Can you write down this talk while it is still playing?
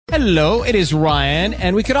Hello, it is Ryan,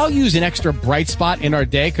 and we could all use an extra bright spot in our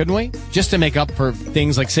day, couldn't we? Just to make up for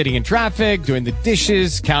things like sitting in traffic, doing the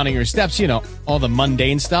dishes, counting your steps, you know, all the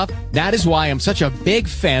mundane stuff. That is why I'm such a big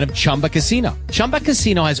fan of Chumba Casino. Chumba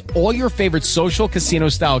Casino has all your favorite social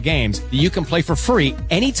casino-style games that you can play for free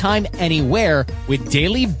anytime, anywhere with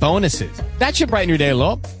daily bonuses. That should brighten your day a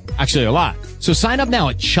little. Actually, a lot. So sign up now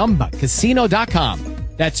at ChumbaCasino.com.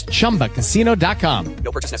 That's ChumbaCasino.com.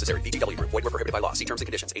 No purchase necessary. VGW Group. Void where prohibited by law. See terms and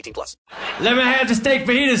conditions. 18+. Let me have the steak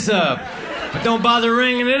fajita sub. But don't bother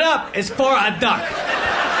ringing it up. It's for a duck.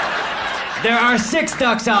 There are 6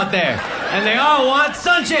 ducks out there, and they all want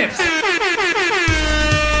sun chips.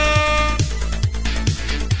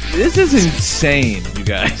 This is insane, you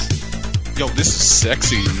guys. Yo, this is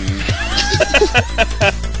sexy, man.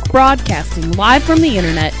 Broadcasting live from the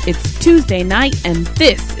internet, it's Tuesday night, and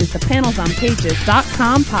this is the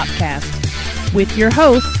panelsonpages.com podcast with your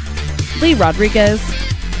host, Lee Rodriguez.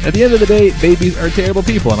 At the end of the day, babies are terrible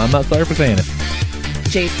people, and I'm not sorry for saying it.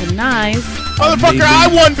 Jason Knize. Motherfucker, I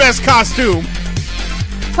won best costume!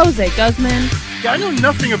 Jose Guzman. Yeah, I know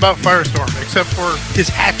nothing about Firestorm, except for his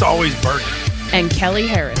hat's always burning. And Kelly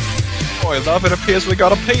Harris. Boy, love, it appears we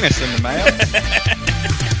got a penis in the mail.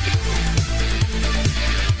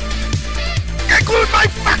 I glued my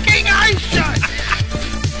fucking eyes shut!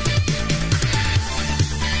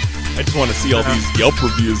 I just want to see all these Yelp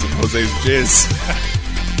reviews of Jose's jizz.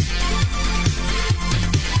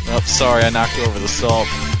 Oh, sorry, I knocked over the salt.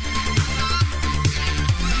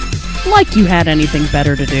 Like you had anything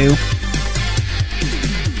better to do.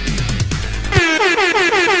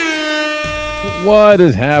 What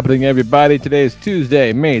is happening, everybody? Today is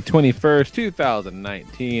Tuesday, May 21st,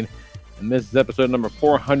 2019. And this is episode number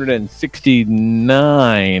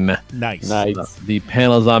 469. Nice. The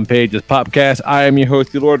Panels on Pages podcast. I am your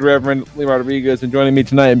host, the Lord Reverend Lee Rodriguez, and joining me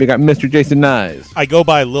tonight, we got Mr. Jason Knize. I go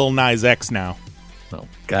by Lil Knize X now. Oh,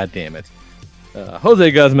 God damn it.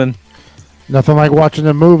 Jose Guzman. Nothing like watching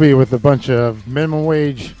a movie with a bunch of minimum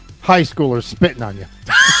wage high schoolers spitting on you.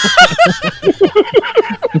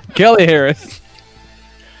 Kelly Harris.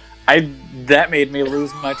 That made me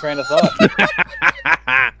lose my train of thought.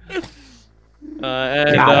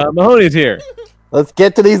 And Mahoney's here. Let's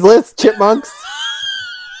get to these lists, chipmunks.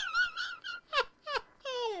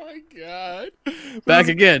 Oh my god. Back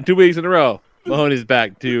again, 2 weeks in a row. Mahoney's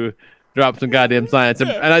back to drop some goddamn science. And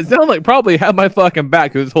I sound like probably have my fucking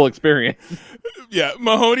back through this whole experience. Yeah,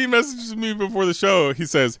 Mahoney messages me before the show. He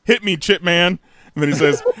says, "Hit me, Chipman." And then he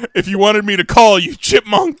says, "If you wanted me to call you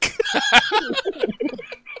Chipmunk."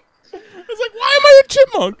 I was like, why am I a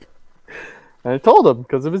chipmunk? I told him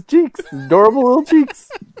because of his cheeks, his adorable little cheeks.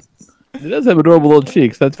 He does have adorable little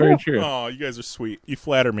cheeks. That's very true. Oh, you guys are sweet. You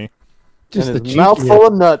flatter me. Just and the his mouth full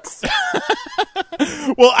of nuts.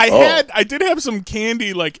 Well, I did have some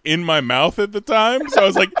candy like in my mouth at the time, so I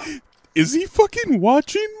was like, is he fucking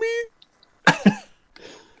watching me?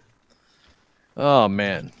 Oh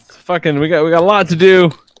man, we got a lot to do,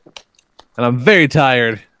 and I'm very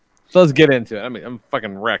tired. So let's get into it. I mean, I'm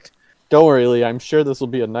fucking wrecked. Don't worry, Lee. I'm sure this will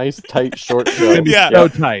be a nice, tight, short show. Yeah, so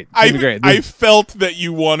tight. It's great. I felt that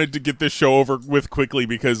you wanted to get this show over with quickly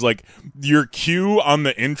because, like, your cue on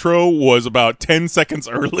the intro was about 10 seconds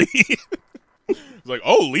early. It's like,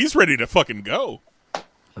 oh, Lee's ready to fucking go.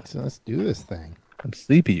 So let's do this thing. I'm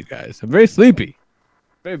sleepy, you guys. I'm very sleepy.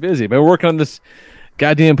 Very busy. Been working on this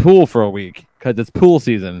goddamn pool for a week because it's pool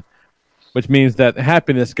season, which means that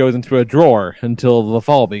happiness goes into a drawer until the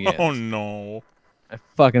fall begins. Oh, no. I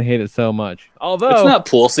fucking hate it so much. Although it's not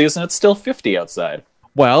pool season, it's still 50 outside.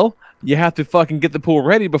 Well, you have to fucking get the pool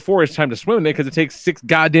ready before it's time to swim in it because it takes 6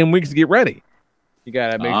 goddamn weeks to get ready. You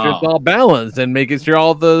gotta make sure it's all balanced and making sure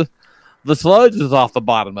all the sludge is off the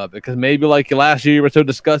bottom of it. Because maybe like last year you were so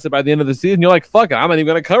disgusted by the end of the season, you're like, fuck it, I'm not even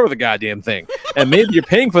gonna cover the goddamn thing. And maybe you're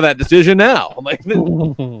paying for that decision now. Like,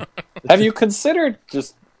 have you considered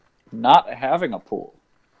just not having a pool?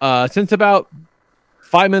 Since about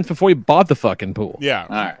 5 minutes before you bought the fucking pool. Yeah.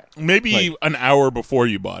 All right. Maybe an hour before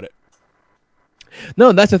you bought it.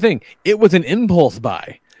 No, that's the thing. It was an impulse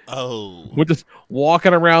buy. Oh. We're just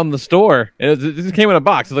walking around the store, and it just came in a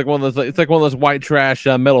box. It's like one of those. It's like one of those white trash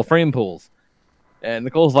metal frame pools. And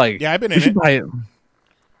Nicole's like, "Yeah, I've been in it. Buy it."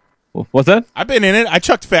 What's that? I've been in it. I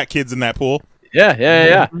chucked fat kids in that pool.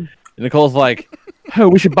 Yeah. And Nicole's like, "Oh,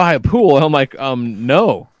 we should buy a pool." And I'm like,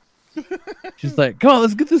 no. She's like, "Come on,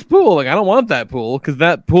 let's get this pool." Like, I don't want that pool because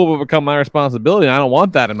that pool will become my responsibility. And I don't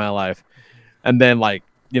want that in my life. And then, like,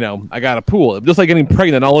 I got a pool. Just like getting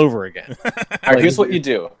pregnant all over again. All right, here's what you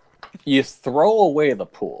do. You throw away the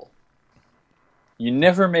pool. You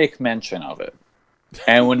never make mention of it.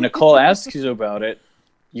 And when Nicole asks you about it,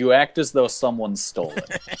 You act as though someone stole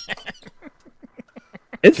it.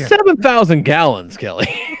 It's 7,000 gallons, Kelly.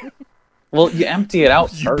 Well, you empty it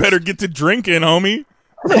out You first. better get to drinking, homie.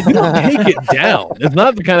 You don't take it down. It's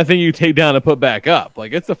not the kind of thing you take down and put back up.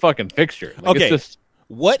 Like, it's a fucking fixture. Like, Okay. It's just...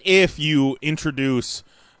 What if you introduce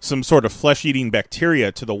some sort of flesh-eating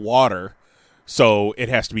bacteria to the water, so it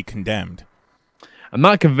has to be condemned? I'm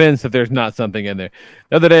not convinced that there's not something in there.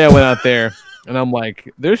 The other day I went out there, and I'm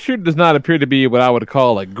like, there sure does not appear to be what I would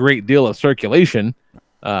call a great deal of circulation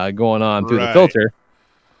going on through the filter.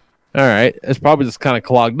 All right, it's probably just kind of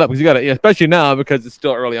clogged up because you got to, especially now because it's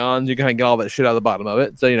still early on, you kind of get all that shit out of the bottom of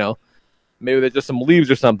it. So maybe there's just some leaves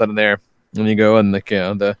or something in there, and you go and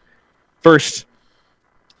the first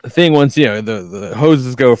thing once the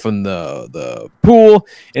hoses go from the pool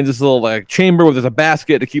into this little like chamber where there's a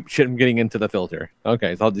basket to keep shit from getting into the filter.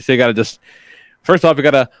 Okay, so you got to just first off you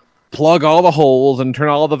got to plug all the holes and turn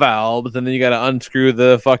all the valves, and then you got to unscrew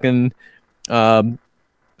the fucking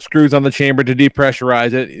screws on the chamber to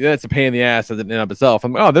depressurize it. That's a pain in the ass in and of itself.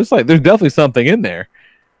 I'm there's definitely something in there.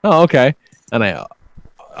 Oh, okay. And I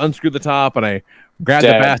unscrew the top and I grab the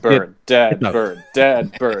basket. Dead bird.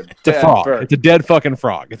 Frog. It's a dead fucking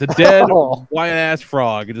frog. It's a dead white ass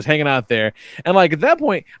frog. It's just hanging out there. And like at that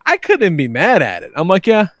point, I couldn't be mad at it. I'm like,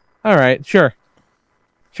 yeah, all right, sure.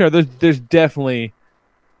 There's definitely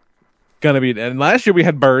gonna be. And last year we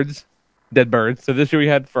had dead birds. So this year we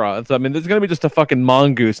had frogs. So, I mean, there's going to be just a fucking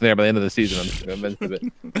mongoose in there by the end of the season.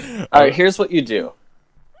 All right, here's what you do.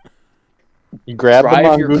 You grab the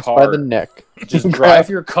mongoose by the neck. Just drive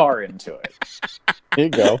your car into it. Here you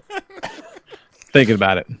go. Thinking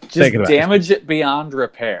about it. Just damage it beyond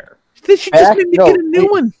repair. She just made me get a new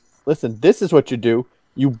one. Listen, this is what you do.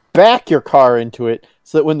 You back your car into it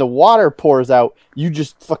so that when the water pours out, you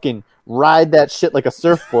just fucking ride that shit like a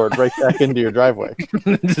surfboard right back into your driveway.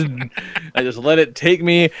 I just let it take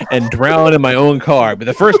me and drown in my own car. But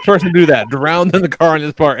the first person to do that, drown in the car in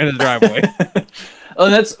his driveway. Oh,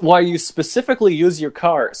 that's why you specifically use your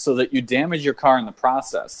car so that you damage your car in the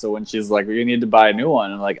process. So when she's like, well, you need to buy a new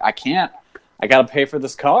one, and like, I can't. I got to pay for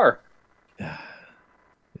this car.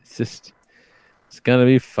 It's going to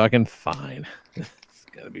be fucking fine. It's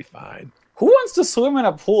going to be fine. Who wants to swim in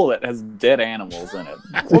a pool that has dead animals in it?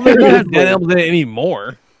 Well, there's not dead animals in it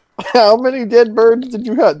anymore. How many dead birds did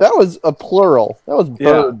you have? That was a plural. That was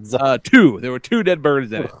birds. Yeah. Two. There were 2 dead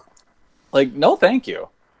birds in it. Like, no, thank you.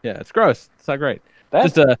 Yeah, it's gross. It's not great.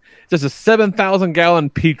 Just a 7,000 gallon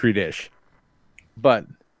petri dish. But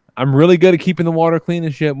I'm really good at keeping the water clean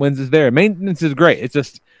and shit when it's there. Maintenance is great. It's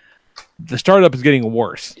just the startup is getting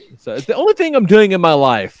worse. So it's the only thing I'm doing in my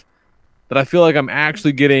life that I feel like I'm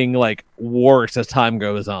actually getting like worse as time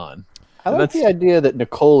goes on. I like the idea that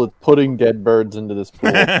Nicole is putting dead birds into this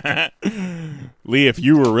pool. Lee, if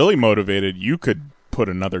you were really motivated, you could put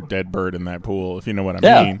another dead bird in that pool, if you know what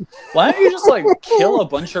I mean. Why don't you just like kill a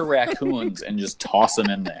bunch of raccoons and just toss them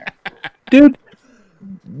in there? Dude,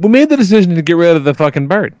 we made the decision to get rid of the fucking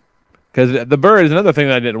bird. Because the bird is another thing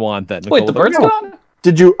that I didn't want. Wait, the bird's gone?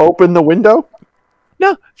 Did you open the window?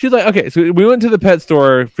 No. She's like, okay, so we went to the pet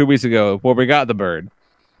store a few weeks ago where we got the bird.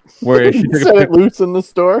 Where she set it loose in the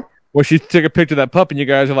store? Where she took a picture of that puppy, and you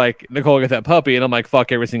guys are like, Nicole, get that puppy. And I'm like,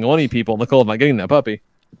 fuck every single one of you people. Nicole's not getting that puppy.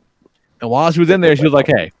 And while she was in there, she was like,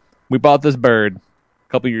 hey, we bought this bird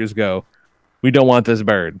a couple years ago. We don't want this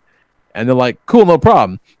bird. And they're like, cool, no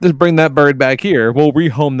problem. Just bring that bird back here. We'll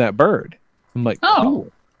rehome that bird. I'm like,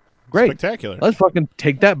 cool. Great. Spectacular. Let's fucking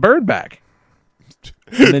take that bird back.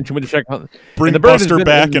 And then she went to check on... Bring Buster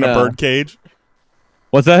back in a bird cage.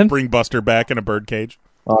 What's that? Bring Buster back in a bird cage.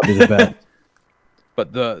 Oh, I'll do that.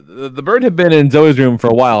 But the bird had been in Zoe's room for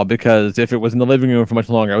a while because if it was in the living room for much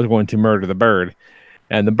longer, I was going to murder the bird.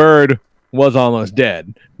 And the bird was almost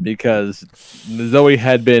dead because Zoe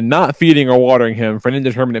had been not feeding or watering him for an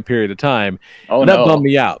indeterminate period of time. Oh, and that bummed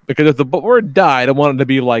me out because if the bird died, I wanted to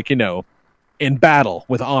be like, in battle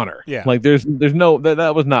with honor. Yeah. Like there's no,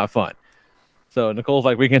 that was not fun. So Nicole's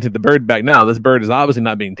like, we can't take the bird back now. This bird is obviously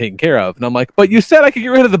not being taken care of. And I'm like, but you said I could get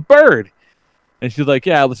rid of the bird. And she's like,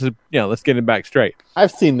 yeah, let's get him back straight.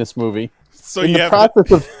 I've seen this movie. So in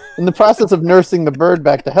the process of nursing the bird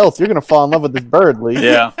back to health, you're going to fall in love with this bird, Lee.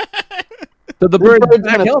 Yeah. So the bird's going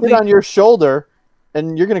to sit on your shoulder,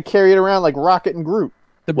 and you're going to carry it around like Rocket and Groot.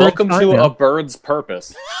 Welcome to A Bird's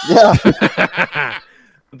Purpose. Yeah.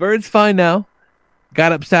 The bird's fine now.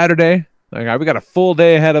 Got up Saturday. We got a full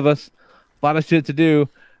day ahead of us. A lot of shit to do.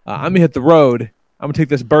 I'm going to hit the road. I'm going to take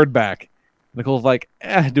this bird back. Nicole's like,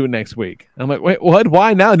 do it next week. I'm like, wait, what?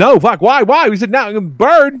 Why now? No, fuck, why? We said now,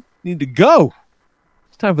 bird, need to go.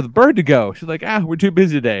 It's time for the bird to go. She's like, we're too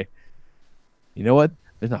busy today. You know what?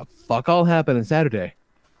 There's not fuck all happening Saturday.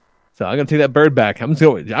 So I'm gonna take that bird back. I'm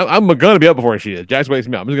gonna be up before she is. Jax wakes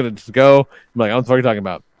me up. I'm just gonna go. I'm like, I don't know what you're talking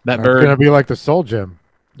about. That bird. It's gonna be like the Soul Gem.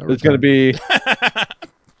 It's gonna be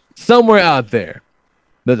somewhere out there.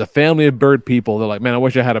 There's a family of bird people. They're like, man, I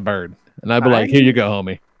wish I had a bird. And I'd be like, here you go,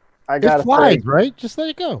 homie. I got it flies, right? Just let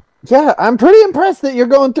it go. Yeah, I'm pretty impressed that you're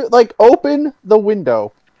going through. Like, open the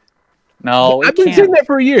window. No, I've been saying that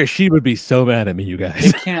for a year. She would be so mad at me, you guys.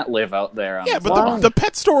 It can't live out there. On but the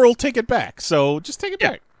pet store will take it back. So just take it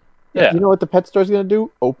back. Yeah. You know what the pet store's going to do?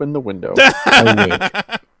 Open the window.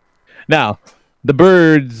 Now, the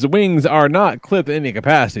bird's wings are not clipped in any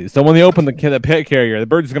capacity. So when they open the pet carrier, the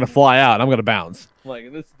bird's going to fly out and I'm going to bounce. Like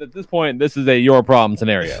at this point, this is a your problem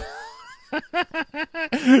scenario.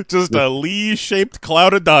 Just a Lee-shaped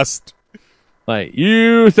cloud of dust. Like,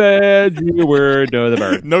 you said you were doing the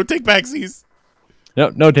bird. No take-backsies.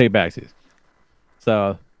 No take-backsies.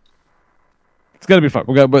 So, it's going to be fun.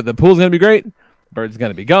 But the pool's going to be great. The bird's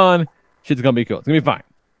going to be gone. Shit's going to be cool. It's going to be fine.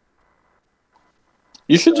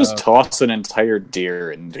 You should just toss an entire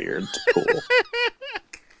deer into your pool.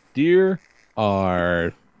 Deer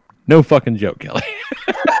are no fucking joke, Kelly.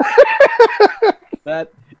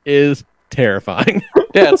 That is terrifying.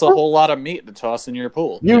 Yeah, it's a whole lot of meat to toss in your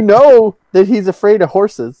pool. You know that he's afraid of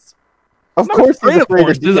horses. Of course he's afraid of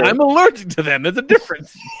horses. deer. I'm allergic to them. There's a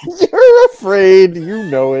difference. You're afraid. You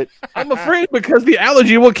know it. I'm afraid because the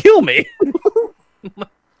allergy will kill me.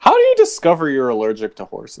 How do you discover you're allergic to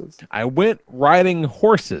horses? I went riding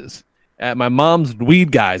horses at my mom's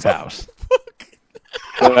weed guy's house.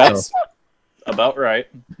 Well, that's about right.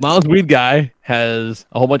 Mom's weed guy has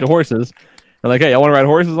a whole bunch of horses. I'm like, hey, I want to ride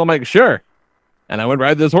horses? I'm like, sure. And I went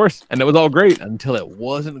ride this horse, and it was all great until it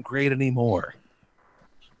wasn't great anymore.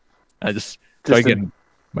 I just started getting,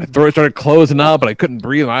 my throat started closing up, and I couldn't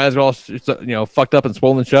breathe. My eyes were all fucked up and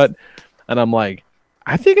swollen shut. And I'm like,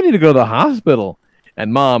 I think I need to go to the hospital.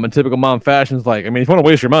 And Mom, in typical mom fashion, is like, I mean, if you want to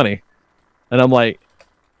waste your money. And I'm like,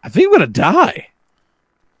 I think I'm going to die.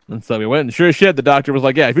 And so we went, and sure as shit, the doctor was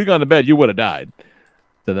like, yeah, if you'd gone to bed, you would have died.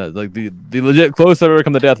 So that's like the legit closest I've ever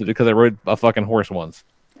come to death is because I rode a fucking horse once.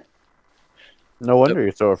 No wonder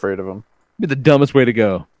you're so afraid of him. Be the dumbest way to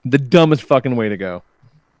go. The dumbest fucking way to go.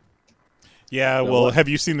 Yeah, well, have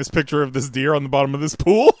you seen this picture of this deer on the bottom of this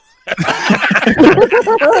pool?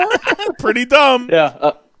 Pretty dumb.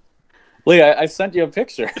 Yeah. Lee, I sent you a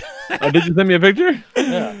picture. Oh, did you send me a picture?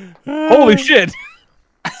 Yeah. Holy shit.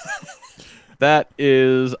 That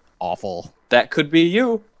is awful. That could be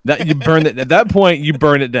you. That you burn it at that point. You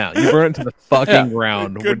burn it down. You burn it to the fucking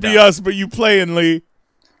ground. Could be us, but you playing, Lee.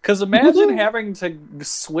 Because imagine having to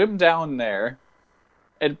swim down there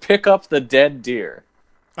and pick up the dead deer.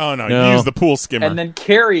 Oh no, you use the pool skimmer, and then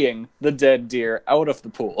carrying the dead deer out of the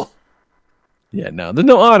pool. Yeah, no, there's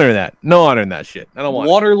no honor in that. No honor in that shit. I don't want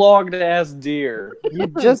waterlogged ass deer. You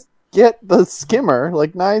just get the skimmer,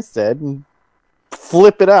 like Knize said, and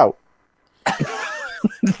flip it out.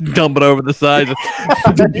 Dump it over the side.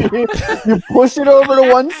 You push it over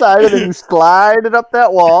to one side, and then you slide it up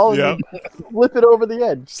that wall, and you flip it over the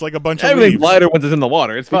edge. Just like a bunch of everything's leaves. lighter once it's in the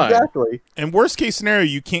water. It's fine. Exactly. And worst case scenario,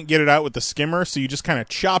 you can't get it out with the skimmer, so you just kind of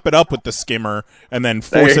chop it up with the skimmer and then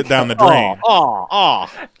force it down the drain.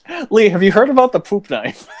 Lee, have you heard about the poop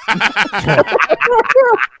knife?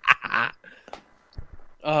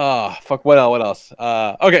 Oh, fuck. What else?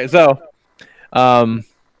 Okay, so,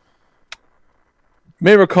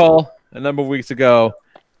 may recall a number of weeks ago,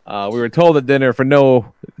 we were told at dinner for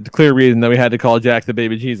no clear reason that we had to call Jack the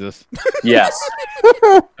baby Jesus. Yes.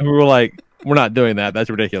 And we were like, we're not doing that. That's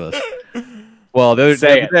ridiculous. Well, the other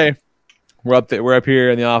day, we're up here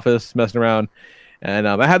in the office messing around, and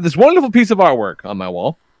I had this wonderful piece of artwork on my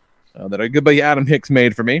wall that our good buddy Adam Hicks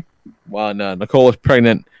made for me while Nicole was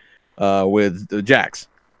pregnant with Jax.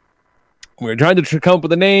 We were trying to come up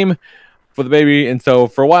with a name for the baby, and so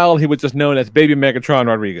for a while he was just known as Baby Megatron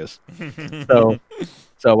Rodriguez.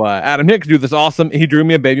 So Adam Hicks drew this awesome. He drew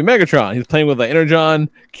me a Baby Megatron. He's playing with the Energon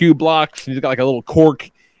cube blocks. And he's got like a little cork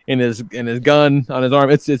in his gun on his arm.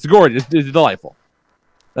 It's gorgeous. It's delightful.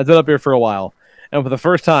 That's been up here for a while, and for the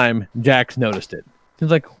first time, Jax noticed it. He's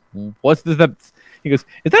like, "What's this?" He goes,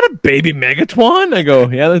 "Is that a Baby Megatron?" I go,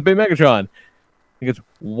 "Yeah, that's Baby Megatron." He goes,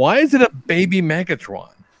 "Why is it a Baby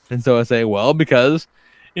Megatron?" And so I say, "Well, because."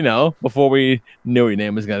 You know, before we knew what your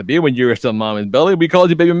name was going to be, when you were still in Mommy's belly, we called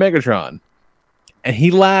you Baby Megatron. And he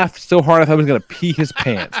laughed so hard I thought he was going to pee his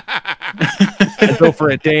pants. And so for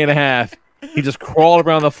a day and a half, he just crawled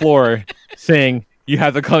around the floor saying, "You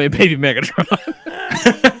have to call me Baby Megatron."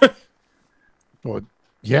 Well,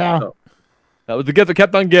 yeah. So, that was the gift that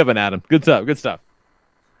kept on giving, Adam. Good stuff. Good stuff.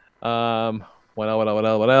 What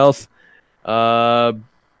else?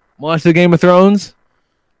 Watch the Game of Thrones.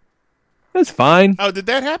 That's fine. Oh, did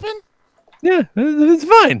that happen? Yeah, it's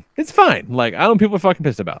fine. It's fine. Like, I don't know what people are fucking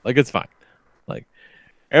pissed about. Like, it's fine. Like,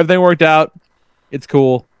 everything worked out. It's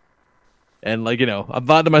cool. And, like, I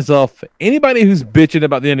thought to myself, anybody who's bitching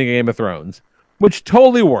about the ending of Game of Thrones, which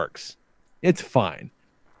totally works, it's fine.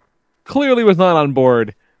 Clearly was not on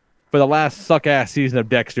board for the last suck-ass season of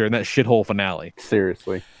Dexter and that shithole finale.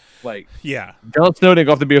 Seriously. Like, yeah. Jon Snow didn't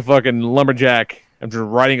go off to be a fucking lumberjack after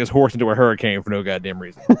riding his horse into a hurricane for no goddamn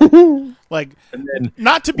reason. Like,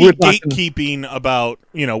 not to be gatekeeping about,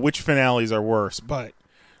 which finales are worse, but,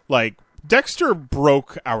 like, Dexter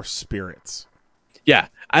broke our spirits. Yeah.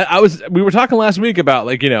 We were talking last week about,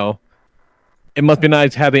 like, it must be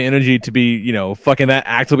nice to have the energy to be, fucking that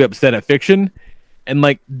actively upset at fiction. And,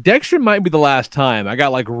 like, Dexter might be the last time I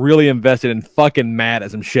got, like, really invested and fucking mad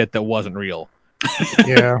at some shit that wasn't real.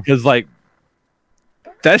 Yeah. Because, like,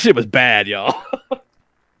 that shit was bad, y'all.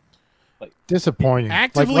 Like, disappointing.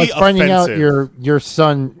 Actively like finding out offensive. your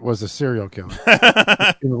son was a serial killer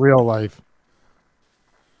in real life.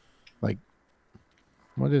 Like,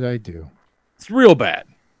 what did I do? It's real bad.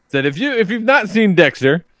 That if you've not seen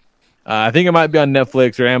Dexter, I think it might be on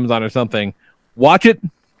Netflix or Amazon or something. Watch it,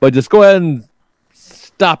 but just go ahead and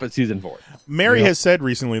stop at season 4. Mary has said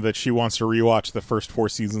recently that she wants to rewatch the first 4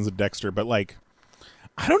 seasons of Dexter, but, like,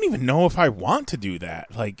 I don't even know if I want to do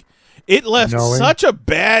that. Like, it left such a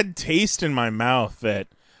bad taste in my mouth that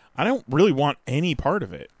I don't really want any part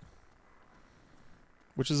of it,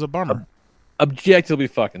 which is a bummer. Objectively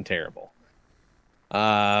fucking terrible.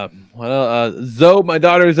 Zoe, my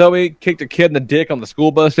daughter Zoe, kicked a kid in the dick on the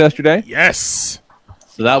school bus yesterday. Yes.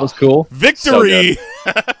 So that was cool. Victory.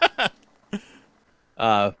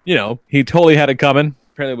 So he totally had it coming.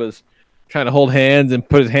 Apparently was trying to hold hands and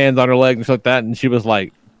put his hands on her leg and stuff like that. And she was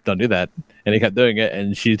like, don't do that. And he kept doing it.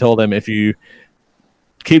 And she told him, if you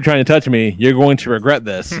keep trying to touch me, you're going to regret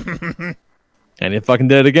this. And he fucking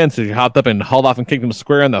did it again. So she hopped up and hauled off and kicked him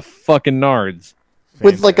square in the fucking nards.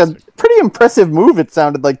 With like a pretty impressive move, it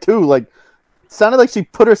sounded like, too. Like, sounded like she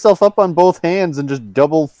put herself up on both hands and just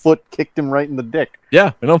double foot kicked him right in the dick.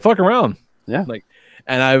 Yeah, we don't fuck around. Yeah. Like,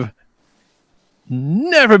 and I've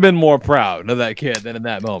never been more proud of that kid than in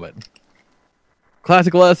that moment.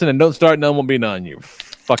 Classic lesson, and don't start, none will be none, you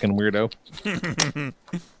fucking weirdo. And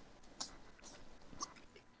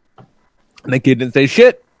that kid didn't say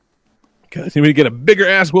shit, because he would get a bigger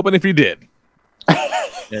ass whooping if he did.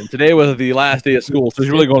 And today was the last day of school, so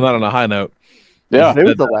she's really going out on a high note. Yeah, today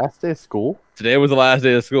was the last day of school? Today was the last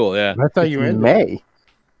day of school, yeah. I thought you ended May.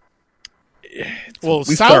 Well,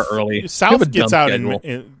 we start early. South gets out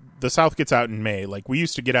the South gets out in May. Like, we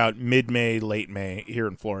used to get out mid-May, late May here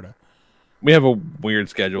in Florida. We have a weird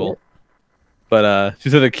schedule. But she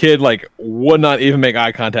said the kid like would not even make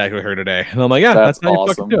eye contact with her today. And I'm like, yeah, that's how you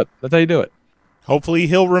fucking do it. That's how you do it. Hopefully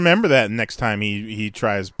he'll remember that next time he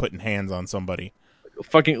tries putting hands on somebody.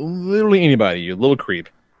 Fucking literally anybody, you little creep.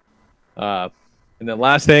 And then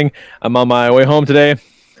last thing, I'm on my way home today,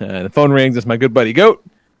 and the phone rings. It's my good buddy Goat.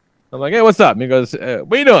 I'm like, hey, what's up? And he goes, what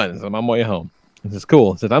are you doing? So I'm on my way home. He says,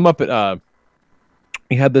 cool. He says, I'm up at,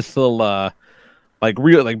 he had this little,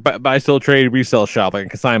 buy, sell, trade, resell shop, like a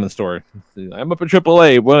consignment store. I'm up at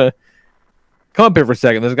AAA. Wanna come up here for a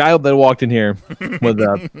second? There's a guy that walked in here with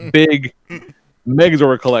a big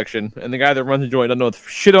Megazord collection, and the guy that runs the joint doesn't know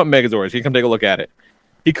shit about Megazords. He come take a look at it.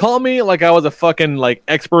 He called me like I was a fucking like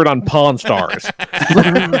expert on Pawn Stars.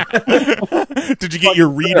 Did you get your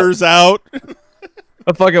readers out?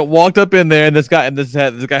 I fucking walked up in there, and this guy had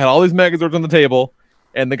all these Megazords on the table,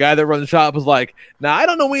 and the guy that runs the shop was like, "Now I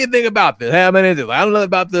don't know anything about this. Hey, I don't know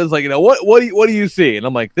about this. Like, what do you see?" And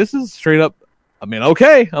I'm like, "This is straight up. I mean,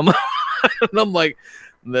 okay." And I'm like,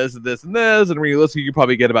 "This, and this, and this, and realistically, you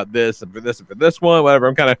probably get about this and for this one, whatever."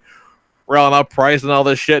 I'm kind of railing up price and all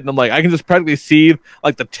this shit, and I'm like, I can just practically see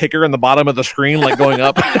like the ticker in the bottom of the screen, like going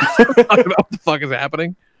up. What the fuck is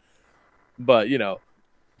happening? But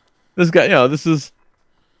this guy, this is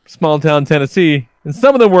small town Tennessee, and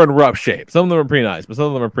some of them were in rough shape. Some of them are pretty nice, but some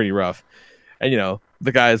of them are pretty rough. And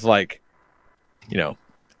the guy's like, he's like,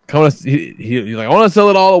 I want to sell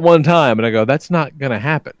it all at one time, and I go, that's not gonna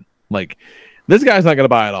happen. Like, this guy's not gonna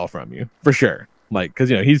buy it all from you for sure. Like, because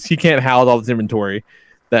he can't house all this inventory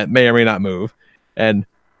that may or may not move, and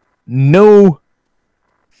no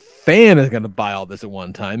fan is going to buy all this at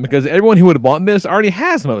one time because everyone who would want this already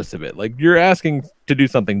has most of it. Like, you're asking to do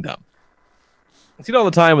something dumb. I see it all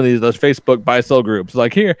the time in those Facebook buy-sell groups.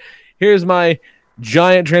 Like, here's my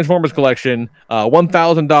giant Transformers collection,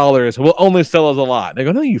 $1,000. We'll only sell as a lot. And I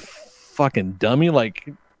go, no, you fucking dummy. Like,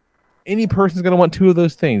 any person's going to want 2 of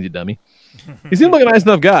those things, you dummy. He seemed like a nice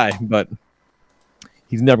enough guy, but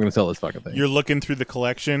He's never gonna sell this fucking thing. You're looking through the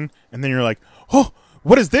collection, and then you're like, "Oh,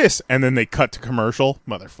 what is this?" And then they cut to commercial,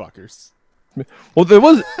 motherfuckers.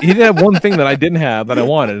 Well, he did have one thing that I didn't have that I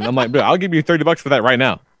wanted, and I'm like, "I'll give you $30 for that right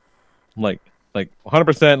now." I'm like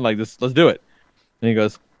 100%, like this, let's do it. And he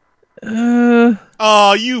goes,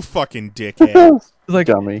 "Oh, you fucking dickhead!" He's like,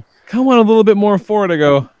 dummy. Come on, a little bit more for it. I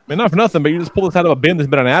go, I mean, not for nothing, but you just pulled this out of a bin that's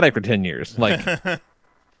been an attic for 10 years. Like,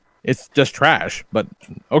 it's just trash. But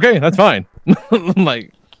okay, that's fine. I'm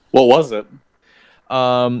like, what was it?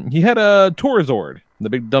 He had a Torzord, the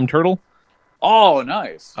big dumb turtle. Oh,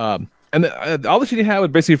 nice. And all the shit he had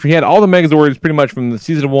was basically he had all the Megazords pretty much from the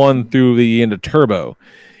season 1 through the end of Turbo,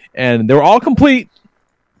 and they were all complete,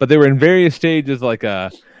 but they were in various stages. Like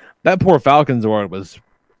that poor Falcon Zord was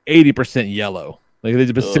 80% yellow. Like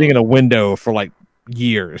they'd been sitting in a window for like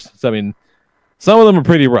years. So I mean, some of them are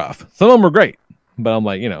pretty rough. Some of them are great, but I'm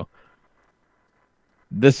like,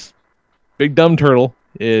 this big dumb turtle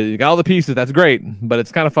you got all the pieces. That's great, but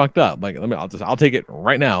it's kind of fucked up. Like, I'll take it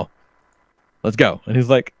right now. Let's go. And he's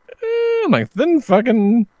like, I'm like, then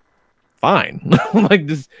fucking fine. Like,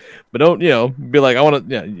 just, but don't be like, I want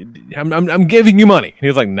to. Yeah, I'm giving you money. And he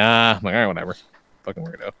was like, nah. I'm like, all right, whatever. Fucking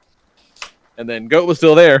weirdo. And then Goat was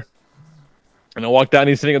still there. And I walked out and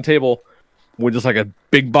he's sitting at a table with just like a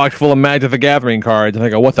big box full of Magic the Gathering cards. And I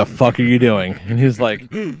go, what the fuck are you doing? And he's like,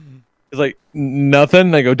 nothing.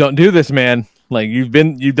 And I go, don't do this, man. Like you've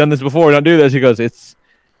done this before. Don't do this. He goes, it's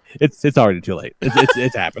already too late.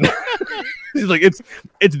 It's happened. He's like, it's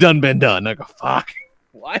done, been done. I go, fuck.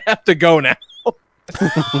 Well, I have to go now.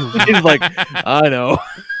 He's like, I know.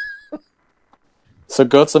 So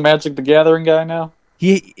Goat's a Magic the Gathering guy now?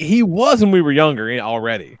 He was when we were younger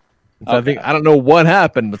already. So okay. I don't know what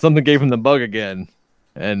happened, but something gave him the bug again,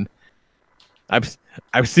 and I've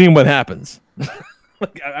seen what happens.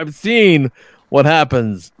 I've seen what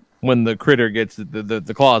happens when the critter gets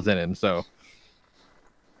the claws in him. So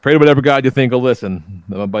pray to whatever God you think will listen.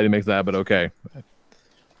 My buddy makes that, but okay.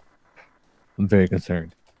 I'm very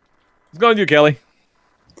concerned. What's going on with you, Kelly?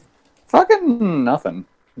 Fucking nothing.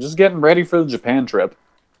 Just getting ready for the Japan trip.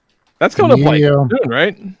 That's coming up like soon,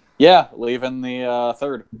 right? Yeah, leaving the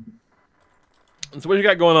 3rd. So what you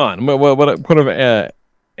got going on? What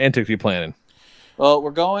antics are you planning? Well,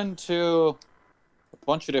 we're going to a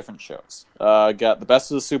bunch of different shows. Got the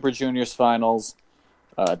Best of the Super Juniors finals,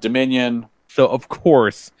 Dominion. So of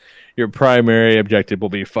course, your primary objective will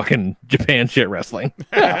be fucking Japan shit wrestling.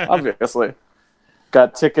 Yeah, obviously.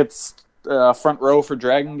 Got tickets front row for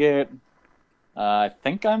Dragon Gate. I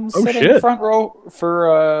think I'm sitting front row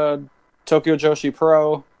for Tokyo Joshi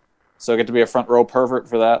Pro. So I get to be a front row pervert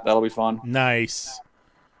for that. That'll be fun. Nice.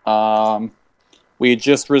 We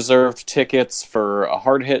just reserved tickets for a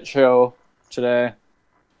hard hit show today.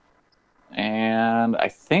 And I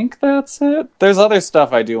think that's it. There's other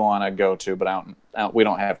stuff I do want to go to, but we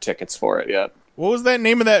don't have tickets for it yet. What was that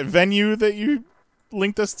name of that venue that you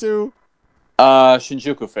linked us to?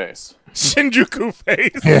 Shinjuku Face. Shinjuku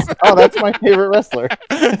Face. Oh, that's my favorite wrestler.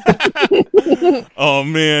 Oh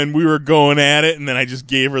man, we were going at it, and then I just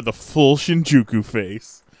gave her the full Shinjuku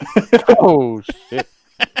Face. Oh shit.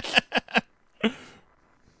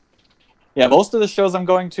 Yeah, most of the shows I'm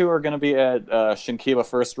going to are going to be at Shinkiba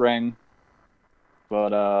First Ring,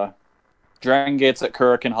 but Dragon Gate's at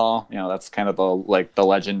Kurikan Hall. That's kind of the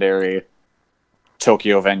legendary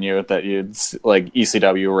Tokyo venue that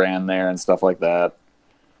ECW ran there and stuff like that.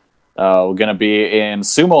 We're going to be in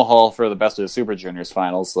Sumo Hall for the Best of the Super Juniors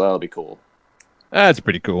finals, so that'll be cool. That's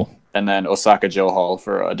pretty cool. And then Osaka Joe Hall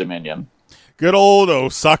for Dominion. Good old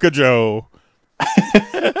Osaka Joe.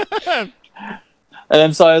 And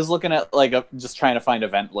then so I was looking at just trying to find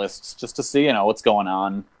event lists just to see what's going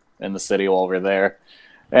on in the city while we're there.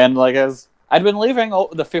 And I'd been leaving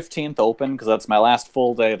the 15th open because that's my last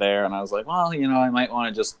full day there, and I was like, well, I might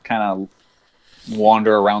want to just kind of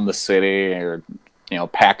wander around the city or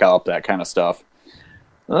pack up, that kind of stuff.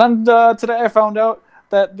 And today I found out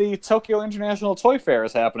that the Tokyo International Toy Fair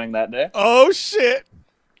is happening that day. Oh shit!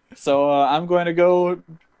 So I'm going to go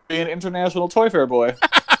be an International Toy Fair boy.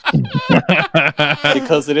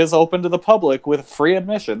 Because it is open to the public with free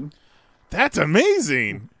admission. That's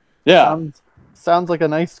amazing. Yeah. Sounds like a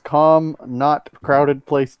nice, calm, not crowded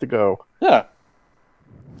place to go. Yeah.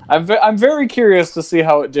 I'm very curious to see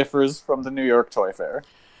how it differs from the New York Toy Fair.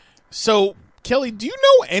 So, Kelly, do you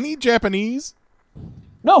know any Japanese?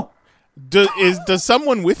 No. Does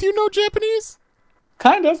someone with you know Japanese?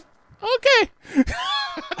 Kind of. Okay.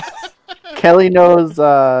 Kelly knows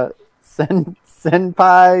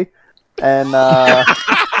Senpai and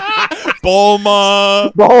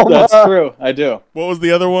Bulma. That's true. I do. What was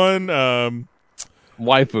the other one?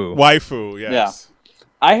 Waifu. Waifu, yes. Yeah.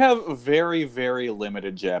 I have very, very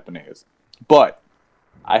limited Japanese, but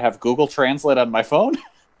I have Google Translate on my phone,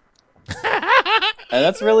 and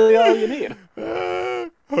that's really all you need.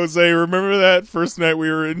 Jose, remember that first night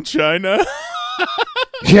we were in China?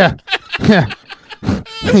 Yeah. Yeah.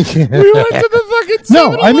 We went to the fucking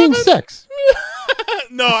 7-Eleven. No, I mean 6.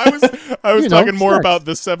 No, I was talking more about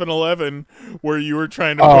the 7-Eleven where you were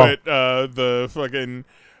trying to put the fucking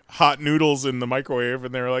hot noodles in the microwave,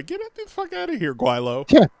 and they were like, "Get the fuck out of here, Guilo."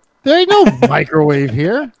 Yeah, there ain't no microwave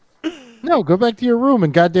here. No, go back to your room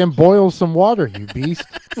and goddamn boil some water, you beast.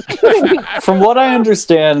 From what I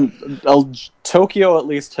understand, Tokyo at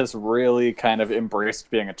least has really kind of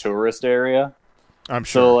embraced being a tourist area. I'm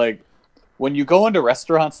sure. So, like, when you go into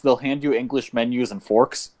restaurants, they'll hand you English menus and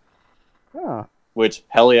forks. Yeah. Which,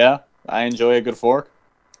 hell yeah, I enjoy a good fork.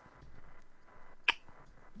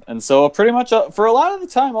 And so, pretty much, for a lot of the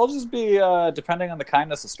time, I'll just be depending on the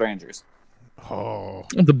kindness of strangers. Oh.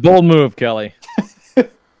 It's a bold move, Kelly.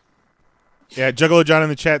 Yeah, Juggalo John in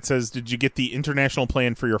the chat says, did you get the international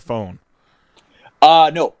plan for your phone?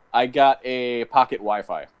 No. I got a pocket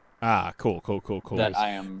Wi-Fi. Ah, cool. That I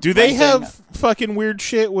am Do they renting. have fucking weird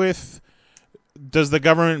shit with... Does the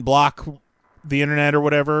government block the internet or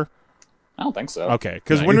whatever? I don't think so. Okay,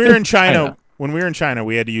 because when we were in China,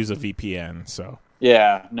 we had to use a VPN, so...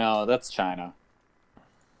 Yeah, no, that's China.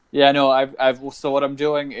 Yeah, no, so what I'm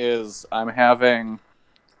doing is I'm having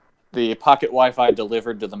the pocket Wi-Fi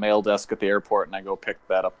delivered to the mail desk at the airport, and I go pick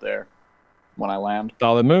that up there when I land.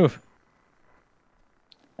 Solid move.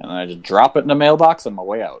 And then I just drop it in the mailbox on my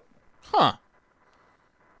way out. Huh.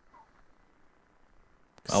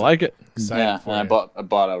 I like it. Yeah, and I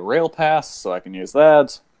bought a rail pass so I can use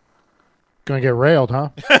that. Gonna get railed, huh?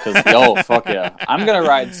 Oh, fuck yeah. I'm gonna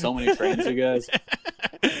ride so many trains, you guys.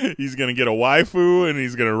 He's gonna get a waifu, and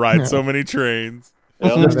he's gonna ride so many trains.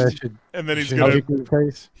 Yep. And then he's gonna get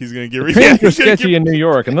Trains are sketchy in New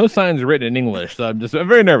York, and those signs are written in English, so I'm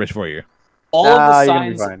very nervous for you. All of the you're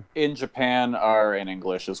gonna be signs fine. in Japan are in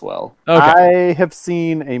English as well. Okay. I have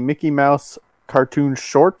seen a Mickey Mouse cartoon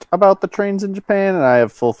short about the trains in Japan, and I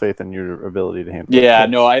have full faith in your ability to handle it. Yeah,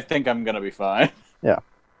 no, I think I'm gonna be fine. Yeah.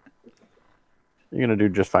 You're going to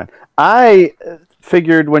do just fine. I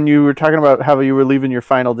figured when you were talking about how you were leaving your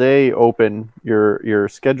final day open, your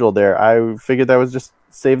schedule there, I figured that was just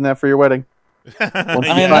saving that for your wedding. I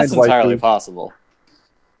mean, that's entirely possible.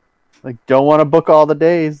 Like, don't want to book all the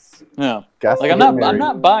days. No. Got Like, to I'm get married.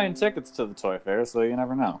 not buying tickets to the toy fair, so you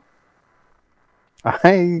never know.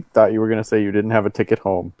 I thought you were going to say you didn't have a ticket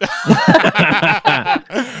home.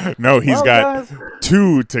 No, he's got guys.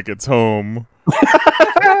 2 tickets home.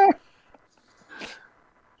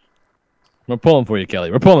 We're pulling for you,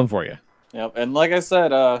 Kelly. We're pulling for you. Yep, and like I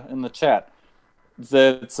said in the chat,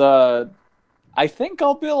 that I think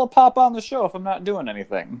I'll be able to pop on the show if I'm not doing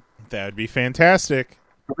anything. That would be fantastic.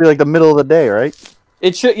 It'll be like the middle of the day, right?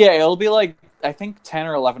 It should, yeah, it'll be like, I think 10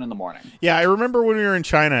 or 11 in the morning. Yeah, I remember when we were in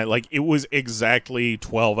China, like, it was exactly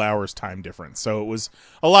 12 hours time difference. So it was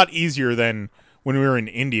a lot easier than when we were in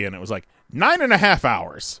India, and it was like 9.5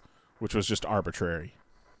 hours, which was just arbitrary.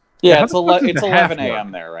 Yeah, how the fuck does it's the 11 half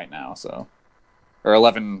a.m. there right now, so. Or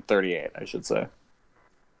 11:38, I should say.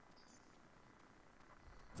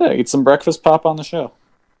 Yeah, eat some breakfast, pop on the show.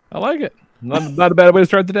 I like it. Not a bad way to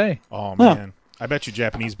start the day. Oh, man. I bet you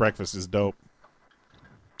Japanese breakfast is dope.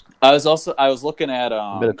 I was looking at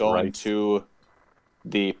going right. to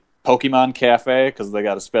the Pokemon Cafe because they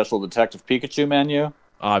got a special Detective Pikachu menu.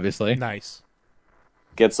 Obviously. Nice.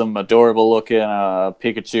 Get some adorable looking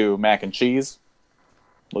Pikachu mac and cheese.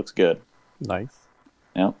 Looks good. Nice.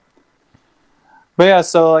 Yep. But yeah,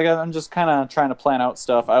 so like, I'm just kind of trying to plan out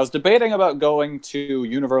stuff. I was debating about going to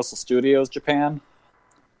Universal Studios Japan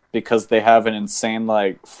because they have an insane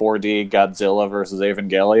like 4D Godzilla versus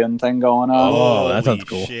Evangelion thing going on. Oh, that sounds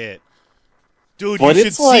cool. Shit. Dude, But you should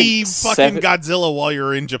it's like see fucking Godzilla while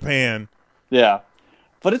you're in Japan. Yeah.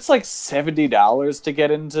 But it's like $70 to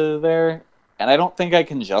get into there, and I don't think I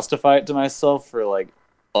can justify it to myself for like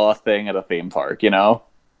a thing at a theme park, you know?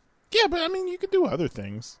 Yeah, but I mean, you could do other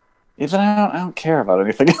things. Even I don't care about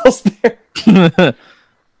anything else there.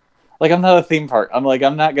 Like, I'm not a theme park. I'm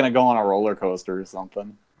not gonna go on a roller coaster or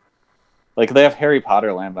something. Like, they have Harry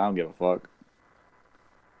Potter Land, but I don't give a fuck.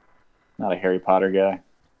 Not a Harry Potter guy.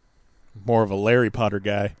 More of a Larry Potter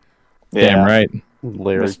guy. Yeah. Damn right.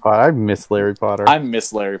 Larry Potter. I miss Larry Potter. I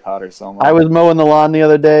miss Larry Potter so much. I was mowing the lawn the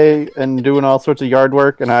other day and doing all sorts of yard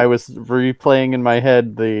work, and I was replaying in my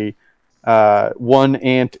head the one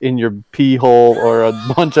ant in your pee hole or a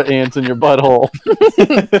bunch of ants in your butthole.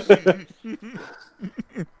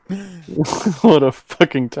 What a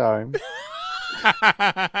fucking time.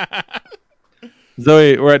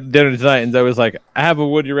 Zoe, we're at dinner tonight, and Zoe's like, I have a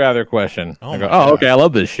would you rather question. I go, oh, okay, I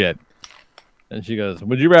love this shit. And she goes,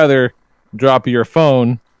 would you rather drop your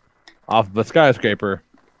phone off of a skyscraper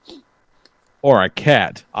or a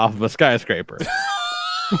cat off of a skyscraper?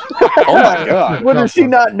 Oh my god! What, does she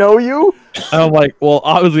not know you? And I'm like, well,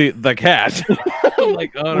 obviously the cat. I'm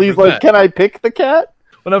like, 100%. Lee's like, can I pick the cat?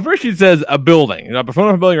 Well, at first she says a building. You know, a phone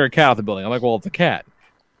off a building or a cat off the building. I'm like, well, it's a cat.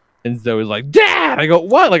 And Zoe's like, Dad! I go,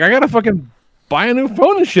 what? Like, I gotta fucking buy a new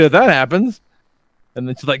phone and shit if that happens. And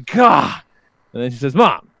then she's like, Gah! And then she says,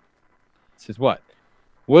 Mom. She says, what?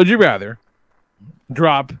 Would you rather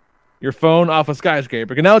drop your phone off a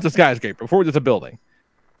skyscraper? Because now it's a skyscraper. Before it was just a building.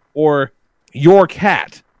 Or your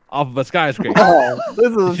cat off of a skyscraper. Oh,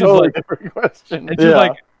 this is a totally different question. And she's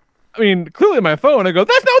like, I mean, clearly my phone. I go,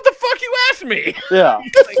 that's not what the fuck you asked me. Yeah.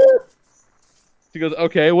 Like, she goes,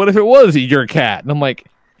 okay, what if it was your cat? And I'm like,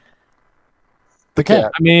 the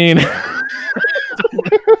cat. I mean,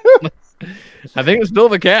 I think it's still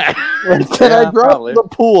the cat. Can I drop the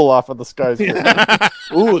pool off of the skyscraper?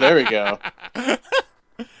 Ooh, there we go.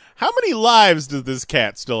 How many lives does this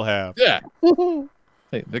cat still have? Yeah.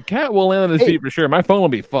 Hey, the cat will land on his feet for sure. My phone will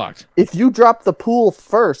be fucked. If you drop the pool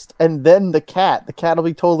first and then the cat will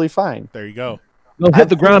be totally fine. There you go. They'll hit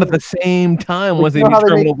the ground at the same time once they need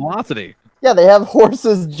terminal velocity. Yeah, they have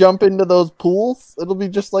horses jump into those pools. It'll be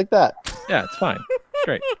just like that. Yeah, it's fine. It's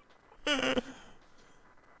great. It's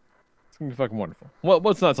gonna be fucking wonderful.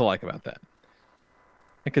 What's not to like about that?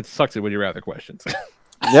 It could sucks at would you rather questions.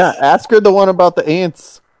 Yeah, ask her the one about the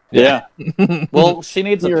ants. Yeah. Well, she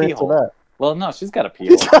needs a You're pee into hole. that. Well, no, she's got a pee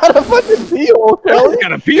hole. She's got a fucking pee hole, Kelly.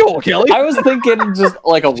 Got a pee hole, Kelly. I was thinking just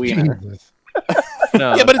like a wiener.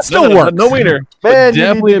 No, yeah, but it still works. No wiener. Man,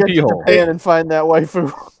 definitely you need a to pee get to hole. Japan and find that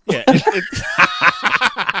waifu. Yeah,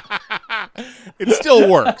 it still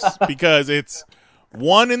works because it's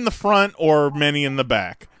one in the front or many in the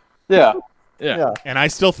back. Yeah. And I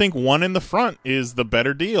still think one in the front is the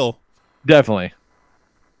better deal. Definitely.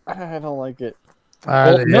 I don't like it.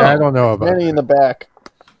 I don't know about many in the back.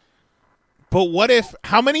 But what if?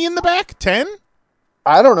 How many in the back? 10?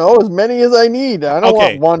 I don't know. As many as I need. I don't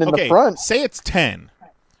want one in the front. Say it's 10,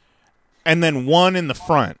 and then one in the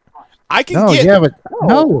front. I can No, get. yeah, but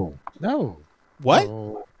no. What?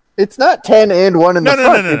 No. It's not 10 and one in the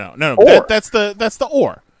front. No. That's the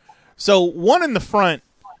or. So one in the front,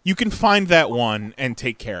 you can find that one and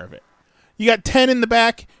take care of it. You got 10 in the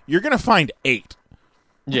back, you're gonna find 8.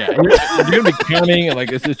 Yeah, you're gonna be counting, and like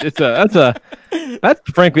that's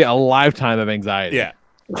frankly a lifetime of anxiety. Yeah.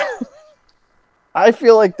 I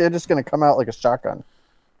feel like they're just gonna come out like a shotgun.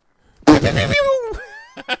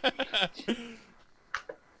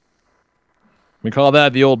 We call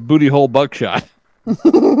that the old booty hole buckshot.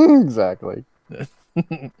 Exactly.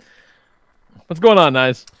 What's going on,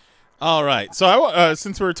 Knize? All right. So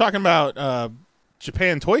since we were talking about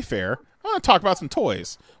Japan Toy Fair, I want to talk about some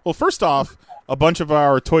toys. Well, first off, a bunch of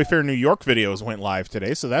our Toy Fair New York videos went live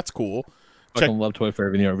today, so that's cool. I love Toy Fair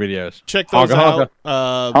New York videos. Check those out.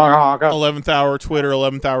 Honka, honka. 11th Hour Twitter,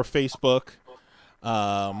 11th Hour Facebook.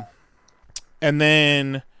 And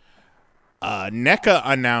then NECA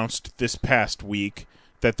announced this past week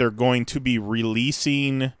that they're going to be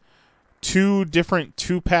releasing 2 different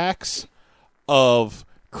 2-packs of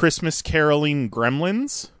Christmas caroling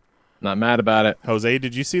gremlins. Not mad about it. Jose,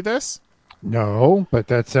 did you see this? No, but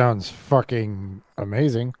that sounds fucking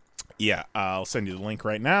amazing. Yeah, I'll send you the link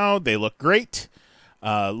right now. They look great.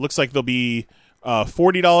 Looks like they'll be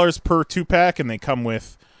 $40 per 2-pack, and they come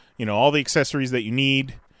with, all the accessories that you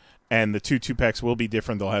need. And the 2-packs will be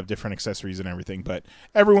different. They'll have different accessories and everything. But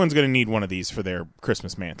everyone's going to need one of these for their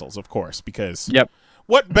Christmas mantles, of course, because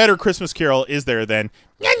what better Christmas carol is there than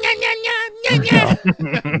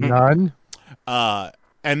None.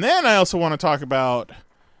 And then I also want to talk about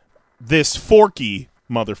this Forky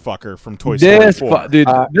motherfucker from Toy Story 4. Dude,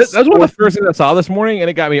 that's one of the first things I saw this morning, and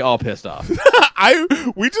it got me all pissed off.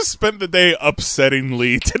 We just spent the day upsetting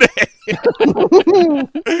Lee today.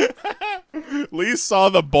 Lee saw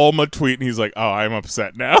the Bulma tweet, and he's like, "Oh, I'm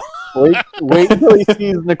upset now." Wait until he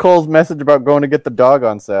sees Nicole's message about going to get the dog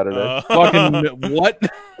on Saturday. Fucking what?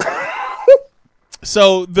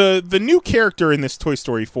 So the new character in this Toy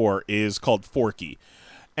Story 4 is called Forky,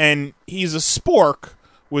 and he's a spork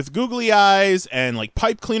with googly eyes and like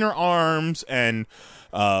pipe cleaner arms and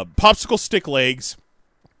popsicle stick legs.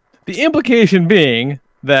 The implication being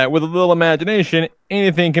that with a little imagination,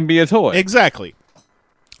 anything can be a toy. Exactly.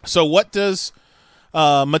 So what does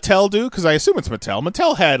Mattel do? Because I assume it's Mattel.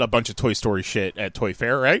 Mattel had a bunch of Toy Story shit at Toy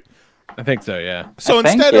Fair, right? I think so, yeah. So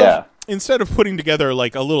instead of putting together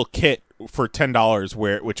like a little kit for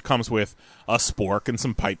 $10 which comes with a spork and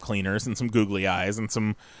some pipe cleaners and some googly eyes and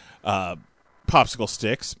some popsicle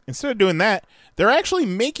sticks, instead of doing that, they're actually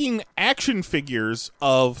making action figures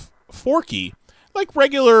of Forky, like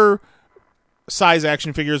regular size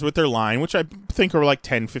action figures with their line, which I think are like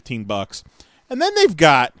 $10-15. And then they've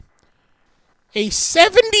got a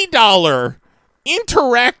 $70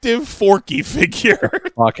 interactive Forky figure.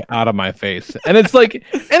 Fuck out of my face. And it's way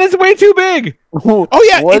too big. Oh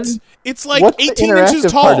yeah, it's like what's 18 the interactive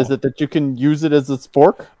inches tall. Part? Is it that you can use it as a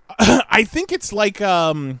spork? I think it's like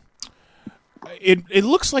it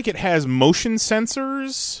looks like it has motion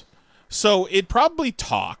sensors, so it probably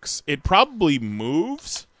talks, it probably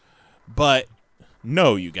moves, but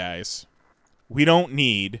no, you guys, we don't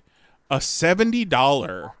need a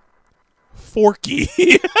 $70 Forky.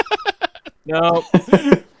 No.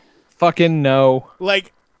 Fucking no.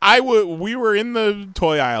 Like, we were in the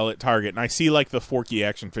toy aisle at Target, and I see, like, the Forky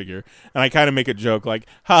action figure, and I kind of make a joke, like,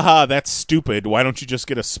 haha, that's stupid, why don't you just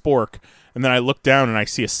get a spork? And then I look down, and I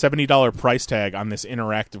see a $70 price tag on this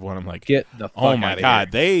interactive one. I'm like, get the fuck oh my out of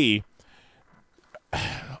god, here.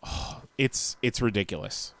 it's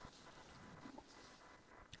ridiculous.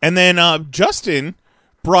 And then Justin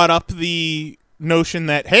brought up the notion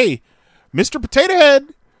that, hey, Mr. Potato Head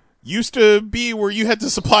used to be where you had to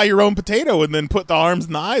supply your own potato and then put the arms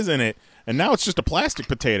and the eyes in it, and now it's just a plastic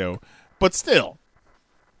potato. But still,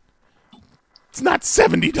 it's not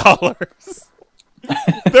 $70.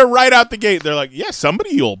 They're right out the gate. They're like, yeah,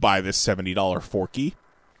 somebody will buy this $70 Forky.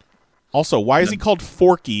 Also, why is he called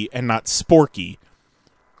Forky and not Sporky?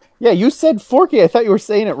 Yeah, you said Forky. I thought you were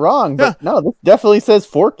saying it wrong, but no, this definitely says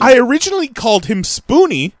Forky. I originally called him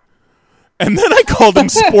Spoony, and then I called him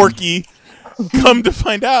Sporky. Come to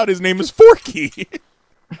find out, his name is Forky.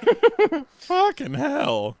 Fucking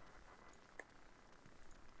hell.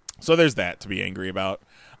 So there's that to be angry about.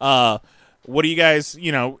 What do you guys,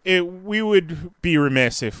 we would be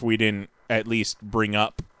remiss if we didn't at least bring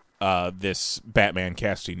up this Batman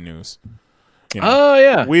casting news. Oh,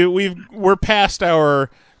 yeah. We're past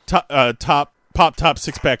our top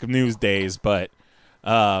 6-pack of news days, but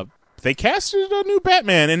they casted a new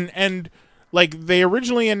Batman, and like, they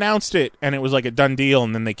originally announced it, and it was like a done deal,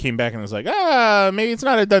 and then they came back and it was like, maybe it's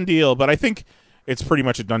not a done deal, but I think it's pretty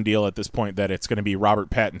much a done deal at this point that it's going to be Robert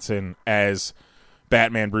Pattinson as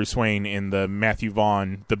Bruce Wayne in the Matthew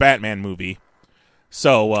Vaughn The Batman movie.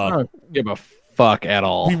 So, I don't give a fuck at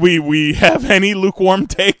all. We have any lukewarm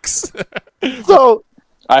takes? So,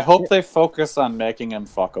 I hope they focus on making him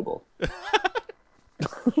fuckable.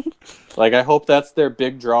 Like, I hope that's their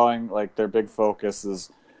big drawing, like, their big focus is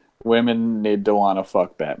women need to want to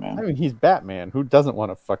fuck Batman. I mean, he's Batman. Who doesn't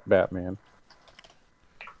want to fuck Batman?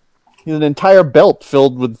 He's an entire belt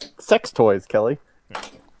filled with sex toys, Kelly.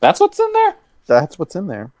 That's what's in there? That's what's in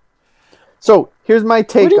there. So, here's my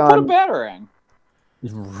take Where do you on... put a batarang?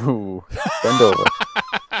 Ooh, bend over.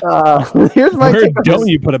 Here's my Where take on don't this.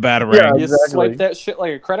 you put a batarang? Yeah, You exactly. swipe that shit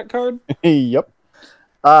like a credit card? Yep.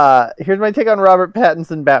 Here's my take on Robert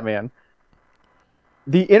Pattinson Batman.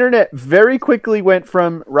 The internet very quickly went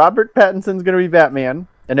from Robert Pattinson's going to be Batman,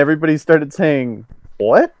 and everybody started saying,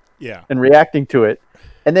 what? Yeah. And reacting to it.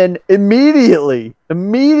 And then immediately,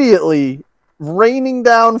 raining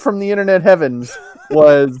down from the internet heavens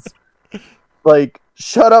was like,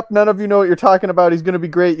 shut up, none of you know what you're talking about, he's going to be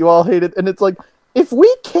great, you all hate it. And it's like, if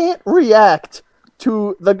we can't react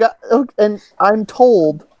to the guy, and I'm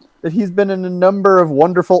told that he's been in a number of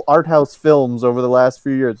wonderful art house films over the last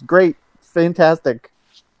few years. Great, fantastic.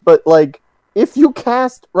 But, like, if you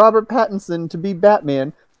cast Robert Pattinson to be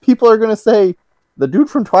Batman, people are going to say, the dude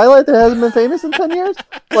from Twilight that hasn't been famous in 10 years?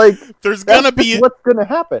 Like, there's gonna be what's going to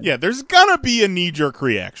happen. Yeah, there's gonna be a knee-jerk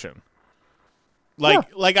reaction.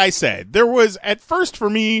 Like I said, there was, at first for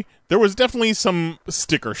me, there was definitely some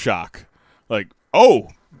sticker shock. Like, oh,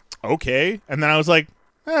 okay. And then I was like,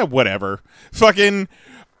 whatever. Fucking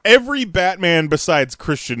every Batman besides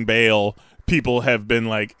Christian Bale, people have been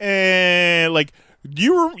like, like,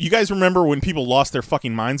 you guys remember when people lost their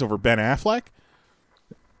fucking minds over Ben Affleck?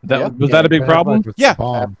 Was that a big problem? Yeah,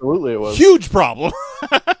 absolutely it was. Huge problem.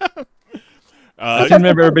 I just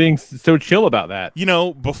remember being so chill about that.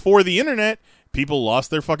 Before the internet, people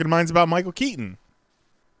lost their fucking minds about Michael Keaton.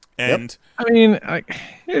 And I mean,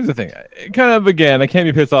 here's the thing. Kind of, again, I can't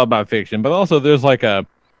be pissed off about fiction, but also there's like an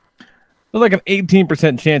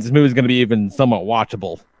 18% chance this movie's going to be even somewhat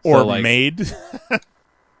watchable. Or made.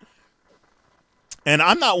 And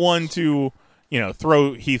I'm not one to,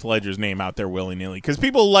 throw Heath Ledger's name out there willy-nilly, because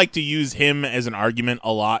people like to use him as an argument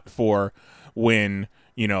a lot for when,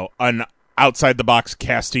 an outside-the-box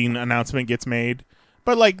casting announcement gets made.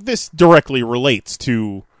 But like this directly relates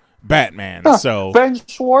to Batman. So Ben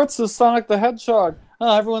Schwartz is Sonic the Hedgehog.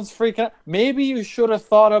 Oh, everyone's freaking out. Maybe you should have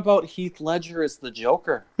thought about Heath Ledger as the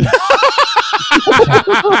Joker.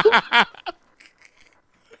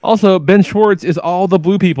 Also, Ben Schwartz is all the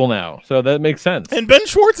blue people now, so that makes sense. And Ben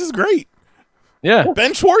Schwartz is great. Yeah.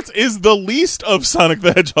 Ben Schwartz is the least of Sonic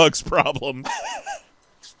the Hedgehog's problems.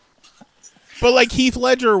 But like Heath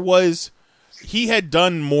Ledger he had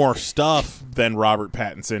done more stuff than Robert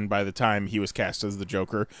Pattinson by the time he was cast as the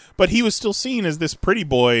Joker, but he was still seen as this pretty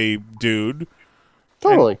boy dude.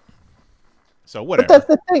 Totally. So whatever. But that's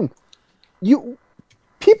the thing.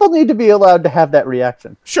 People need to be allowed to have that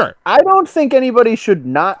reaction. Sure. I don't think anybody should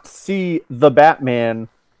not see The Batman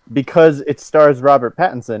because it stars Robert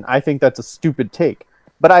Pattinson. I think that's a stupid take.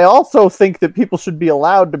 But I also think that people should be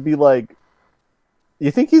allowed to be like,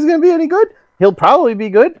 you think he's going to be any good? He'll probably be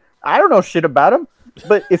good. I don't know shit about him.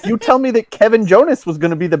 But if you tell me that Kevin Jonas was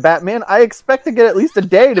going to be the Batman, I expect to get at least a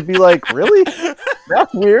day to be like, really?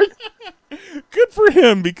 That's weird. Good for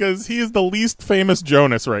him, because he is the least famous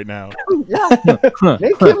Jonas right now. Yeah.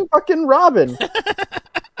 Make him fucking Robin.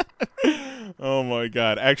 Oh my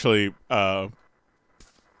god. Actually,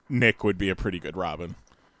 Nick would be a pretty good Robin.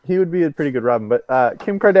 He would be a pretty good Robin. But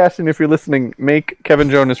Kim Kardashian, if you're listening, make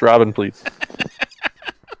Kevin Jonas Robin, please.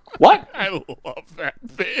 What? I love that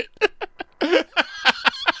bit.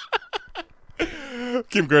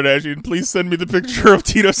 Kim Kardashian, please send me the picture of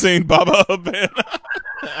Tito saying Baba Habana.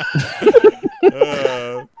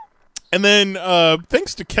 And then,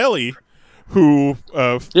 thanks to Kelly, who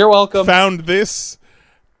you're welcome, found this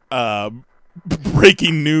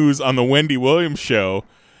breaking news on the Wendy Williams show.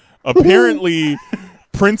 Apparently,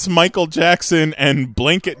 Prince Michael Jackson and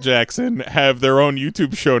Blanket Jackson have their own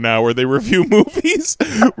YouTube show now where they review movies.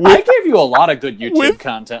 I gave you a lot of good YouTube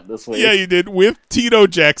content this week. Yeah, you did, with Tito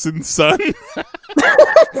Jackson's son.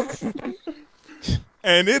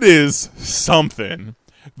 And it is something.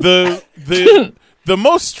 The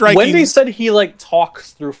most striking... Wendy said he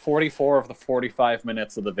talks through 44 of the 45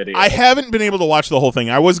 minutes of the video. I haven't been able to watch the whole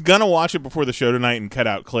thing. I was gonna watch it before the show tonight and cut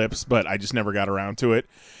out clips, but I just never got around to it.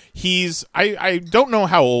 I don't know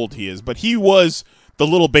how old he is, but he was the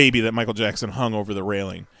little baby that Michael Jackson hung over the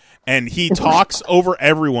railing. And he talks over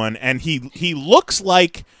everyone, and he looks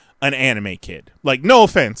like an anime kid. Like, no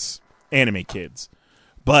offense, anime kids.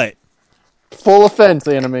 But full offense,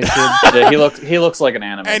 anime kid. Yeah, he looks like an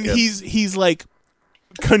anime and kid. he's like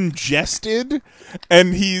congested,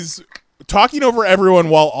 and he's talking over everyone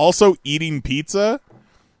while also eating pizza.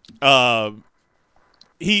 But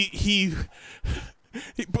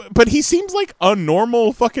he seems like a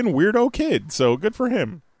normal fucking weirdo kid, so good for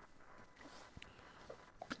him.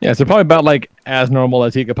 Yeah, so probably about as normal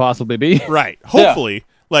as he could possibly be. Right. Hopefully.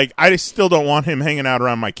 Yeah. I still don't want him hanging out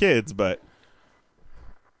around my kids, but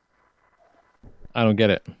I don't get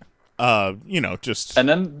it. Just... And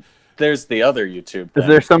then there's the other YouTube thing. Is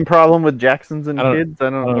there some problem with Jacksons and kids? I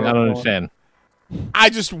don't understand. I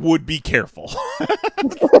just would be careful.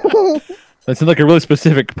 That seems like a really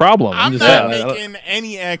specific problem. I'm not making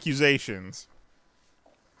any accusations.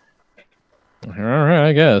 All right,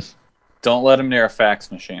 I guess. Don't let him near a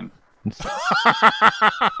fax machine.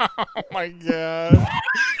 Oh my god.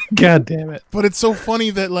 God damn it. But it's so funny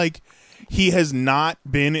that he has not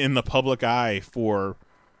been in the public eye for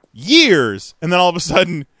years, and then all of a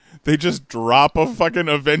sudden they just drop a fucking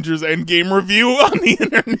Avengers Endgame review on the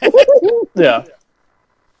internet. Yeah.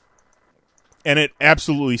 And it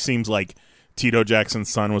absolutely seems like Tito Jackson's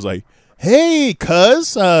son was like, "Hey,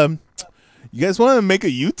 cuz, you guys want to make a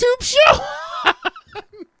YouTube show?"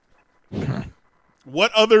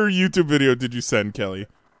 What other YouTube video did you send, Kelly?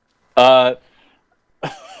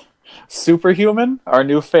 Superhuman, our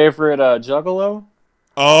new favorite juggalo.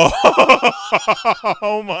 Oh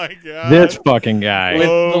my god. This fucking guy. With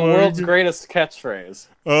the world's greatest catchphrase.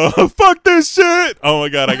 Fuck this shit! Oh my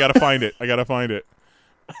god, I gotta find it. I gotta for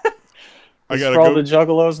all the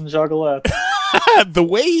juggalos and juggalettes. The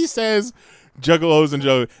way he says juggalos and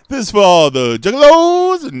juggalettes. This is for all the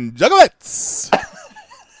juggalos and juggalettes.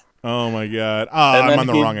 Oh my god. I'm on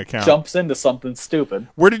the wrong account. Jumps into something stupid.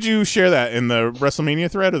 Where did you share that? In the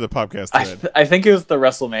WrestleMania thread or the podcast thread? I think it was the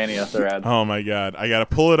WrestleMania thread. Oh my god. I gotta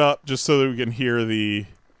pull it up just so that we can hear the...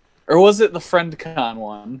 Or was it the FriendCon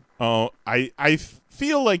one? Oh, I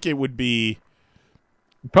feel like it would be...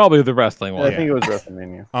 Probably the wrestling one. I think it was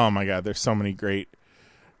WrestleMania. Oh my god, there's so many great...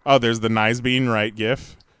 Oh, there's the Knize being right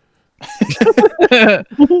gif.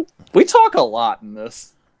 We talk a lot in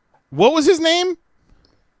this. What was his name?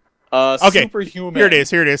 Okay, Superhuman. Here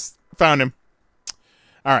it is. Found him.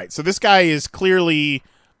 All right, so this guy is clearly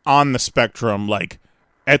on the spectrum,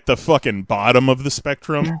 at the fucking bottom of the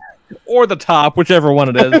spectrum. Or the top, whichever one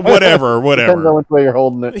it is. whatever. Depends on which way you're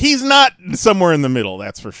holding it. He's not somewhere in the middle,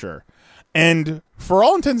 that's for sure. And for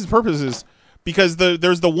all intents and purposes, because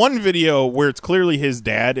there's the one video where it's clearly his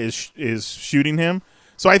dad is shooting him.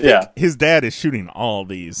 So I think his dad is shooting all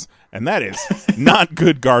these, and that is not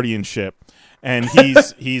good guardianship. And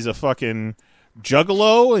he's a fucking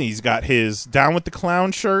juggalo, and he's got his Down with the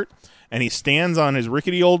Clown shirt, and he stands on his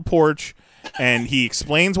rickety old porch, and he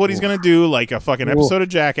explains what he's going to do like a fucking episode of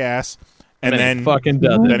Jackass, and then he fucking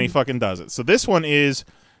does it. Then he fucking does it. So this one is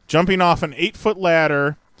jumping off an 8-foot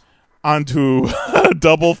ladder onto a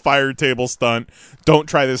double fire table stunt. Don't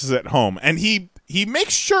try this at home. And he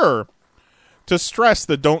makes sure to stress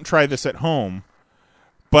the don't try this at home.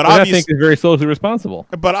 But I think is very socially responsible.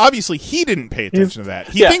 But obviously he didn't pay attention to that.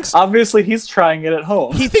 He thinks obviously he's trying it at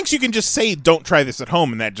home. He thinks you can just say don't try this at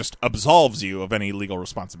home and that just absolves you of any legal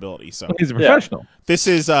responsibility. So he's a professional. This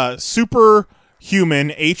is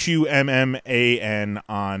Superhuman, HUMMAN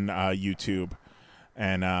on YouTube.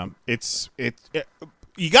 And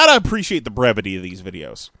you gotta appreciate the brevity of these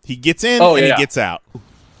videos. He gets in and he gets out.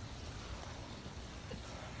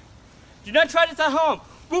 Do not try this at home.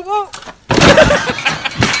 Woo woo.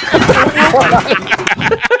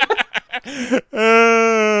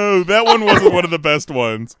 That one wasn't one of the best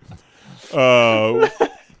ones.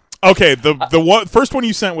 Okay, the first one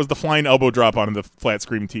you sent was the flying elbow drop on the flat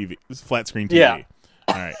screen TV. Yeah.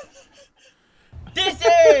 All right. This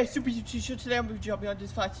is Super YouTube Show. Today I'm going to be jumping on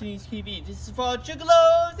this flat screen TV. This is for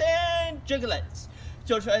juggalos and juggalettes.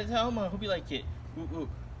 So try this at home. I hope you like it. Woo woo.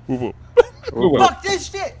 Woo woo. Fuck this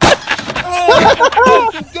shit! Oh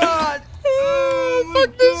my god!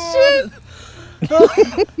 Fuck this shit!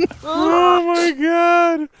 Oh my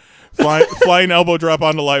god! Flying elbow drop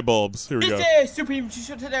onto light bulbs. Here we go. This is Super YouTube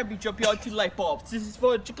Show. Today I'll be jumping onto light bulbs. This is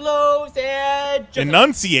for juggalos and juggalettes.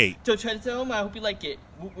 Enunciate. So try this at home. I hope you like it.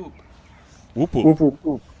 Whoop whoop. Whoop whoop. Whoop, whoop,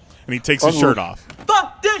 whoop. And he takes his shirt off.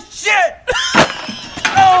 Fuck this shit!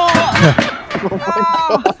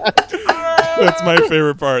 That's my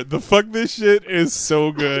favorite part. The fuck this shit is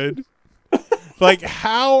so good. Like,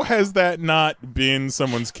 how has that not been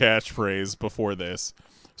someone's catchphrase before this?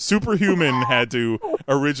 Superhuman had to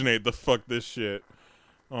originate the fuck this shit.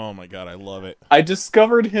 Oh my god, I love it. I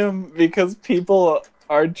discovered him because people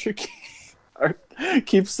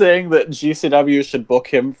keep saying that GCW should book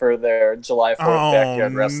him for their July 4th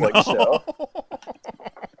backyard wrestling show.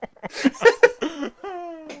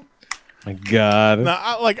 My god. Now,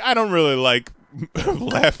 I don't really like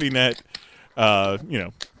laughing at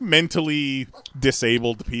mentally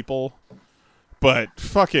disabled people, but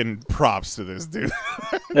fucking props to this dude.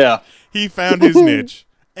 Yeah. He found his niche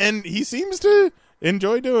and he seems to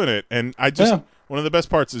enjoy doing it. And one of the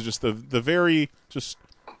best parts is just the very just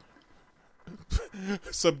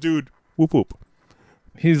subdued whoop whoop.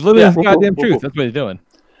 He's living his goddamn truth. That's what he's doing.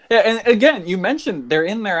 Yeah, and again, you mentioned they're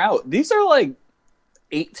in, they're out. These are like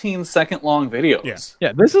 18-second long videos.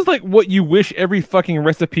 Yeah, this is like what you wish every fucking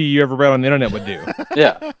recipe you ever read on the internet would do.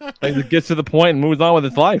 Yeah. Like, it gets to the point and moves on with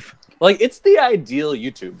its life. Like, it's the ideal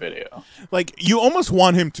YouTube video. Like, you almost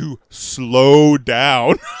want him to slow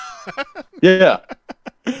down. Yeah.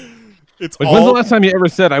 It's like, when's the last time you ever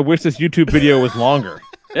said, I wish this YouTube video was longer?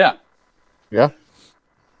 Yeah. Yeah.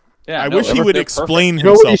 Yeah. I wish he would explain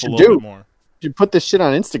himself a little bit more. You put this shit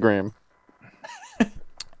on Instagram.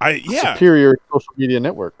 Yeah. Superior social media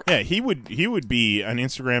network. Yeah, he would be an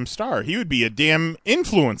Instagram star. He would be a damn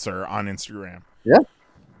influencer on Instagram. Yeah.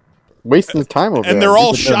 Wasting his time over there. And they're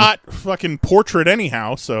all shot fucking portrait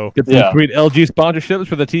anyhow, so get some sweet LG sponsorships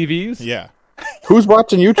for the TVs. Yeah. Who's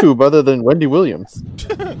watching YouTube other than Wendy Williams?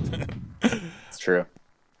 It's true.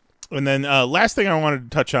 And then last thing I wanted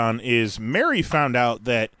to touch on is Mary found out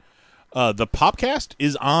that the Popcast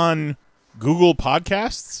is on Google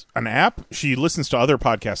Podcasts, an app. She listens to other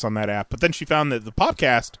podcasts on that app, but then she found that the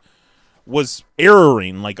Popcast was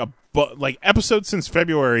erroring, like episodes since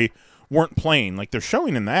February weren't playing, like they're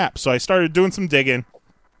showing in the app. So I started doing some digging,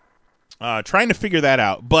 trying to figure that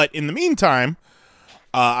out. But in the meantime,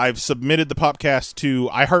 I've submitted the Popcast to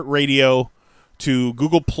iHeartRadio, to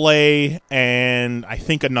Google Play, and I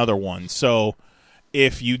think another one. So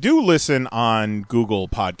if you do listen on Google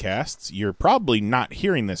Podcasts, you're probably not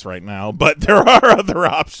hearing this right now, but there are other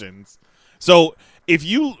options. So if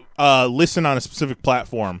you listen on a specific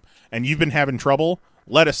platform and you've been having trouble,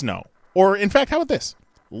 let us know. Or, in fact, how about this?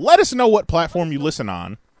 Let us know what platform you listen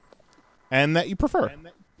on and that you prefer,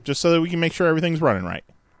 just so that we can make sure everything's running right.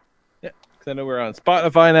 Yeah, because I know we're on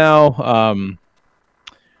Spotify now.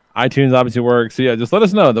 iTunes obviously works. So, yeah, just let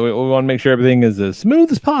us know that we want to make sure everything is as smooth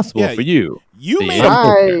as possible for you. You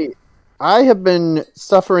I have been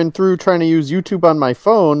suffering through trying to use YouTube on my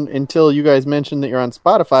phone until you guys mentioned that you're on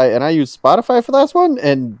Spotify, and I used Spotify for the last one,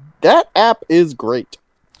 and that app is great.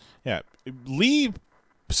 Yeah, Lee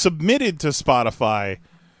submitted to Spotify,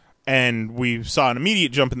 and we saw an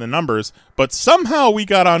immediate jump in the numbers, but somehow we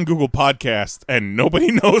got on Google Podcast, and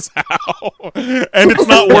nobody knows how. And it's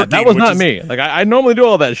not working. That was not me. Like I normally do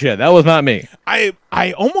all that shit. That was not me. I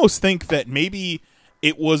almost think that maybe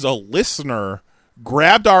it was a listener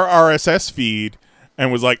grabbed our RSS feed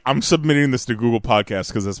and was like, I'm submitting this to Google Podcast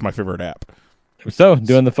because that's my favorite app. So,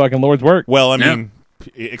 doing the fucking Lord's work. Well, I mean,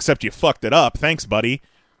 except you fucked it up. Thanks, buddy.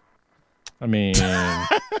 I mean,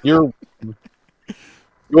 it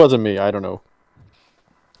wasn't me. I don't know.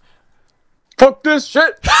 Fuck this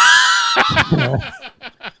shit! I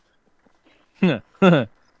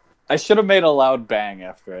should have made a loud bang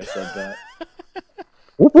after I said that.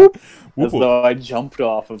 Whoop, whoop. As though I jumped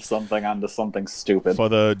off of something onto something stupid. For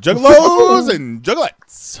the juggalos and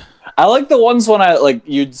juggalettes. I like the ones when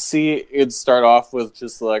you'd start off with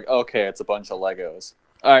just like, okay, it's a bunch of Legos.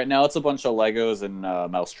 All right, now it's a bunch of Legos and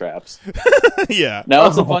mouse traps. Yeah. Now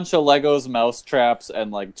it's a bunch of Legos, mouse traps,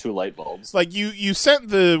 and like 2 light bulbs. Like you sent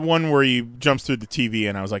the one where he jumps through the TV,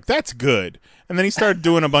 and I was like, that's good. And then he started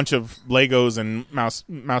doing a bunch of Legos and mouse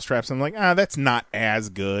traps. And I'm like, that's not as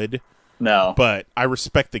good. No. But I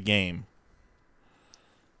respect the game.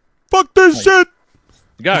 Fuck this shit!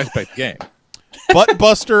 You gotta respect the game. Butt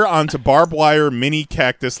buster onto barbed wire mini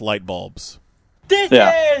cactus light bulbs. This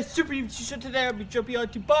is Super Show. Today I'll be jumping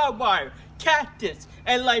onto barbed wire, cactus,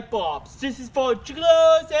 and light bulbs. This is for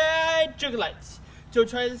juggalos and juggalettes. So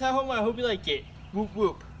try this at home. I hope you like it. Whoop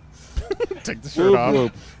whoop. Take the shirt off.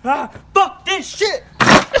 Whoop. Fuck this shit!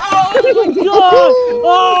 Oh my god!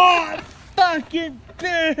 Oh, fucking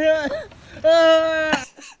bad!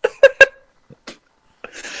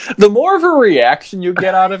 The more of a reaction you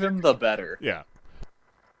get out of him, the better. Yeah.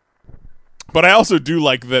 But I also do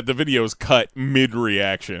like that the video is cut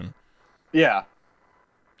mid-reaction. Yeah.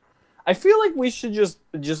 I feel like we should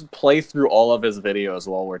just play through all of his videos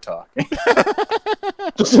while we're talking.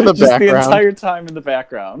 Just in the background. The entire time in the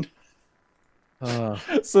background.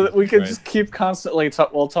 So that we can just keep constantly,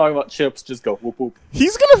 while talking about chips, just go whoop whoop.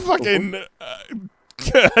 He's gonna fucking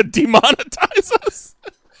demonetize us.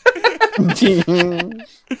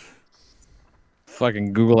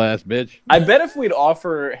 Fucking Google ass bitch. I bet if we'd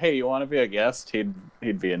offer, hey, you want to be a guest, he'd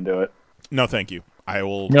be into it. No, thank you. I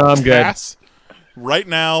will I'm pass right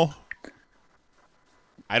now.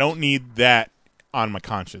 I don't need that on my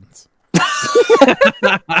conscience.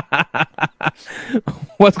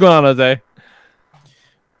 What's going on, Jose?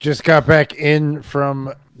 Just got back in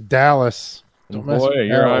from Dallas. Boy,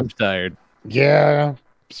 your arm's tired. Yeah.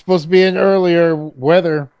 Supposed to be in earlier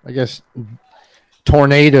weather. I guess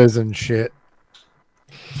tornadoes and shit.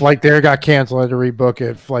 Flight there got canceled. I had to rebook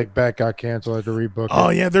it. Flight back got canceled. I had to rebook it. Oh,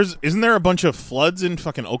 yeah. Isn't there a bunch of floods in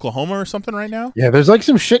fucking Oklahoma or something right now? Yeah, there's like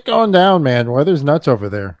some shit going down, man. Weather's nuts over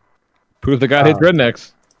there. Proof the guy hates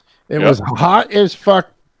rednecks. It was hot as fuck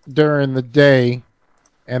during the day.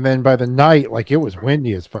 And then by the night, like, it was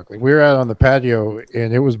windy as fuck. Like, we were out on the patio,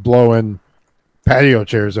 and it was blowing patio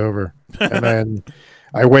chairs over. And then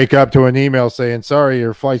I wake up to an email saying, sorry,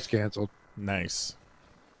 your flight's canceled. Nice.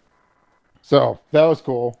 So, that was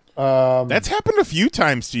cool. That's happened a few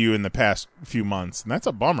times to you in the past few months, and that's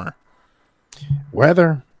a bummer.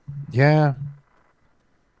 Weather. Yeah.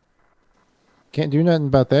 Can't do nothing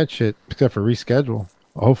about that shit except for reschedule,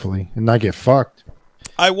 hopefully, and not get fucked.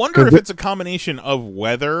 I wonder if it's a combination of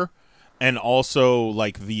weather and also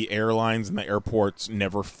like the airlines and the airports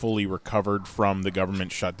never fully recovered from the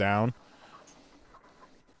government shutdown.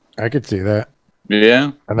 I could see that.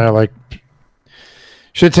 Yeah. And they're like,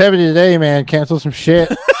 shit's heavy today, man. Cancel some shit.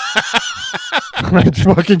 Let's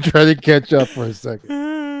fucking try to catch up for a second.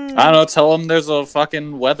 I don't know. Tell them there's a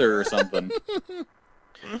fucking weather or something.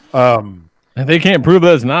 And they can't prove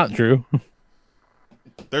that's not true.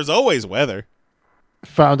 There's always weather.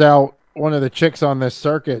 Found out one of the chicks on this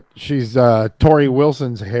circuit. She's Tori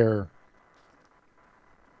Wilson's hair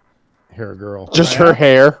girl. Just her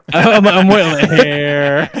hair. I'm with the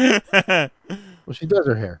hair. Well, she does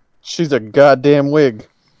her hair. She's a goddamn wig.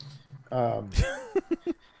 And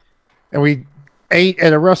we ate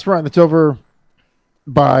at a restaurant that's over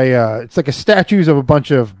by it's like a statues of a bunch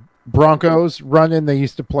of Broncos running. They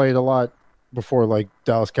used to play it a lot before, like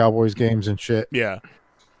Dallas Cowboys games and shit. Yeah.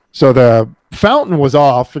 So the fountain was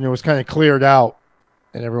off and it was kind of cleared out,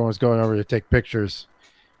 and everyone was going over to take pictures.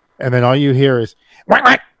 And then all you hear is whack,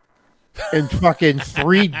 whack, and fucking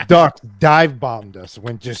 3 ducks dive bombed us,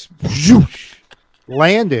 went just whoosh,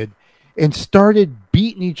 landed and started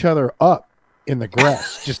beating each other up. in the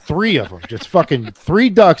grass. Just three of them. Just fucking three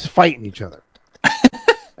ducks fighting each other.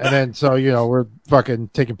 And then, so, we're fucking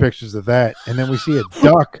taking pictures of that. And then we see a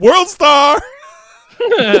duck. World Star!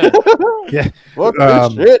 Yeah. What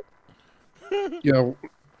shit?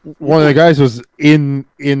 One of the guys was in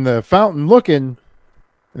the fountain looking.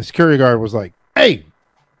 The security guard was like, "Hey,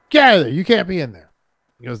 get out of there. You can't be in there."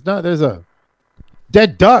 He goes, "No, there's a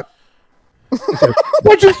dead duck." I said,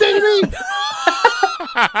 "What'd you say to me?"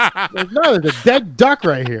 He goes, "No, there's a dead duck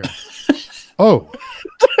right here." Oh.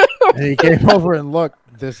 And he came over and looked.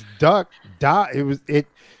 This duck died. It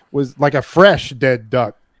was like a fresh dead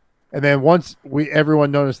duck. And then once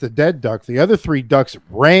everyone noticed the dead duck, the other three ducks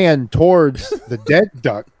ran towards the dead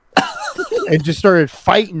duck and just started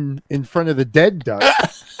fighting in front of the dead duck.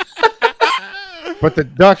 But the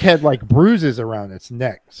duck had like bruises around its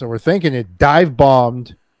neck, so we're thinking it dive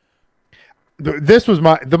bombed. This was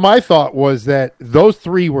my thought was that those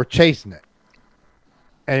three were chasing it,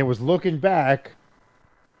 and it was looking back.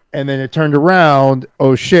 And then it turned around.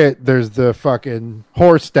 Oh shit! There's the fucking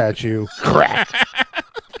horse statue. Crack.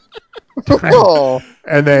 Oh.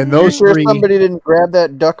 And then those sure three. Somebody didn't grab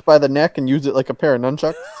that duck by the neck and use it like a pair of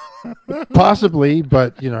nunchucks. Possibly,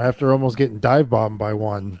 but after almost getting dive bombed by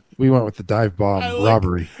one, we went with the dive bomb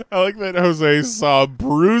robbery. I like that Jose saw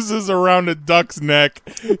bruises around a duck's neck.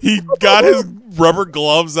 He got his rubber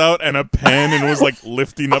gloves out and a pen and was like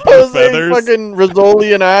lifting up the Jose feathers. Fucking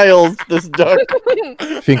Rizzoli and Isles, this duck.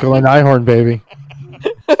 Finkel and Ihorn, baby.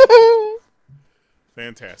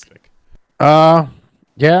 Fantastic.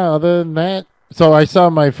 Yeah, other than that. So I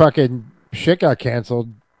saw my fucking shit got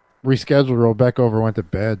canceled, rescheduled, rolled back over, went to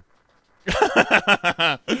bed.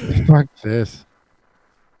 Fuck this.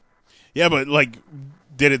 Yeah, but like,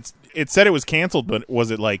 it said it was canceled, but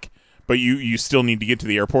was it like, but you still need to get to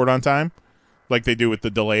the airport on time? Like they do with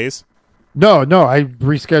the delays? No, I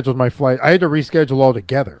rescheduled my flight. I had to reschedule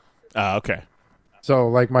altogether. Okay. So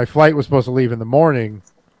like my flight was supposed to leave in the morning.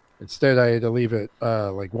 Instead, I had to leave at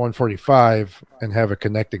like 1:45 and have a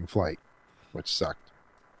connecting flight, which sucked.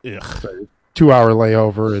 Ugh. So, 2-hour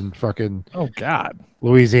layover in fucking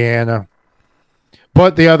Louisiana.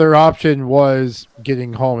 But the other option was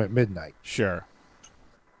getting home at midnight. Sure.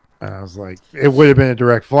 And I was like, it would have been a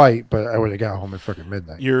direct flight, but I would have got home at fucking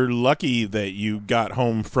midnight. You're lucky that you got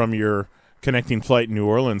home from your connecting flight in New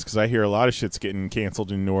Orleans, because I hear a lot of shit's getting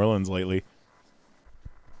canceled in New Orleans lately.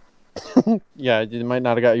 Yeah, it might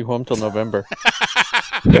not have got you home till November.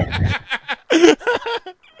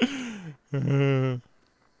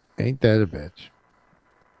 Ain't that a bitch?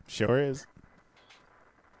 Sure is.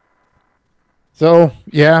 So,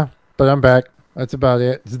 yeah, but I'm back. That's about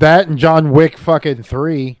it. It's that and John Wick fucking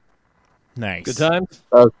 3. Nice. Good times?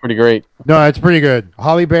 That was pretty great. No, it's pretty good.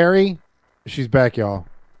 Holly Berry, she's back, y'all.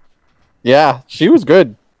 Yeah, she was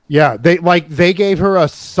good. Yeah, they gave her a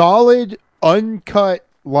solid, uncut,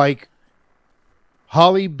 like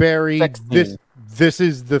Holly Berry. This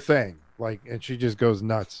is the thing. Like, and she just goes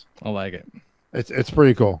nuts. I like it. It's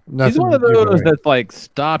pretty cool. She's one of those that's like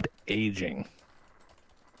stopped aging.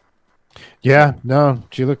 Yeah, no,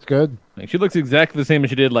 she looks good. Like, she looks exactly the same as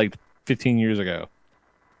she did like 15 years ago.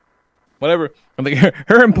 Whatever. I'm like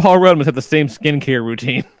her and Paul Rudd must have the same skincare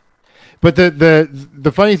routine. But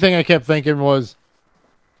the funny thing I kept thinking was,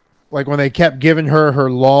 like, when they kept giving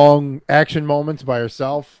her long action moments by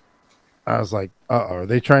herself, I was like, are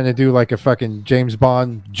they trying to do like a fucking James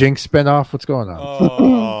Bond Jinx spinoff? What's going on?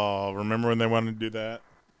 Oh, remember when they wanted to do that?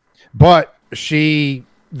 But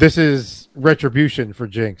this is retribution for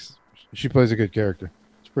Jinx. She plays a good character.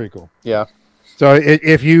 It's pretty cool. Yeah. So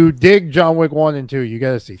if you dig John Wick 1 and 2, you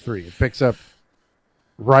got to see 3. It picks up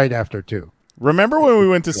right after 2. Remember when we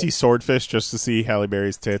went to see Swordfish just to see Halle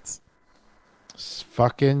Berry's tits?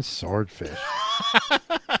 Fucking Swordfish.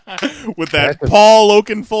 With that Paul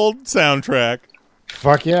Oakenfold soundtrack.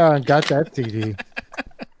 Fuck yeah, I got that CD.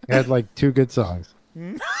 Had like 2 good songs.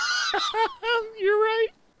 You're right.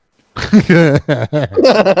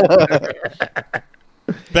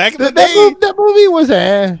 Back in the day, that movie was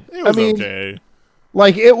it was okay.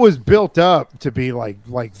 Like, it was built up to be like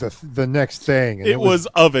the next thing. And it was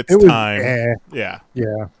of its time. Yeah.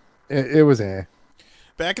 Yeah. It was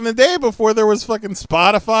Back in the day, before there was fucking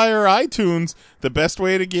Spotify or iTunes, the best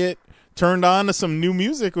way to get turned on to some new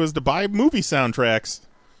music was to buy movie soundtracks.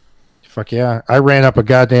 Fuck yeah. I ran up a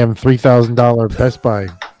goddamn $3,000 Best Buy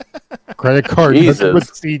credit card with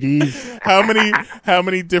CDs. How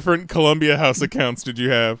many different Columbia House accounts did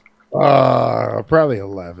you have? Probably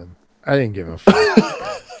 11. I didn't give a fuck.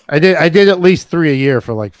 I did at least 3 a year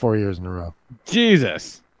for like 4 years in a row.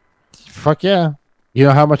 Jesus. Fuck yeah. You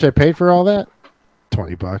know how much I paid for all that?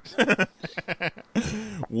 $20.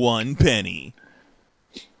 1 penny.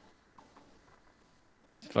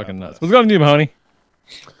 Fucking nuts. What's going on, Mahoney?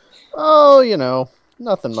 Oh,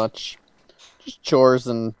 nothing much. Just chores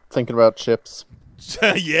and thinking about chips.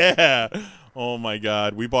 Yeah. Oh my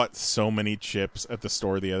god, we bought so many chips at the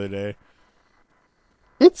store the other day.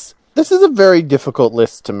 This is a very difficult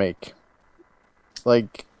list to make.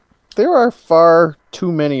 Like, there are far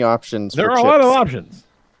too many options. There for are chips. a lot of options.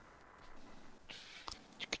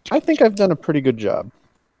 I think I've done a pretty good job.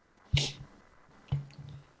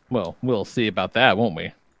 Well, we'll see about that, won't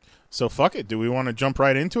we? So fuck it. Do we want to jump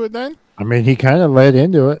right into it then? I mean, he kind of led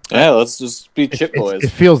into it. Yeah, let's just be chip boys. It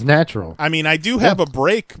feels natural. I mean, I do have a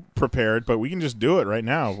break prepared, but we can just do it right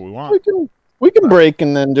now if we want. We can break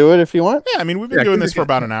and then do it if you want. Yeah, I mean, we've been doing this for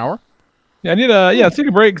about an hour. Yeah, I need let's take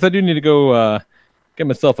a break because I do need to go get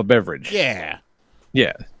myself a beverage. Yeah.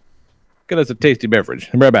 Yeah. Get us a tasty beverage.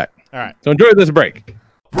 I'm right back. All right. So enjoy this break.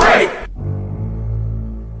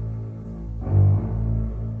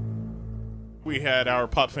 We had our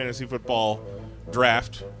Pop Fantasy Football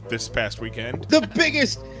draft this past weekend. The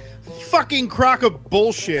biggest fucking crock of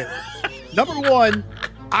bullshit. Number one,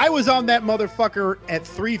 I was on that motherfucker at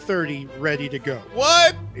 3:30 ready to go.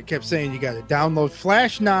 What? It kept saying you got to download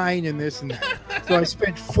Flash 9 and this and that. So I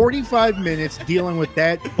spent 45 minutes dealing with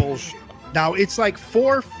that bullshit. Now it's like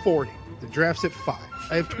 4:40. The draft's at 5.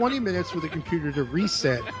 I have 20 minutes for the computer to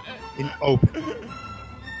reset and open.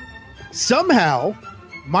 Somehow,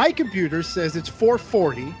 my computer says it's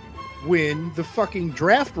 4:40 when the fucking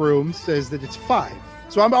draft room says that it's 5.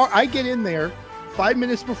 So I get in there 5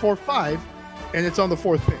 minutes before 5, and it's on the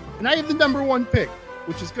 4th pick. And I have the number 1 pick,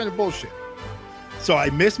 which is kind of bullshit. So I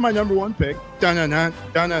miss my number 1 pick. Dun-dun-dun,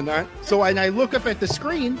 dun-dun-dun. So when I look up at the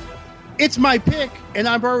screen, it's my pick, and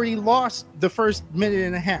I've already lost the first minute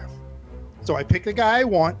and a half. So I pick the guy I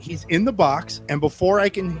want. He's in the box, and before I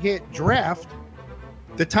can hit draft,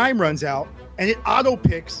 the time runs out, and it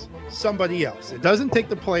auto-picks somebody else. It doesn't take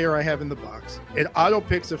the player I have in the box. It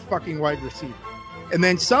auto-picks a fucking wide receiver. And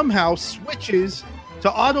then somehow switches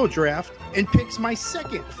to auto-draft and picks my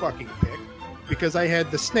second fucking pick because I had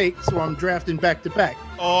the snake, so I'm drafting back-to-back.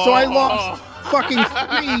 Oh. So I lost fucking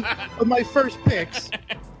 3 of my first picks.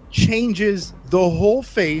 Changes the whole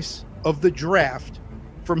face of the draft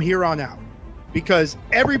from here on out. Because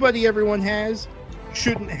everyone has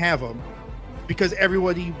shouldn't have them. Because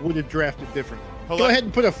everybody would have drafted differently. Go ahead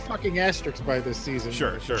and put a fucking asterisk by this season.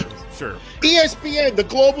 Sure. ESPN, the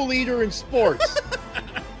global leader in sports.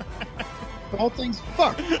 The whole thing's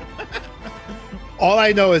fucked. All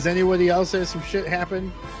I know is anybody else has some shit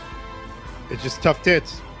happen. It's just tough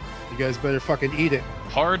tits. You guys better fucking eat it.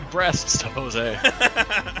 Hard breasts, Jose.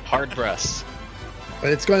 Hard breasts.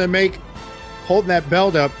 But it's going to make holding that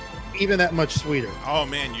belt up even that much sweeter. Oh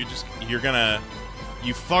man,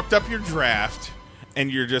 you fucked up your draft,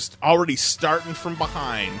 and you're just already starting from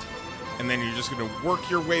behind, and then you're just going to work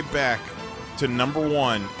your way back to number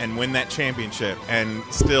 1 and win that championship, and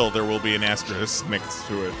still there will be an asterisk next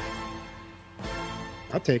to it.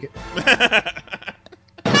 I'll take it.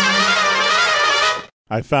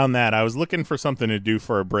 I found that. I was looking for something to do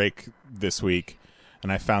for a break this week,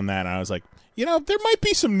 and I found that, and I was like, there might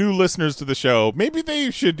be some new listeners to the show. Maybe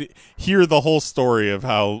they should hear the whole story of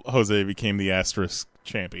how Jose became the asterisk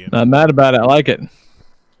champion. Not mad about it. I like it.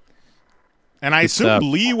 And I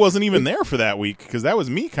assume Lee wasn't even there for that week, because that was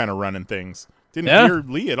me kind of running things. Didn't hear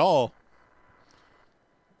Lee at all.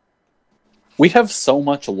 We have so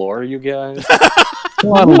much lore, you guys. A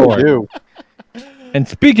lot of lore. And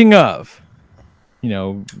speaking of,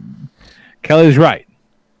 Kelly's right.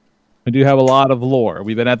 We do have a lot of lore.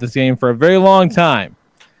 We've been at this game for a very long time.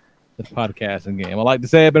 This podcasting game. I like to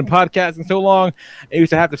say I've been podcasting so long, I used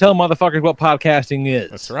to have to tell motherfuckers what podcasting is.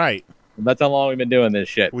 That's right. That's how long we've been doing this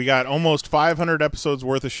shit. We got almost 500 episodes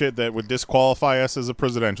worth of shit that would disqualify us as a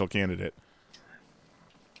presidential candidate.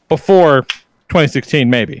 Before 2016,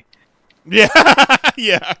 maybe. Yeah.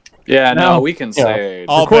 Yeah. Yeah, no, we can say...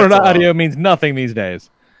 Recorded audio means nothing these days.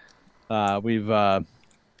 We've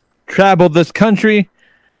traveled this country.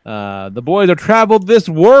 The boys have traveled this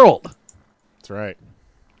world. That's right.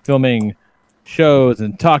 Filming shows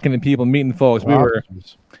and talking to people, meeting folks. We were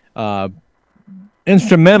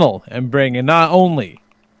instrumental in bringing not only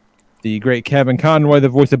the great Kevin Conroy, the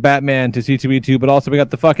voice of Batman, to C2E2, but also we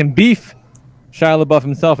got the fucking beef, Shia LaBeouf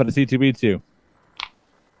himself at a C2E2.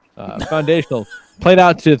 Foundational. Played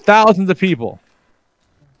out to thousands of people.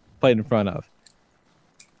 Played in front of.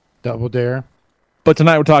 Double Dare. But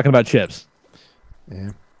tonight we're talking about chips.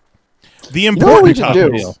 Yeah. The important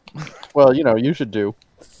topic. Well, you should do.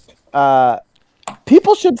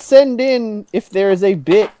 People should send in if there is a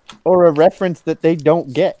bit or a reference that they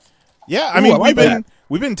don't get. Yeah, I mean,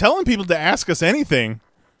 we've been telling people to ask us anything.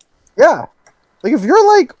 Yeah. Like, if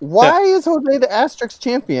you're like, why is Jose the Asterix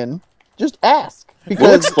champion? Just ask. Because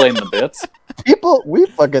We'll explain the bits. we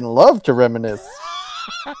fucking love to reminisce.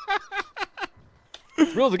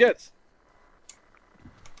 Real as it gets.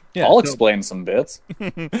 Yeah, I'll explain some bits.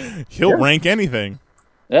 He'll rank anything.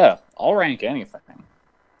 Yeah, I'll rank anything.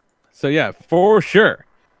 So yeah, for sure.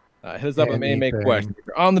 Hit us up with make questions. If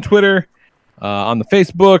you're on the Twitter, on the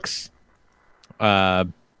Facebooks,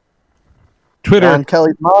 Twitter. On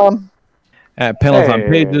Kelly's mom. At Panels on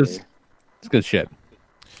Pages. It's good shit.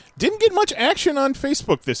 Didn't get much action on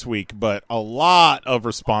Facebook this week, but a lot of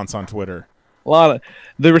response on Twitter. The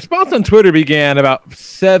response on Twitter began about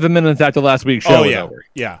 7 minutes after last week's show was over.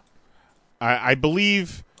 Yeah. I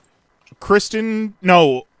believe Kristen.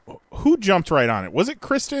 No, who jumped right on it? Was it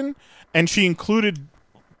Kristen? And she included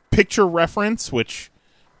picture reference, which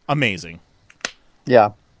amazing.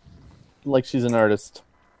 Yeah, like she's an artist.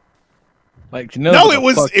 Like, you know, no, it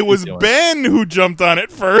was Ben who jumped on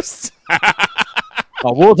it first.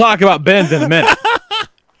 Oh, we'll talk about Ben's in a minute.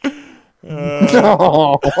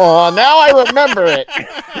 Now I remember it.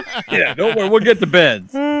 Yeah, don't worry, we'll get to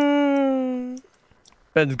Ben's.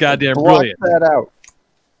 Ben's goddamn brilliant. That out.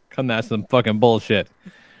 Come at some fucking bullshit.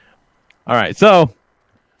 All right, so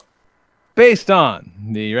based on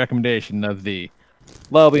the recommendation of the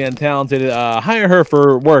lovely and talented, hire her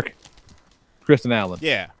for work, Kristen Allen.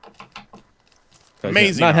 Yeah.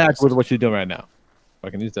 Amazing. Not happy with what she's doing right now.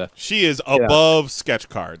 Fucking needs to. She is above sketch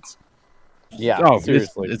cards. Yeah. Oh,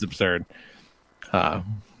 seriously, it's absurd. We're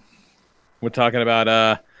talking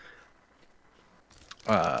about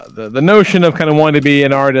the notion of kind of wanting to be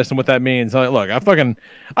an artist and what that means. Like, look, I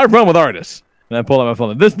run with artists, and I pull out my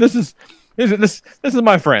phone. This is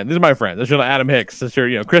my friend. These are my friends. This is Adam Hicks. This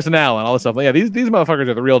is Kristen Allen. All this stuff. Like, yeah, these motherfuckers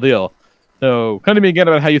are the real deal. So come to me again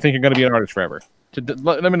about how you think you're going to be an artist forever.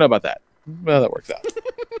 Let me know about that. How that works out.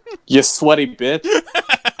 You sweaty bitch.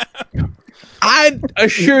 I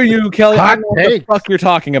assure you, Kelly, I know what the fuck you're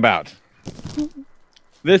talking about.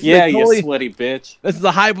 You sweaty bitch. This is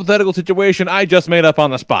a hypothetical situation I just made up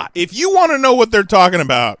on the spot. If you want to know what they're talking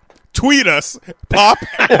about, tweet us, PoP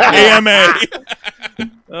AMA.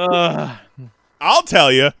 I'll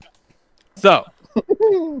tell you. So,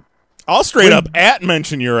 I'll straight up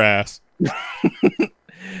mention your ass.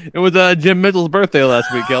 It was Jim Mitchell's birthday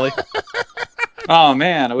last week, Kelly. Oh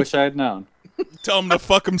man, I wish I had known. Tell him to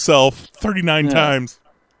fuck himself 39 times.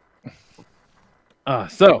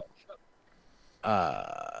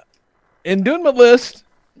 In doing my list,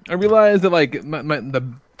 I realized that like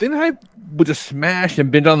the thing that I would just smash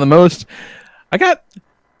and binge on the most, I got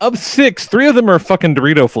of 6. 3 of them are fucking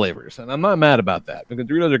Dorito flavors, and I'm not mad about that because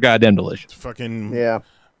Doritos are goddamn delicious. Fucking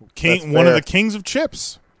one of the kings of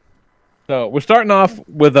chips. So we're starting off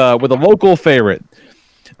with a local favorite,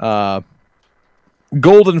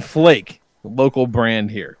 Golden Flake, local brand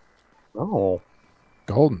here. Oh,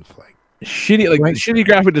 Golden Flake. Shitty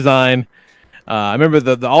graphic design. I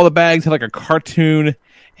remember all the bags had like a cartoon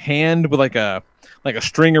hand with like a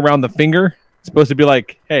string around the finger. It's supposed to be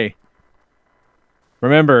like, hey,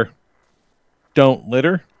 remember, don't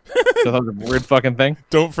litter. So that was a weird fucking thing.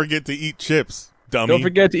 Don't forget to eat chips. Dummy. Don't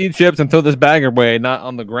forget to eat chips and throw this bag away, not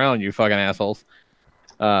on the ground, you fucking assholes.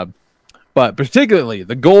 But particularly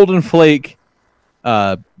the Golden Flake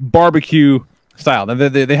barbecue style. Now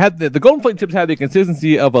they had the Golden Flake chips had the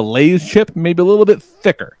consistency of a Lay's chip, maybe a little bit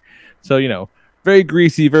thicker. So very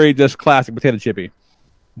greasy, very just classic potato chippy.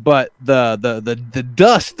 But the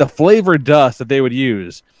dust, the flavor dust that they would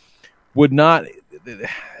use, would not. It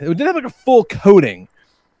didn't have like a full coating.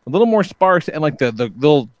 A little more sparse, and like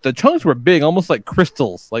the chunks were big, almost like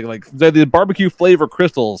crystals, like the barbecue flavor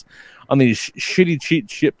crystals on these shitty cheap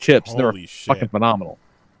chips. They were fucking phenomenal.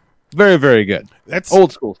 Very, very good. That's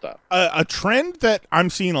old school stuff. A trend that I'm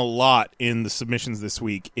seeing a lot in the submissions this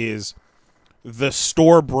week is the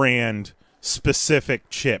store brand specific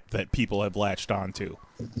chip that people have latched onto.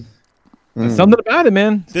 Something about it,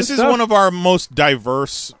 man. This is one of our most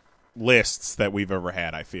diverse lists that we've ever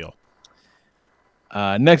had, I feel.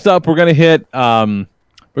 Next up, we're gonna hit.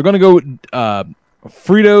 We're gonna go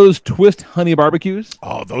Fritos Twist Honey Barbecues.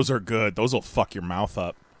 Oh, those are good. Those will fuck your mouth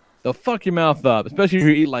up. They'll fuck your mouth up, especially if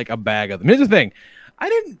you eat like a bag of them. Here's the thing: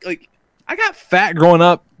 I got fat growing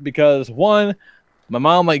up because 1, my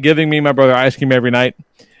mom like giving me my brother ice cream every night,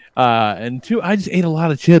 and 2, I just ate a lot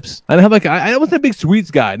of chips. I didn't have I wasn't a big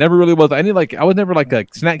sweets guy. Never really was. I was never like a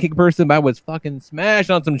snack cake person, but I was fucking smashed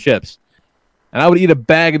on some chips. And I would eat a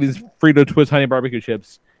bag of these Frito Twist Honey Barbecue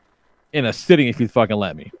chips in a sitting if you'd fucking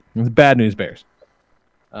let me. It's bad news bears.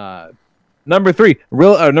 Number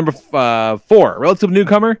 4, relative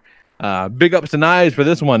newcomer. Big ups to Knize for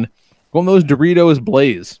this one. One of those Doritos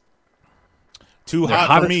Blaze. Too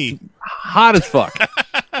hot for me. Hot as fuck.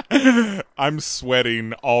 I'm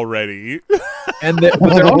sweating already. And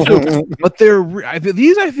they're also,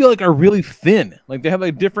 these I feel like are really thin. Like they have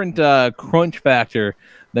a different crunch factor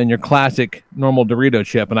than your classic normal Dorito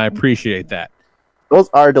chip, and I appreciate that. Those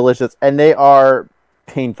are delicious, and they are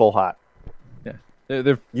painful hot. Yeah,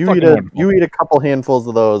 they're you eat a couple handfuls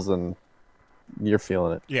of those, and you're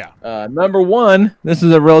feeling it. Yeah. Number 1, this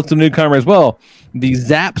is a relative newcomer as well. The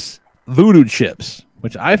Zapp's Voodoo Chips,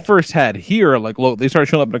 which I first had here. Like they started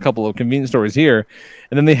showing up in a couple of convenience stores here,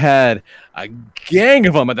 and then they had a gang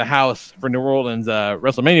of them at the house for New Orleans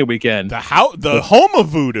WrestleMania weekend. The home of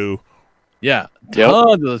voodoo. Yeah,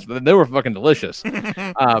 tons of those. They were fucking delicious.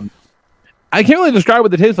 I can't really describe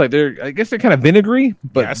what they taste like. I guess they're kind of vinegary,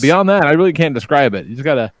 but beyond that, I really can't describe it. You just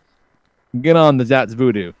gotta get on the Zapp's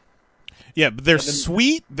Voodoo. Yeah, but they're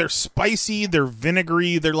sweet, they're spicy, they're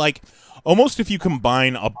vinegary. They're like almost if you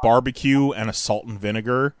combine a barbecue and a salt and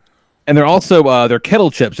vinegar. And they're also they're kettle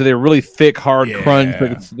chips, so they're really thick, hard crunch.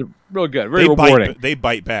 But they're real good, very rewarding. They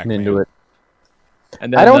bite back. I'm into it.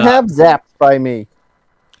 And then, I don't have Zaps by me.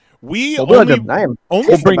 We'll bring you some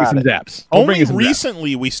Zaps. Only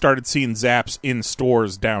recently we started seeing Zaps in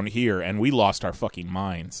stores down here, and we lost our fucking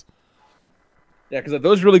minds. Yeah, because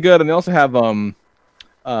those are really good, and they also have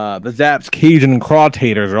the Zapp's Cajun Craw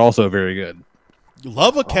Taters are also very good.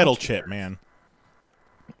 Love a kettle chip, man.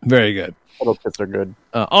 Very good. Kettle chips are good.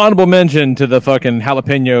 Honorable mention to the fucking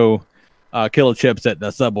jalapeno kettle chips at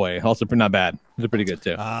the Subway. Also not bad. Those are pretty good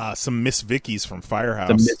too. Some Miss Vicky's from Firehouse.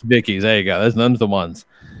 Some Miss Vicky's. There you go. Those the ones.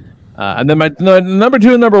 And then my number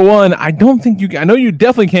 2 and number 1. I don't think I know you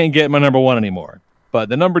definitely can't get my number 1 anymore. But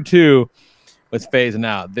the number 2 was phasing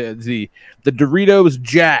out. The Doritos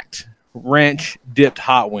Jacked Ranch Dipped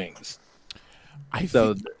Hot Wings. I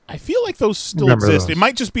feel like those still exist. It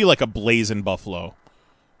might just be like a Blazing Buffalo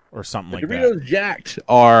or something like that. Doritos Jacked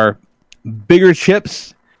are bigger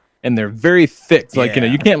chips, and they're very thick. Yeah. Like,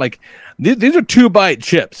 you can't these are 2-bite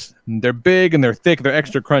chips. They're big and they're thick. They're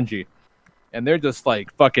extra crunchy, and they're just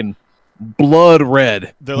like fucking blood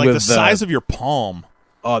red. They're like the size of your palm.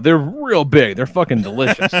 Oh, they're real big. They're fucking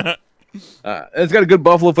delicious. It's got a good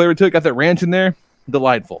buffalo flavor to it. Got that ranch in there.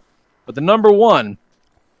 Delightful. But the number 1,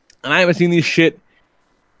 and I haven't seen these shit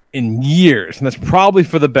in years, and that's probably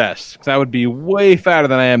for the best, because I would be way fatter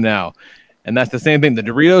than I am now. And that's the same thing. The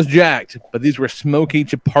Doritos Jacked, but these were smoky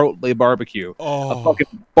chipotle barbecue. Oh. A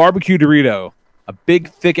fucking barbecue Dorito. A big,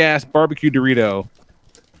 thick-ass barbecue Dorito.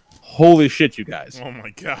 Holy shit, you guys. Oh, my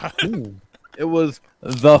God. It was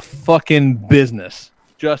the fucking business.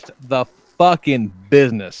 Just the fucking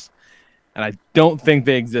business. And I don't think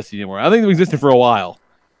they exist anymore. I think they existed for a while.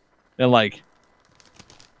 And,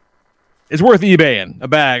 it's worth eBaying a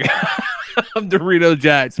bag of Doritos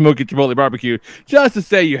Jacked Smoky Chipotle Barbecue just to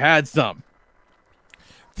say you had some.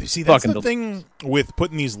 See, that's the thing with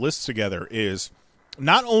putting these lists together is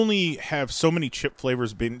not only have so many chip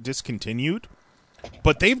flavors been discontinued,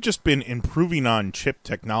 but they've just been improving on chip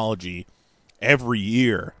technology every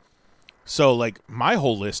year. So, my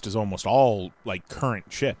whole list is almost all, current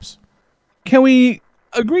chips. Can we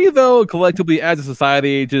agree, though, collectively as a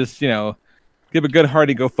society, just, give a good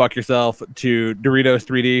hearty go fuck yourself to Doritos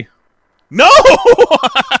 3D? No!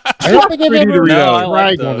 I don't think I've ever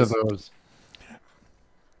tried one of those.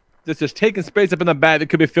 That's just taking space up in the bag that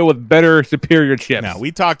could be filled with better, superior chips. Now,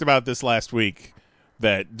 we talked about this last week,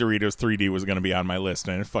 that Doritos 3D was going to be on my list,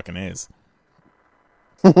 and it fucking is.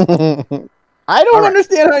 I don't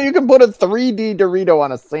understand how you can put a 3D Dorito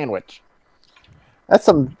on a sandwich. That's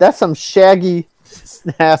some shaggy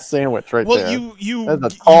ass sandwich right there. Well, you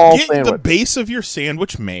get sandwich. The base of your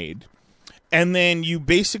sandwich made, and then you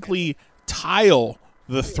basically tile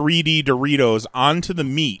the 3D Doritos onto the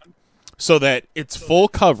meat so that it's full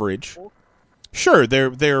coverage. Sure,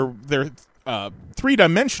 they're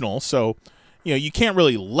 3-dimensional, so you can't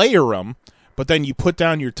really layer them, but then you put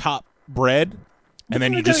down your top bread, and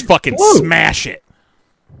then you just fucking smash it.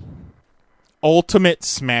 Ultimate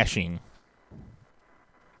smashing.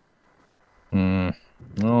 Oh,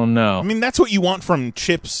 no. I mean, that's what you want from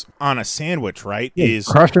chips on a sandwich, right? Yeah, is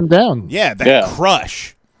crush them down. Yeah, that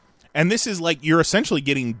crush. And this is you're essentially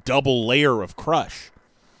getting double layer of crush.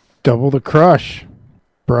 Double the crush,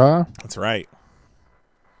 bruh. That's right.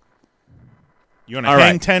 You want to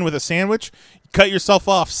hang 10 with a sandwich? Cut yourself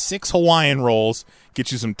off 6 Hawaiian rolls.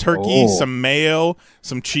 Get you some turkey, some mayo,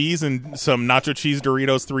 some cheese, and some nacho cheese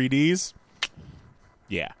Doritos 3Ds.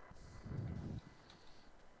 Yeah.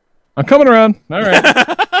 I'm coming around. All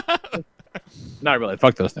right. Not really.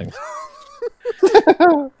 Fuck those things.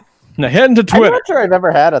 Now heading to I'm Twitter. not sure I've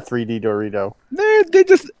ever had a 3D Dorito.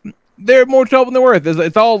 They're more trouble than worth.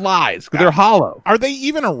 It's all lies because they're hollow. Are they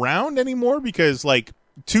even around anymore? Because like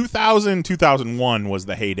 2000, 2001 was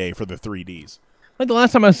the heyday for the 3Ds. Like the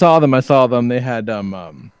last time I saw them, they had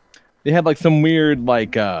like some weird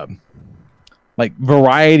like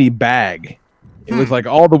variety bag. It was like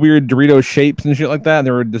all the weird Dorito shapes and shit like that. And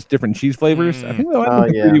there were just different cheese flavors. I think there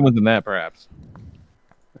might be 3D ones in that, perhaps.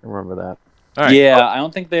 I remember that. All right. Yeah, I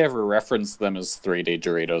don't think they ever referenced them as 3D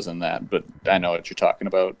Doritos in that, but I know what you're talking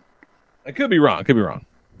about. I could be wrong.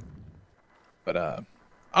 But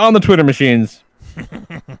on the Twitter machines,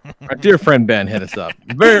 our dear friend Ben hit us up.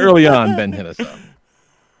 Very early on, Ben hit us up.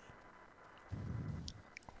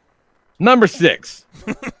 Number 6.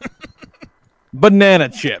 Banana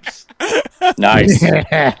chips. Nice.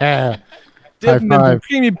 Dipping into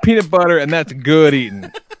creamy peanut butter, and that's good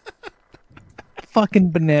eating.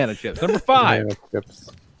 Fucking banana chips. Number 5. Banana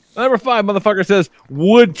chips. Number 5, motherfucker says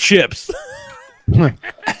wood chips. Not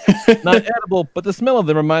edible, but the smell of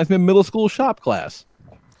them reminds me of middle school shop class,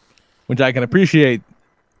 which I can appreciate.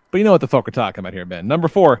 But you know what the fuck we're talking about here, Ben. Number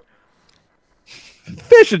 4,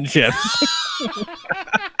 fish and chips.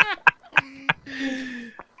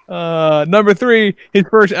 Number 3, his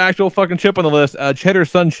first actual fucking chip on the list, cheddar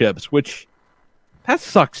sun chips, which that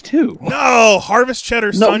sucks too. No, Harvest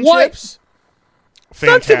Cheddar Sun what? Chips.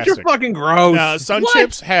 Sun Fantastic. chips are fucking gross. Sun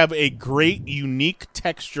chips have a great, unique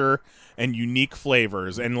texture and unique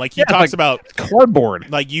flavors, and like he talks like about cardboard.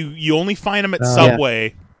 Like you only find them at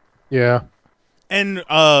Subway. Yeah. And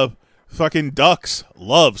fucking ducks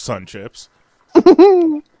love sun chips.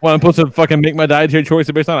 Well, I'm supposed to fucking make my dietary choice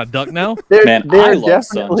based on a duck now? Man, I love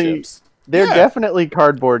sun chips. They're definitely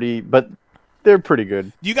cardboardy, but they're pretty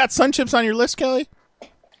good. You got sun chips on your list, Kelly?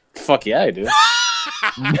 Fuck yeah, I do.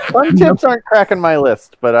 Sun chips aren't cracking my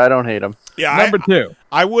list, but I don't hate them. Yeah, Number 2.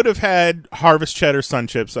 I would have had Harvest Cheddar Sun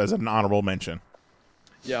Chips as an honorable mention.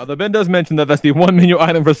 Yeah, although Ben does mention that that's the one menu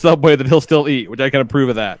item for Subway that he'll still eat, which I can approve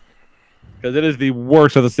of that. Because it is the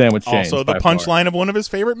worst of the sandwich chains. Also, the punchline of one of his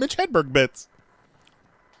favorite Mitch Hedberg bits.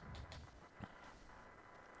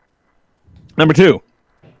 Number 2.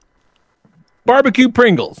 Barbecue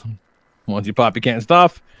Pringles. Once you pop, you can't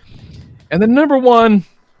stop. And then number 1,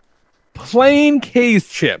 plain K's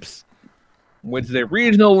chips, which is a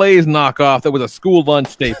regional Lay's knockoff that was a school lunch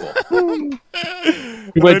staple.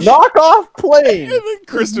 Knockoff plain. And then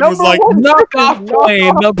Kristen Number was like, one knockoff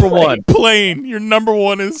plain, number 1. Plain. Your number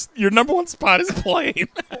one spot is plain.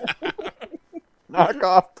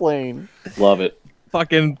 Knockoff plain. Love it.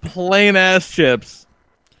 Fucking plain ass chips.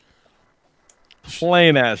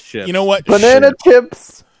 Plain ass chips. You know what? Banana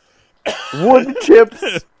chips. Wood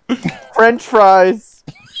chips. French fries.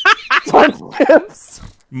 French chips.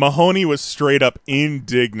 Mahoney was straight up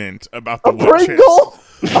indignant about the A wood Pringle.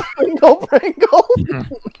 chips. A Pringle. And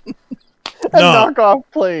knockoff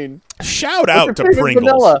plain. Shout out to favorite Pringles.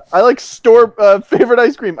 Vanilla. I like favorite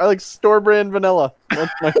ice cream. I like store brand vanilla.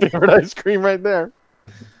 That's my favorite ice cream right there.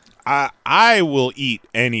 I will eat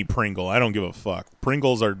any Pringle. I don't give a fuck.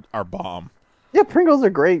 Pringles are bomb. Yeah, Pringles are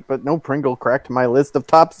great, but no Pringle cracked my list of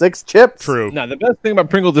top 6 chips. True. No, the best thing about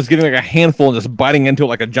Pringles is getting like a handful and just biting into it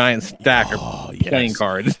like a giant stack of playing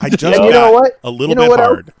cards. I just And you know what? a little You know bit what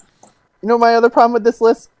hard. You know my other problem with this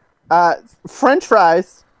list? French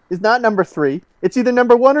fries is not number 3. It's either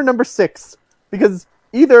number 1 or number 6. Because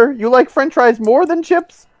either you like French fries more than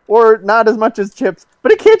chips or not as much as chips.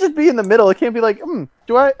 But it can't just be in the middle. It can't be like, am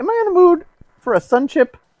I in the mood for a sun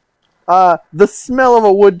chip? The smell of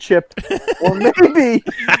a wood chip, or maybe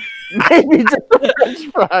just a French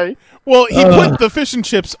fry. Well, he put the fish and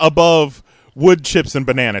chips above wood chips and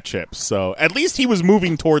banana chips, so at least he was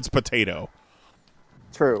moving towards potato.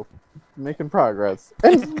 True, making progress.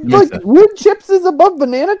 And like wood chips is above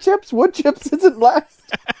banana chips. Wood chips isn't last.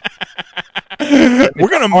 We're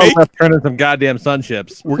gonna make turning some goddamn sun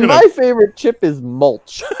chips. My favorite chip is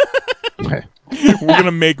mulch. We're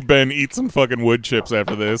gonna make Ben eat some fucking wood chips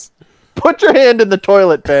after this. Put your hand in the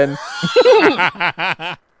toilet, Ben.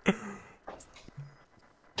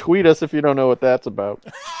 Tweet us if you don't know what that's about.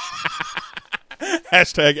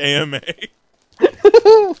 Hashtag AMA.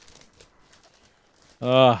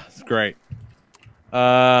 It's great.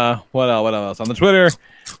 What else? On the Twitter,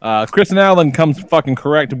 Kristen Allen comes fucking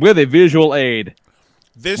correct with a visual aid.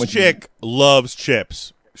 This chick loves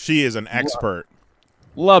chips. She is an expert.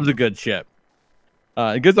 Loves a good chip.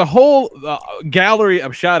 It gives a whole gallery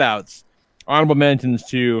of shout-outs, honorable mentions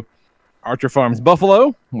to Archer Farms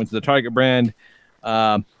Buffalo, which is a Target brand,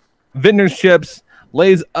 Vintner's Chips,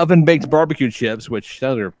 Lay's Oven-Baked Barbecue Chips, which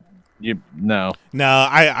those are No. No,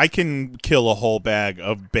 I can kill a whole bag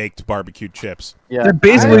of baked barbecue chips. Yeah, they're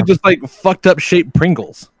basically just like fucked up shaped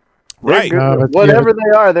Pringles. Right. Whatever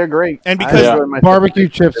they are, they're great. And because barbecue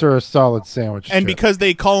chips are a solid sandwich. And chip.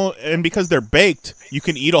 because they're baked, you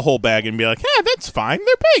can eat a whole bag and be like, yeah, that's fine.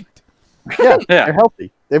 They're baked. Yeah, they're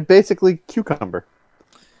healthy. They're basically cucumber.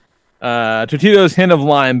 Totino's Hint of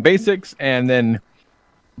Lime Basics, and then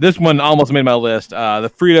this one almost made my list.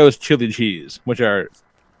 The Fritos Chili Cheese, which are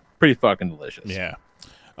pretty fucking delicious. Yeah.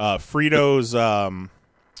 Fritos,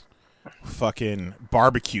 fucking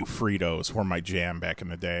barbecue Fritos were my jam back in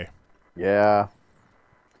the day. Yeah,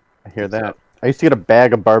 I hear that. I used to get a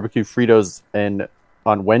bag of barbecue Fritos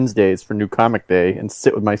on Wednesdays for New Comic Day and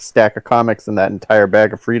sit with my stack of comics and that entire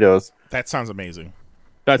bag of Fritos. That sounds amazing.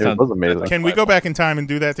 It was amazing. Can we go back in time and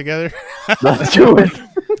do that together? Let's do it.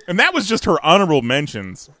 And that was just her honorable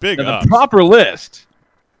mentions. Big up. The proper list.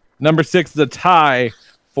 Number 6 is a tie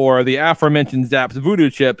for the aforementioned Zapp's Voodoo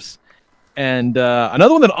Chips. And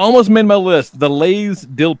another one that almost made my list, the Lay's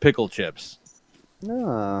Dill Pickle Chips.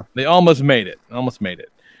 They almost made it.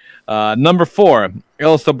 Number 4,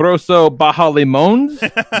 El Sabroso Baja Limons.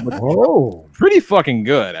 Whoa. Pretty fucking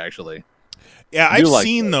good, actually. Yeah, I've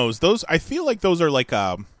seen those. Those I feel like those are like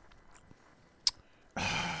a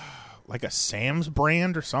Sam's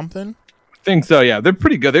brand or something. I think so, yeah. They're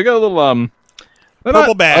pretty good. They got a little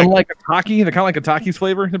purple bag. Unlike a Taki. They're kind of like a Taki's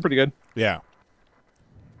flavor. They're pretty good. Yeah.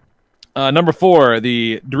 Number 4,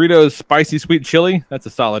 the Doritos Spicy Sweet Chili. That's a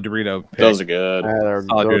solid Dorito pick. Those are good.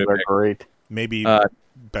 Those are great. Maybe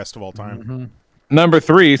best of all time. Mm-hmm. Number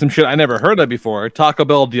 3, some shit I never heard of before. Taco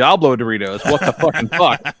Bell Diablo Doritos. What the fucking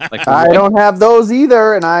fuck? Like, I don't have those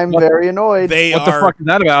either, and I'm very annoyed. What the fuck is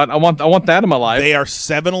that about? I want that in my life. They are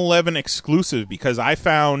 7-Eleven exclusive because I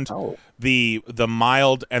found the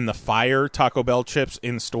mild and the fire Taco Bell chips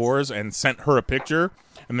in stores and sent her a picture.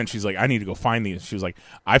 And then she's like, I need to go find these. She was like,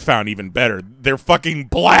 I found even better. They're fucking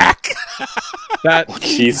black. That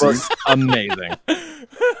was amazing.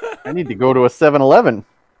 I need to go to a 7-Eleven.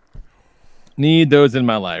 Need those in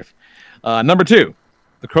my life. Number 2,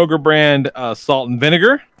 the Kroger brand salt and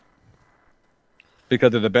vinegar,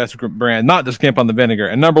 because they're the best brand, not to skimp on the vinegar.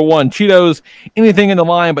 And number 1, Cheetos, anything in the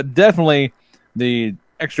line, but definitely the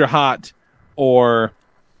extra hot or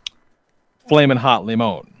flamin' hot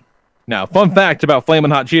limon. Now, fun fact about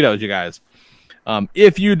flamin' hot Cheetos, you guys.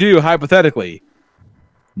 If you do, hypothetically,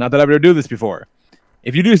 not that I've ever do this before,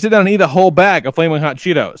 if you do sit down and eat a whole bag of flamin' hot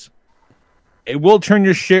Cheetos, it will turn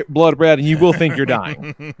your shit blood red, and you will think you're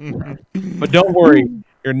dying. But don't worry,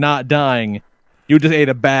 you're not dying. You just ate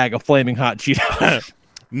a bag of flaming hot Cheetos.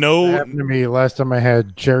 No, that happened to me last time I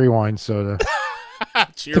had cherry wine soda.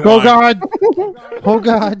 Oh God! Oh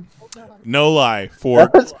God! No lie.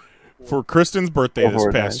 For Kristen's birthday this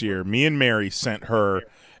past year, me and Mary sent her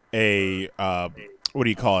a what do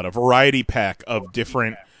you call it? A variety pack of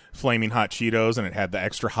different flaming hot Cheetos, and it had the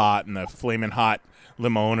extra hot and the flaming hot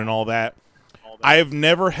limon and all that. I have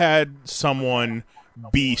never had someone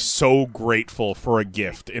be so grateful for a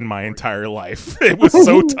gift in my entire life. It was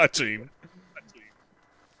so touching.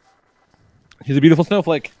 She's a beautiful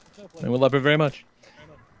snowflake, and we love her very much.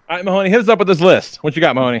 All right, Mahoney, hit us up with this list. What you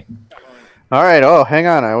got, Mahoney? All right. Oh, hang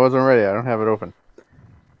on. I wasn't ready. I don't have it open.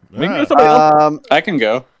 I can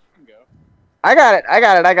go. I got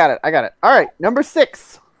it. All right. Number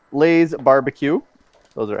 6, Lay's Barbecue.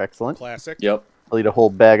 Those are excellent. Classic. Yep. I'll eat a whole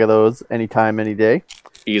bag of those anytime, any day.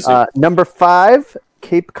 Easy. Number 5,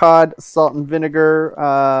 Cape Cod Salt and Vinegar,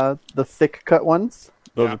 the thick cut ones.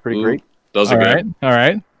 Those are pretty great. Those are good. All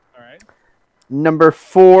right. Number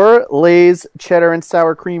 4, Lay's Cheddar and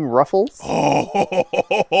Sour Cream Ruffles.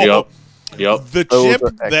 Yep. The chip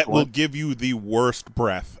that will give you the worst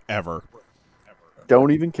breath ever.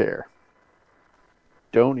 Don't even care.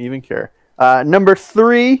 Number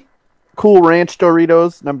 3, Cool Ranch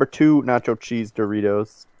Doritos. Number 2, Nacho Cheese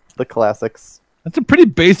Doritos. The classics. That's a pretty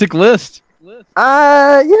basic list.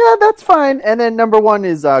 Yeah, that's fine. And then number 1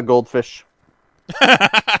 is Goldfish. No,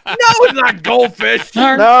 it's not Goldfish.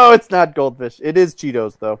 No, it's not Goldfish. It is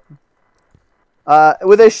Cheetos, though.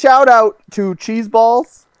 With a shout out to Cheese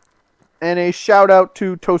Balls and a shout out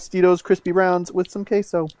to Tostitos Crispy Browns with some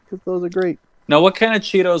queso, because those are great. Now, what kind of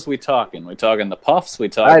Cheetos we talking? We talking the puffs? We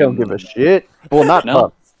talking? I don't give a shit. Well, not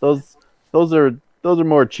puffs. Those are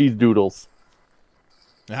more cheese doodles.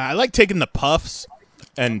 I like taking the puffs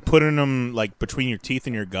and putting them like between your teeth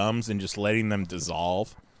and your gums and just letting them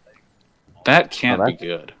dissolve. That can't be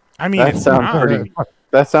good. I mean,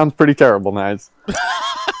 that sounds pretty terrible, Knize.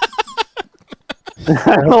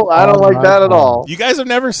 I don't like that at all. You guys have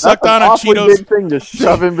never sucked That's on an a awfully Cheetos big thing to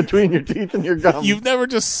shove in between your teeth and your gums. You've never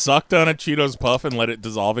just sucked on a Cheetos Puff and let it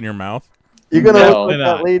dissolve in your mouth? You're gonna No. look like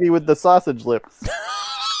that lady with the sausage lips.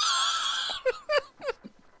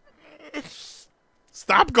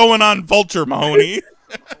 Stop going on Vulture, Mahoney.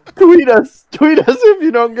 Tweet us if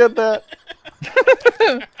you don't get that.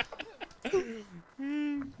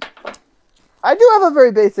 I do have a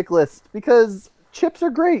very basic list because chips are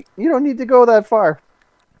great. You don't need to go that far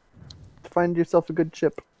to find yourself a good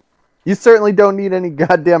chip. You certainly don't need any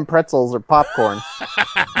goddamn pretzels or popcorn.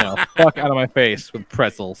 No, fuck out of my face with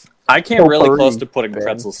pretzels. I came really Potpourri, close to putting man.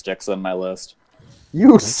 pretzel sticks on my list.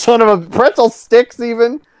 You son of a pretzel sticks,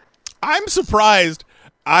 even. I'm surprised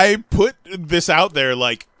I put this out there,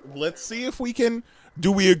 like, let's see if we can,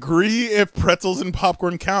 do we agree if pretzels and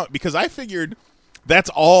popcorn count? Because I figured that's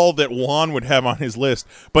all that Juan would have on his list.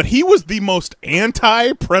 But he was the most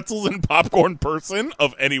anti-pretzels and popcorn person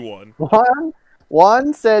of anyone.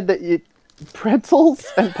 Juan said that pretzels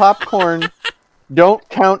and popcorn don't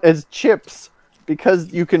count as chips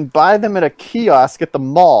because you can buy them at a kiosk at the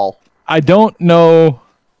mall. I don't know.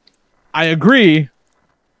 I agree,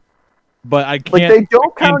 but I can't. Like, they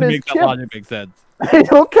don't count as make that chips. logic make sense. They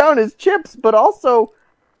don't count as chips, but also,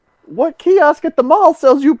 what kiosk at the mall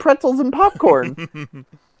sells you pretzels and popcorn?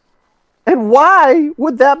 And why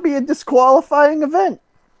would that be a disqualifying event?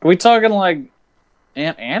 Are we talking like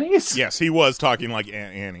Aunt Annie's? Yes, he was talking like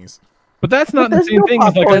Aunt Annie's. But that's not the there's same no thing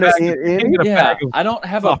as like popcorn a at bag, Aunt Annie's. you get a Yeah, bag of I don't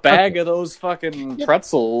have a soft bag pretzels. of those fucking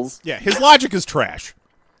pretzels. Yeah, his logic is trash.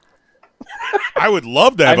 I would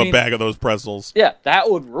love to have I a mean- bag of those pretzels. Yeah, that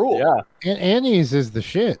would rule. Yeah. And Annie's is the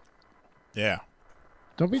shit. Yeah.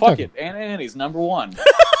 Don't be Fuck talking. it, Aunt Annie's number one.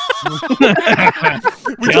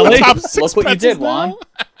 We doing top 6 Look what you pretzels did, now?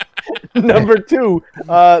 Juan. Number 2,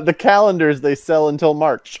 the calendars they sell until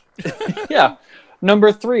March. Yeah.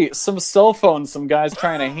 Number 3, some cell phones some guy's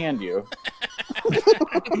trying to hand you.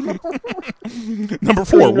 Number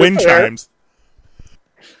 4, wind chimes.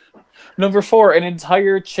 Number 4, an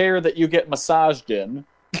entire chair that you get massaged in.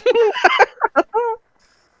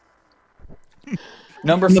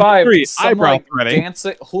 Number 5, 3, some eyebrow like threading.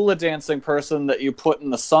 hula dancing person that you put in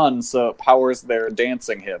the sun so it powers their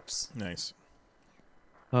dancing hips. Nice.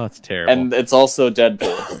 Oh, it's terrible. And it's also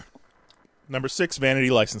Deadpool. Number 6, vanity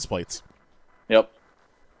license plates. Yep.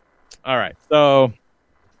 All right, so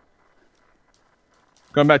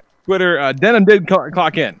going back to Twitter, Denim did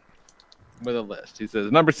clock in with a list. He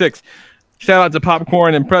says, number 6, shout out to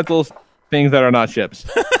popcorn and pretzels, things that are not chips.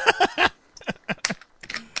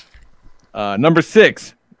 Number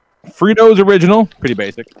 6, Fritos Original, pretty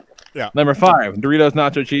basic. Yeah. Number 5, Doritos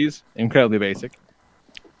Nacho Cheese, incredibly basic.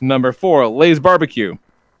 Number 4, Lay's Barbecue,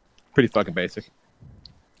 pretty fucking basic.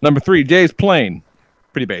 Number 3, Jay's Plain,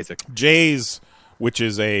 pretty basic. Jay's, which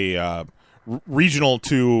is a regional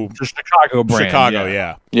to Chicago brand. Chicago,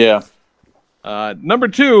 yeah. Yeah. Number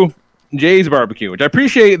 2, Jay's Barbecue, which I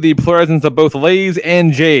appreciate the presence of both Lay's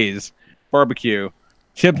and Jay's Barbecue.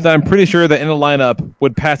 Chips that I'm pretty sure that in a lineup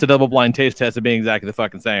would pass a double blind taste test of being exactly the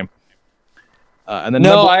fucking same. And then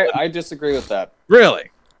No, I disagree with that. Really?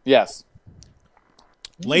 Yes.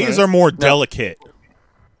 Lay's are more delicate.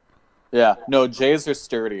 Yeah. No, Jay's are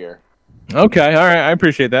sturdier. Okay, all right, I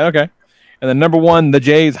appreciate that. Okay. And then number 1, the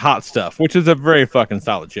Jay's Hot Stuff, which is a very fucking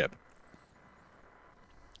solid chip.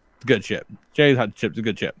 It's a good chip. Jay's Hot Chip's a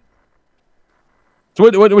good chip. So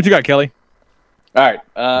what you got, Kelly? All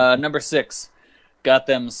right. Number 6. Got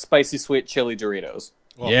them spicy sweet chili Doritos.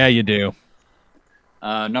 Yeah, you do.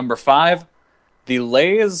 Number 5. The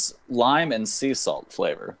Lay's lime and sea salt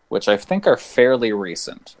flavor, which I think are fairly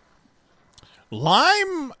recent.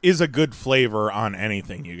 Lime is a good flavor on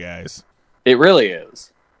anything, you guys. It really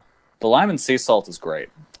is. The lime and sea salt is great.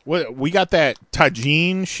 We got that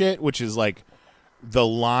tagine shit, which is like the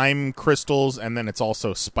lime crystals, and then it's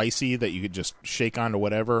also spicy that you could just shake onto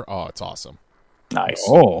whatever. Oh, it's awesome. Nice.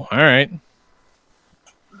 Oh, all right.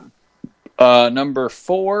 Number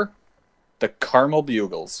 4, the caramel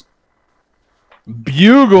bugles.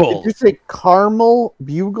 Bugles. Did you say caramel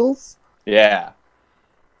bugles? Yeah.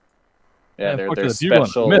 Yeah, Man, fuck they're the bugle in a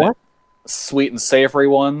special minute. sweet and savory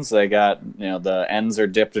ones. They got, the ends are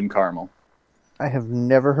dipped in caramel. I have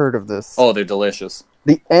never heard of this. Oh, they're delicious.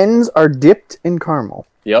 The ends are dipped in caramel.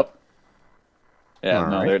 Yep. Yeah, All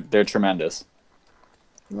no, right. they're tremendous.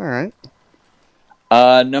 All right.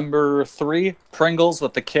 Number 3, Pringles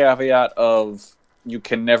with the caveat of you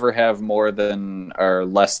can never have more than or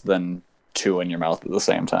less than 2 in your mouth at the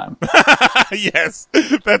same time. Yes,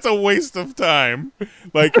 that's a waste of time.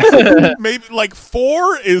 Like maybe like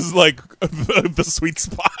 4 is like the sweet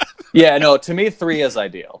spot. Yeah, no, to me 3 is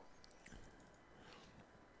ideal.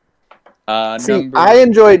 See, I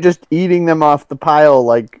enjoy just eating them off the pile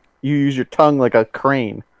like you use your tongue like a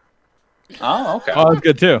crane. Oh, okay. Oh, that's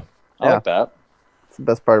good too. I like that. It's the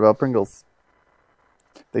best part about Pringles.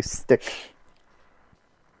 They stick.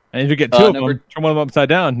 And if you get two of them, turn one of them upside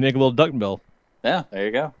down, make a little duck bill. Yeah, there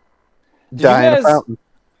you go. Did Die you in a guys fountain.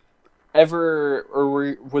 ever,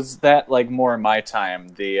 or was that like more in my time,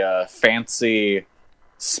 the fancy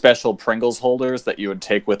special Pringles holders that you would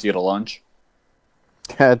take with you to lunch?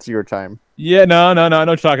 That's your time. Yeah, no, I know what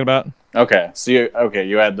you're talking about. Okay, so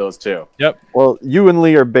you had those too. Yep. Well, you and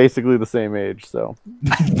Lee are basically the same age, so.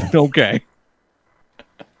 Okay.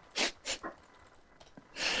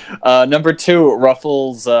 Number 2,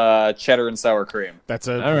 Ruffles cheddar and sour cream. That's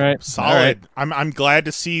a all right. solid. All right. I'm glad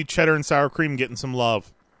to see cheddar and sour cream getting some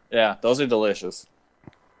love. Yeah, those are delicious.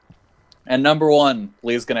 And number 1,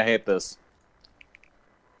 Lee's gonna hate this.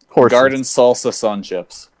 Horses. Garden salsa sun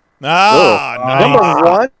chips. Ah, nice. Number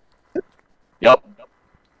 1? Yep.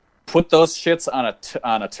 Put those shits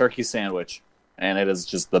on a turkey sandwich, and it is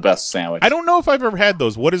just the best sandwich. I don't know if I've ever had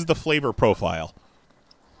those. What is the flavor profile?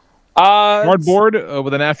 Cardboard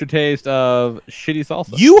with an aftertaste of shitty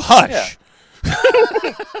salsa. You hush.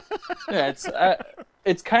 Yeah,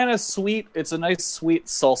 it's kind of sweet. It's a nice sweet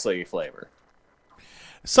salsa-y flavor.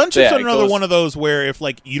 Sun chips are another one of those where if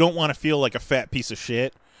like you don't want to feel like a fat piece of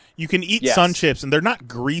shit, you can eat sun chips and they're not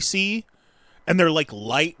greasy and they're like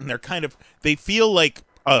light and they feel like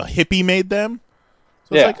a hippie made them.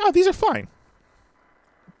 So it's like, oh, these are fine.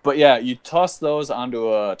 But yeah, you toss those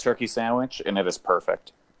onto a turkey sandwich and it is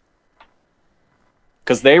perfect.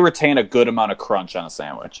 Because they retain a good amount of crunch on a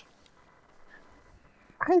sandwich.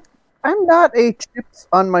 I'm not a chips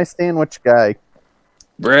on my sandwich guy.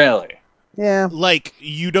 Really? Yeah. Like,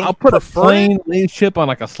 you don't I'll put prefer a plain Lay's chip on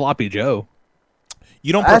like a sloppy Joe.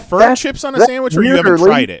 You don't prefer chips on a sandwich, or you haven't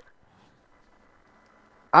tried it?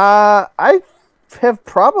 I have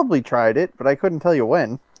probably tried it, but I couldn't tell you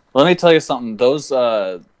when. Let me tell you something. Those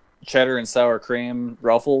cheddar and sour cream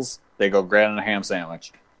Ruffles, they go great on a ham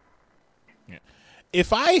sandwich.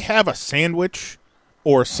 If I have a sandwich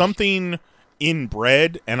or something in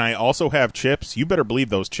bread and I also have chips, you better believe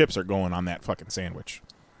those chips are going on that fucking sandwich.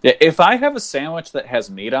 Yeah, if I have a sandwich that has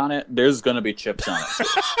meat on it, there's going to be chips on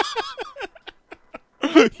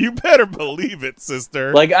it. You better believe it,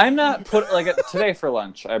 sister. Like, I'm not today for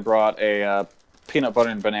lunch, I brought a peanut butter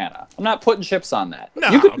and banana. I'm not putting chips on that.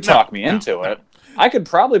 You could talk me into it. I could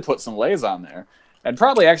probably put some Lay's on there and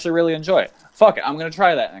probably actually really enjoy it. Fuck it, I'm going to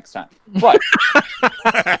try that next time. But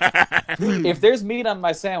if there's meat on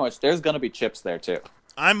my sandwich, there's going to be chips there too.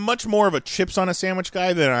 I'm much more of a chips on a sandwich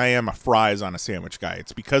guy than I am a fries on a sandwich guy.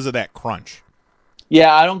 It's because of that crunch.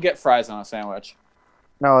 Yeah, I don't get fries on a sandwich.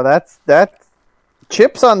 No, that's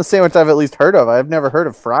chips on the sandwich I've at least heard of. I've never heard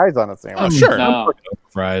of fries on a sandwich. Oh, sure. No.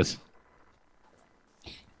 Fries.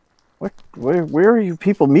 Where are you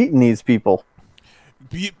people meeting these people?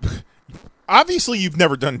 Obviously, you've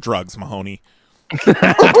never done drugs, Mahoney.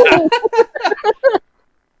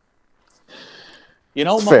 You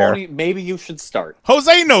know, Fair. Mahoney, maybe you should start.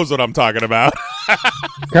 Jose knows what I'm talking about.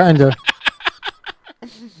 Kinda.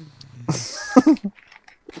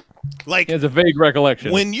 Like, he has a vague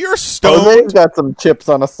recollection. When you're stoned, Jose's got some chips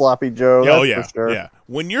on a sloppy Joe. Oh, that's yeah, for sure. yeah.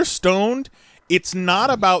 When you're stoned, it's not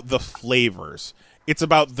about the flavors. It's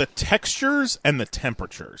about the textures and the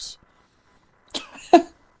temperatures.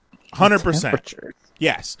 100%.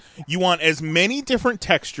 Yes. You want as many different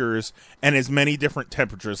textures and as many different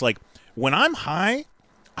temperatures. Like, when I'm high,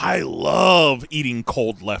 I love eating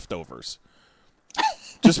cold leftovers.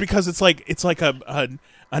 Just because it's like a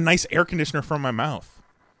nice air conditioner from my mouth.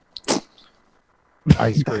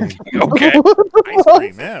 Ice cream. Okay. Ice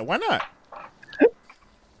cream, yeah, why not?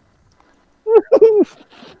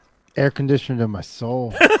 Air conditioner to my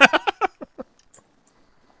soul.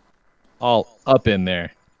 All up in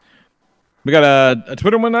there. We got a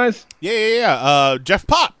Twitter one, Knize? Yeah. Jeff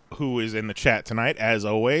Pop, who is in the chat tonight, as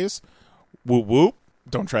always. Whoop whoop.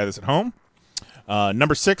 Don't try this at home.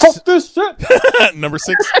 Number 6. Fuck this shit. Number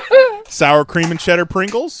 6. Sour cream and cheddar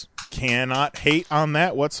Pringles. Cannot hate on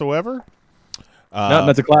that whatsoever. No,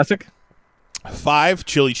 that's a classic. 5.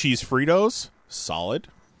 Chili cheese Fritos. Solid.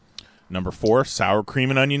 Number 4. Sour cream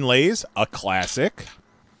and onion Lay's. A classic.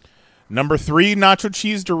 Number 3. Nacho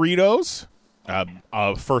cheese Doritos.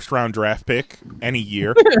 A first-round draft pick any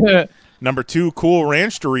year. Number 2. Cool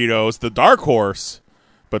Ranch Doritos. The dark horse.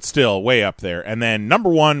 But still, way up there. And then number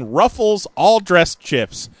 1, Ruffles all-dressed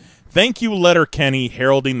chips. Thank you, Letterkenny,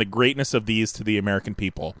 heralding the greatness of these to the American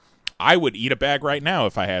people. I would eat a bag right now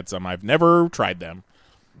if I had some. I've never tried them.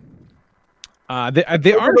 They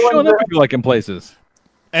are showing up, I feel like, in places.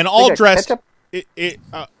 And all dressed.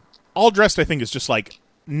 All Dressed, I think, is just like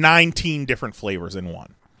 19 different flavors in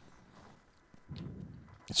one.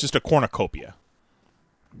 It's just a cornucopia.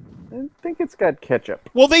 I think it's got ketchup.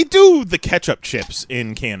 Well, they do the ketchup chips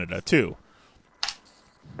in Canada, too.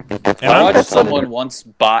 And I watched someone once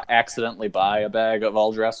accidentally buy a bag of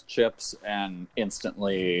All Dressed chips and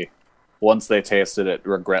instantly, once they tasted it,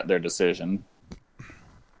 regret their decision.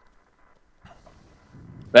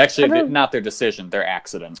 Actually, not their decision, their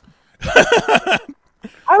accident. Because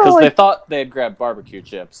they thought they had grabbed barbecue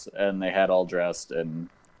chips and they had All Dressed and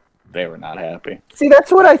they were not happy. See, that's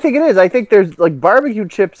what I think it is. I think there's like barbecue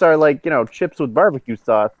chips are like, chips with barbecue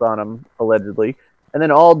sauce on them, allegedly. And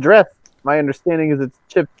then All Dressed, my understanding is it's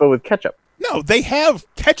chips but with ketchup. No, they have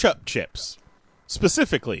ketchup chips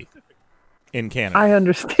specifically in Canada. I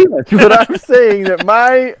understand, but I'm saying that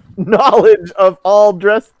my knowledge of All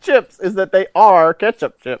Dressed chips is that they are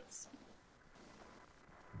ketchup chips.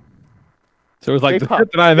 So it's like the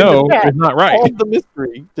shit that I know is not right. All the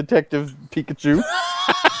mystery, Detective Pikachu.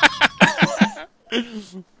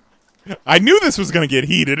 I knew this was going to get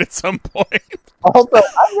heated at some point. Also,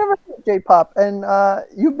 I've never seen J-pop, and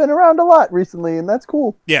you've been around a lot recently, and that's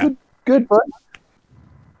cool. Yeah. Good, bud.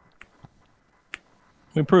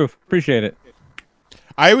 We approve. Appreciate it.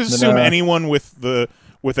 I always assume anyone with a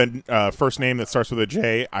first name that starts with a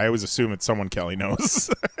J, I always assume it's someone Kelly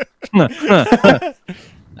knows. I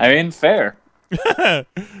mean, fair. Isn't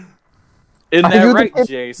that right,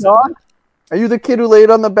 Jason? Dog? Are you the kid who laid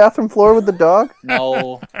on the bathroom floor with the dog?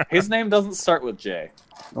 No. His name doesn't start with J.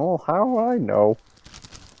 Oh, how do I know?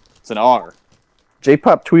 It's an R.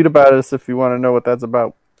 J-pop, tweet about us if you want to know what that's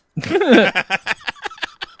about.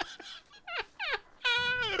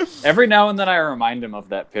 Every now and then I remind him of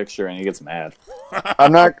that picture and he gets mad.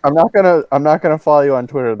 I'm not gonna follow you on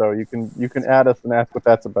Twitter though. You can add us and ask what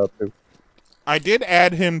that's about too. I did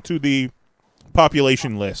add him to the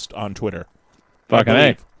population list on Twitter. Fucking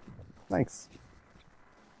A. Thanks.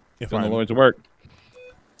 If I'm I'm the Lord's work.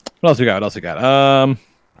 What else we got? Let's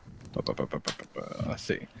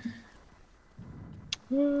see.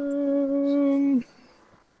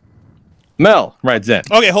 Mel writes in.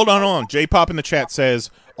 Okay, hold on. J-Pop in the chat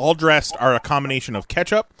says, All Dressed are a combination of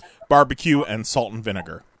ketchup, barbecue, and salt and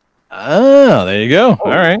vinegar. Oh, there you go.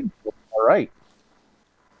 All right. All right.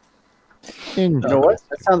 You know what?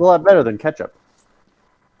 That sounds a lot better than ketchup.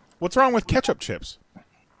 What's wrong with ketchup chips?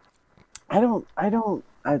 A lot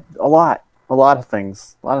of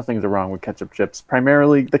things. A lot of things are wrong with ketchup chips.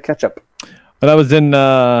 Primarily the ketchup. When I was in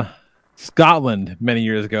Scotland many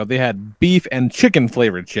years ago, they had beef and chicken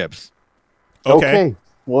flavored chips. Okay.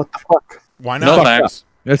 What the fuck? Why not? No thanks.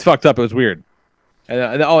 It's fucked up. It was weird.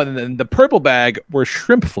 And then the purple bag were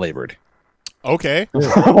shrimp flavored. Okay.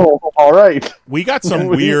 All right. We got some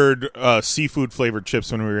weird seafood flavored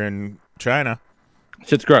chips when we were in China.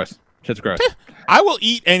 Shit's gross. I will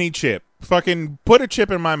eat any chip. Fucking put a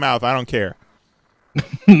chip in my mouth. I don't care.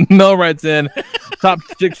 Mel writes in, top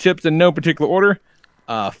 6 chips in no particular order.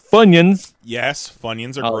 Funyuns. Yes,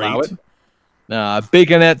 Funyuns are I'll allow great. it.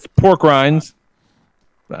 Baconettes, pork rinds.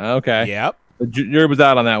 Okay. Yep. Jerry was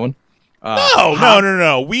out on that one.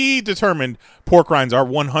 No. We determined pork rinds are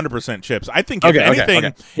 100% chips. I think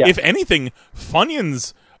if anything,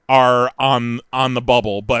 Funyuns are on the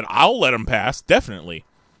bubble, but I'll let them pass, definitely.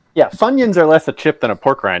 Yeah, Funyuns are less a chip than a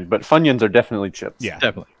pork rind, but Funyuns are definitely chips. Yeah.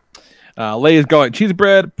 Definitely. Lay's garlic cheese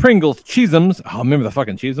bread, Pringles Cheesums. Oh, remember the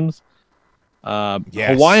fucking Cheesums?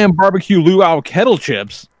 Yes. Hawaiian barbecue luau kettle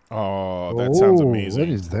chips. Oh, that sounds amazing. What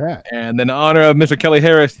is that? And then in honor of Mr. Kelly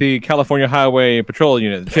Harris, the California Highway Patrol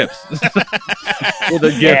Unit chips. With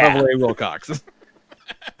a gift of Larry Wilcox.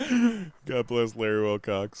 God bless Larry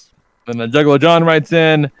Wilcox. Then the Juggalo John writes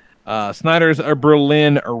in, Snyder's a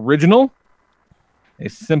Berlin original. A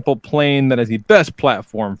simple plain that is the best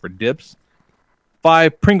platform for dips.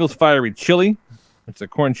 5, Pringles Fiery Chili. It's a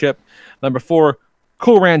corn chip. Number 4,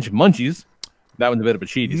 Cool Ranch Munchies. That one's a bit of a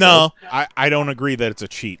cheat. No, I don't agree that it's a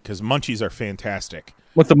cheat because Munchies are fantastic.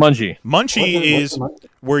 What's the munchie? Munchie is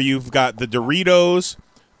where you've got the Doritos,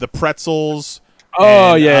 the pretzels.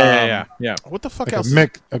 Oh, and, yeah. What the fuck Like else?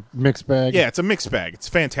 a mixed bag. Yeah, it's a mixed bag. It's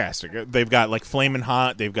fantastic. They've got like Flamin'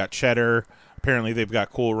 Hot. They've got cheddar. Apparently, they've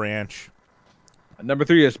got Cool Ranch. Number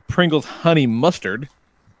 3 is Pringles Honey Mustard.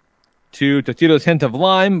 2, Tostitos Hint of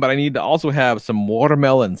Lime, but I need to also have some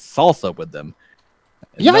watermelon salsa with them.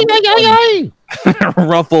 Yay!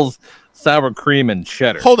 Ruffles Sour Cream and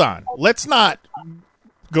Cheddar. Hold on. Let's not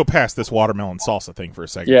go past this watermelon salsa thing for a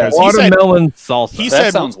second. Yeah, watermelon salsa.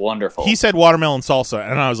 That sounds wonderful. He said watermelon salsa,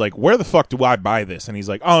 and I was like, where the fuck do I buy this? And he's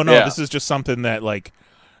like, oh, no, this is just something that, like,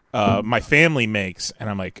 my family makes, and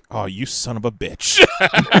I'm like, oh, you son of a bitch.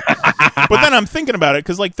 But then I'm thinking about it,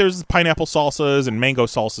 because like there's pineapple salsas and mango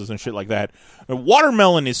salsas and shit like that.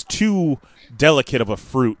 Watermelon is too delicate of a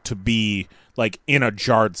fruit to be like in a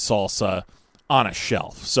jarred salsa on a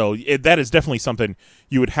shelf. So that is definitely something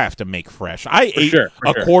you would have to make fresh. I ate a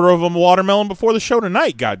quarter of a watermelon before the show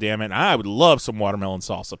tonight, goddammit. And I would love some watermelon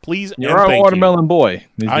salsa. Please. You're a watermelon boy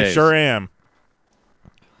these I days. sure am.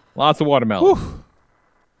 Lots of watermelon. Whew.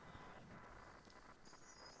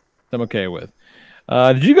 I'm okay with.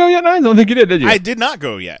 Did you go yet, Knize? I don't think you did you? I did not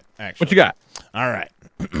go yet, actually. What you got? All right.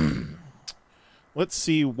 Let's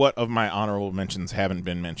see what of my honorable mentions haven't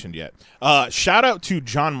been mentioned yet. Shout out to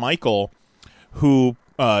John Michael, who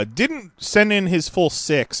didn't send in his full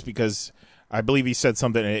 6 because I believe he said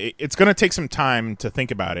something. It's going to take some time to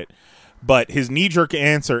think about it. But his knee-jerk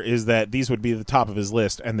answer is that these would be the top of his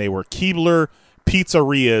list, and they were Keebler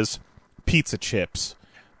Pizzeria's pizza chips.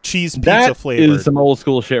 Cheese pizza flavored. That is some old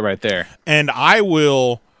school shit right there. And I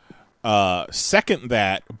will second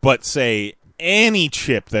that, but say any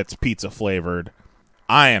chip that's pizza flavored,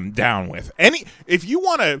 I am down with. If you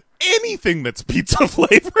want anything that's pizza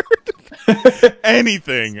flavored,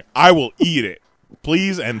 anything, I will eat it.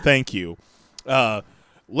 Please and thank you.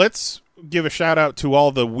 Let's give a shout out to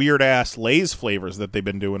all the weird ass Lay's flavors that they've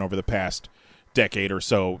been doing over the past decade or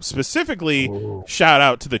so. Specifically, shout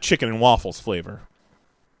out to the chicken and waffles flavor.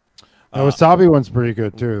 The wasabi one's pretty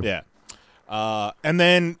good too. Yeah. And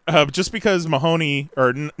then just because Mahoney,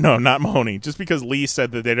 no, not Mahoney, just because Lee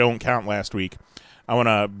said that they don't count last week, I want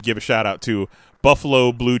to give a shout out to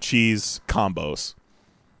Buffalo Blue Cheese combos.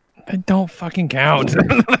 I don't fucking count.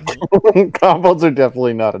 Combos are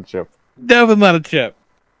definitely not a chip. Definitely not a chip.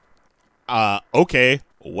 Okay,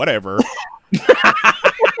 whatever.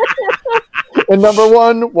 And number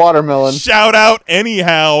 1, watermelon. Shout out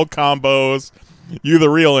anyhow, combos. You the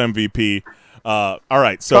real MVP. All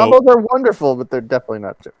right, so combos are wonderful, but they're definitely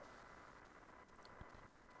not chip.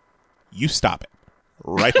 You stop it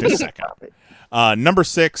right this second. Number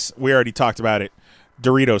 6, we already talked about it.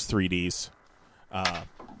 Doritos 3Ds.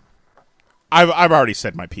 I've already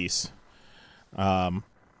said my piece.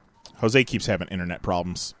 Jose keeps having internet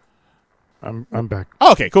problems. I'm back.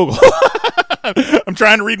 Oh, okay, cool. I'm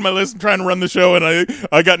trying to read my list and trying to run the show, and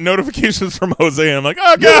I got notifications from Jose, and I'm like,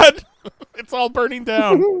 oh, God, it's all burning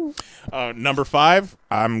down. Number 5,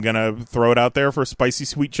 I'm going to throw it out there for spicy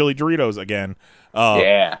sweet chili Doritos again.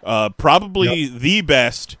 Probably the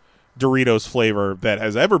best Doritos flavor that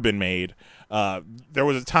has ever been made. There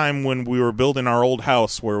was a time when we were building our old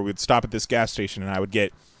house where we'd stop at this gas station, and I would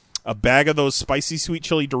get a bag of those spicy sweet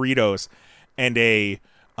chili Doritos and a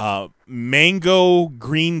mango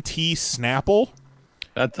green tea Snapple.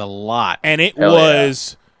 That's a lot. And it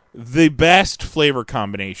was the best flavor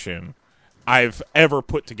combination I've ever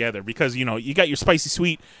put together because, you know, you got your spicy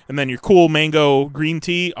sweet and then your cool mango green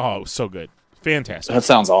tea. Oh, so good. Fantastic. That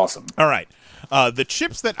sounds awesome. All right. The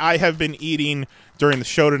chips that I have been eating during the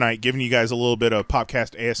show tonight, giving you guys a little bit of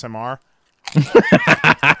Popcast ASMR.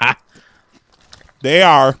 They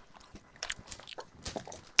are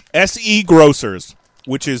SE Grocers,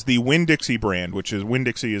 which is the Winn-Dixie brand,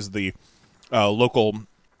 Winn-Dixie is the local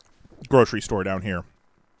grocery store down here.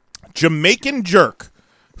 Jamaican Jerk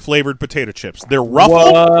flavored potato chips. They're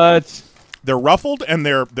ruffled. What? They're ruffled and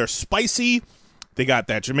they're spicy. They got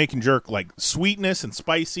that Jamaican Jerk like sweetness and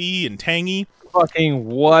spicy and tangy. Fucking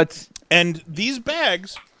what? And these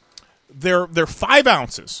bags, they're 5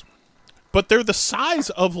 ounces, but they're the size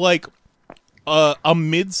of like a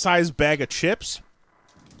mid-sized bag of chips,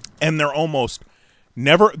 and they're almost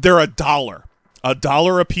never. They're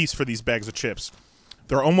 $1 a piece for these bags of chips.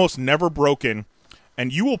 They're almost never broken,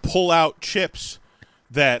 and you will pull out chips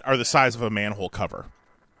that are the size of a manhole cover,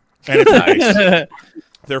 and it's nice.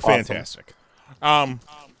 They're fantastic.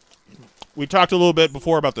 We talked a little bit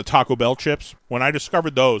before about the Taco Bell chips. When I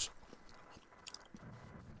discovered those,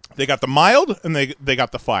 they got the mild and they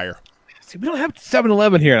got the fire. See, we don't have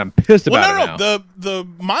 7-Eleven here, and I'm pissed about it now. The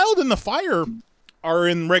mild and the fire are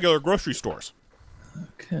in regular grocery stores.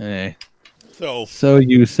 Okay. So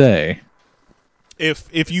you say.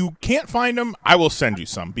 If you can't find them, I will send you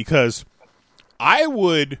some because I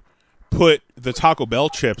would put the Taco Bell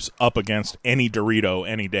chips up against any Dorito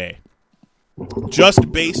any day.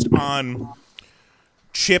 Just based on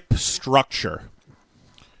chip structure.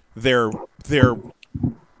 They're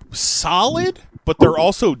solid, but they're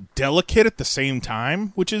also delicate at the same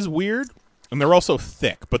time, which is weird. And they're also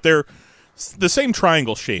thick, but they're the same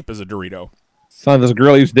triangle shape as a Dorito. Son of this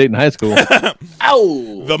girl I used to date in high school.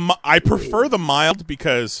 Ow! I prefer the mild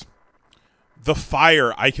because the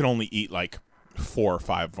fire, I can only eat like 4 or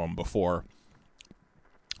 5 of them before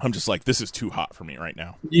I'm just like, this is too hot for me right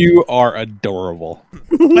now. You are adorable.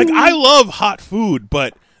 Like, I love hot food,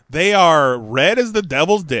 but they are red as the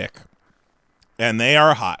devil's dick, and they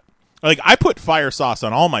are hot. Like, I put fire sauce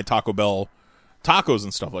on all my Taco Bell tacos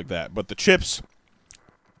and stuff like that, but the chips,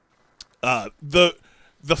 the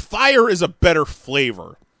fire is a better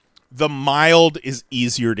flavor. The mild is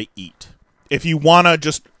easier to eat if you want to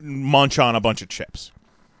just munch on a bunch of chips.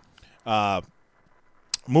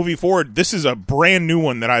 Moving forward, this is a brand new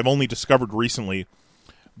one that I've only discovered recently.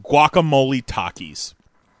 Guacamole Takis.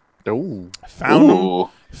 Oh, Found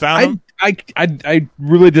them. I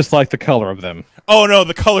really dislike the color of them. Oh no,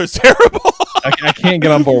 the color's terrible. I can't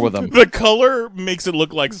get on board with them. The color makes it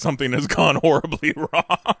look like something has gone horribly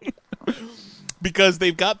wrong. Because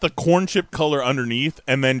they've got the corn chip color underneath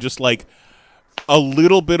and then just like a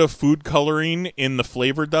little bit of food coloring in the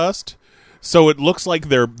flavor dust. So it looks like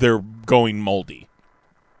they're going moldy.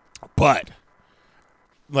 But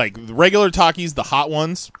like the regular Takis, the hot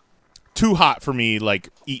ones, too hot for me, like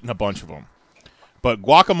eating a bunch of them. But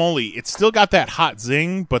guacamole, it's still got that hot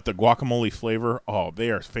zing, but the guacamole flavor, oh, they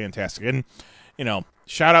are fantastic. And, you know,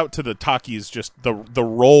 shout out to the Takis, just the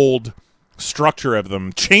rolled structure of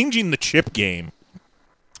them, changing the chip game.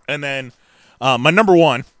 And then my number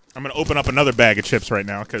one, I'm going to open up another bag of chips right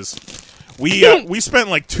now because we spent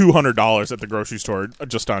like $200 at the grocery store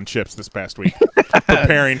just on chips this past week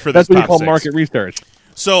preparing for this. That's what you top call 6. market research.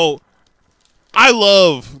 So I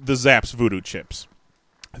love the Zapp's Voodoo chips.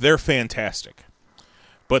 They're fantastic.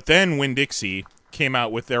 But then Winn-Dixie came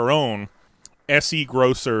out with their own S.E.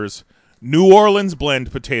 Grocers New Orleans blend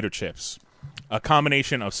potato chips, a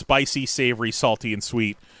combination of spicy, savory, salty, and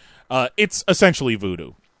sweet. It's essentially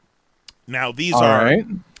voodoo. Now these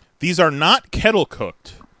are not kettle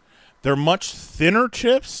cooked. They're much thinner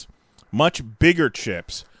chips, much bigger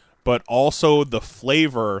chips, but also the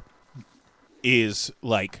flavor is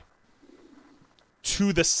like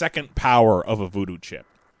to the second power of a voodoo chip.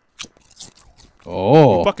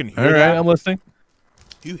 Oh, you fucking hear all right, that? I'm listening.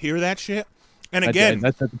 You hear that shit? And again,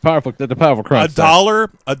 that's a powerful crunch.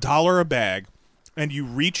 $1 a bag, and you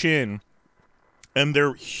reach in, and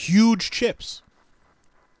they're huge chips.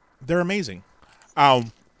 They're amazing.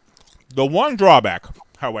 The one drawback,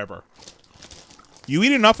 however, you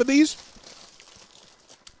eat enough of these,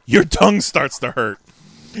 your tongue starts to hurt.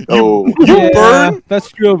 You burn. That's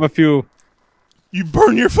true of a few. You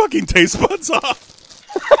burn your fucking taste buds off.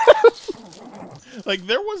 Like,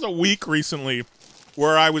 there was a week recently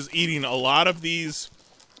where I was eating a lot of these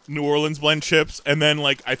New Orleans blend chips, and then,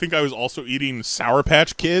 like, I think I was also eating Sour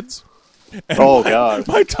Patch Kids. And God.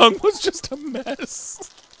 My tongue was just a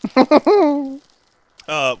mess. What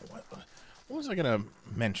was I going to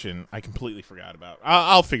mention? I completely forgot about.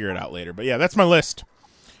 I'll figure it out later. But, yeah, that's my list.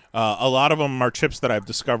 A lot of them are chips that I've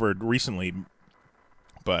discovered recently,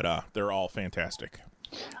 but they're all fantastic.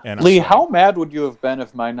 And Lee, how mad would you have been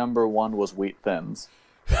if my number one was Wheat Thins?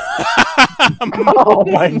 Oh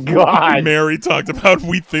my god! Mary talked about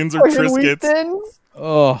Wheat Thins or Triscuits. Wheat Thins?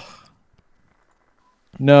 Oh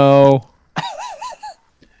no!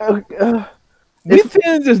 Wheat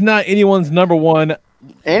Thins is not anyone's number one.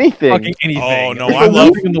 Anything. Fucking anything. Oh no! I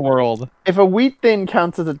love in the world. If a Wheat Thin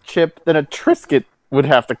counts as a chip, then a Triscuit would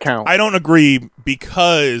have to count. I don't agree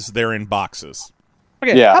because they're in boxes.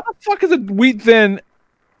 Okay, Yeah. how the fuck is a Wheat Thin?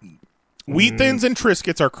 Wheat Thins and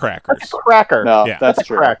Triscuits are crackers. That's a cracker. No, Yeah. that's a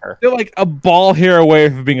true. cracker. They're like a ball hair away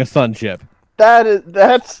from being a sun chip.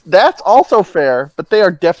 That's also fair, but they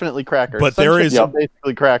are definitely crackers. But Sun there chips is- are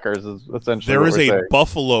basically crackers. Is essentially There what is we're a saying.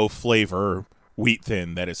 buffalo flavor Wheat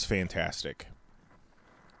Thin that is fantastic.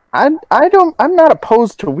 I'm not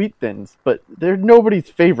opposed to Wheat Thins, but they're nobody's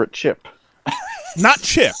favorite chip. Not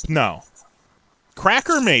chip, no.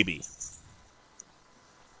 Cracker, maybe.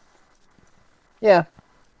 Yeah,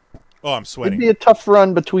 Oh, I'm it'd sweating. be a tough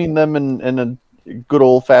run between them and a good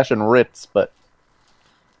old fashioned Ritz, but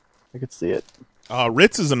I could see it.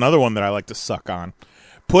 Ritz is another one that I like to suck on.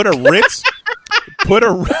 Put a Ritz, put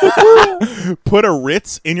a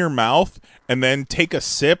Ritz in your mouth, and then take a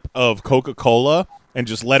sip of Coca-Cola and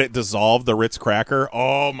just let it dissolve the Ritz cracker.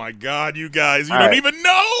 Oh my God, you guys, you All don't right. even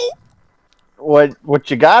know. What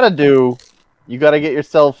you gotta do, you gotta get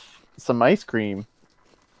yourself some ice cream.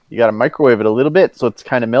 You gotta microwave it a little bit so it's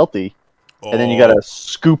kind of melty, and then you gotta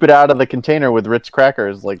scoop it out of the container with Ritz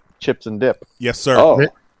crackers like chips and dip. Yes, sir. Oh,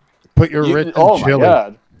 Put your Ritz in oh my chili.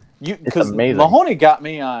 god! Because amazing. Mahoney got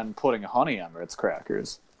me on putting honey on Ritz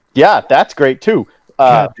crackers. Yeah, that's great too.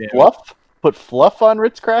 Goddamn. Fluff. Put fluff on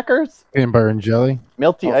Ritz crackers. Peanut butter and jelly.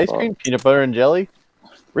 Melty ice cream, peanut butter and jelly.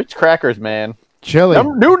 Ritz crackers, man. Chili.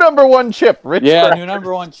 New number one chip. Ritz Yeah, crackers. new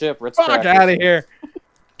number one chip. Ritz Fuck crackers. out of here.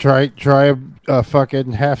 Try a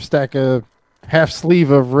fucking half sleeve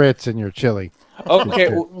of Ritz in your chili. Okay,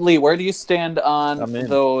 Lee, where do you stand on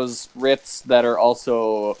those Ritz that are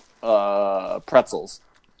also pretzels?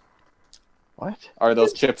 What? Are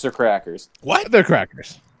those chips or crackers? What? They're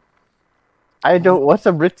crackers. I don't. What's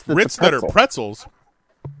a Ritz? That's Ritz a pretzel? that are pretzels.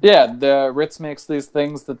 Yeah, the Ritz makes these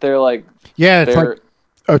things that they're like. Yeah,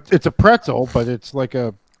 it's a pretzel, but it's like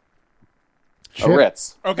a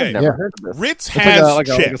Ritz. Okay, I've never heard of this. Ritz It's has like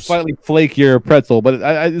a chips. slightly flakier pretzel, but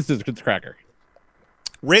it's a cracker.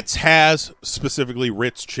 Ritz has specifically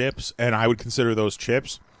Ritz chips, and I would consider those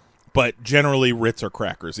chips. But generally, Ritz are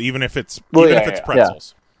crackers, even if it's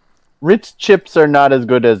pretzels. Ritz chips are not as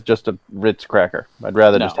good as just a Ritz cracker. I'd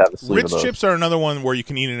rather just have a sleeve Ritz of those. chips are another one where you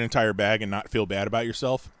can eat an entire bag and not feel bad about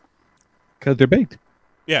yourself. Because they're baked.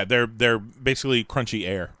 Yeah, they're basically crunchy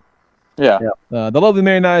air. Yeah. The lovely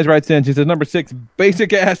Mary Knize writes in. She says, number 6,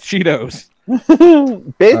 basic ass Cheetos.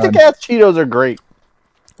 Basic ass Cheetos are great.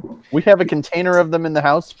 We have a container of them in the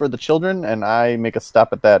house for the children, and I make a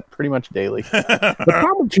stop at that pretty much daily. The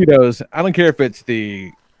problem with Cheetos, I don't care if it's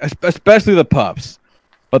especially the puffs,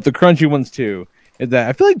 but the crunchy ones too, is that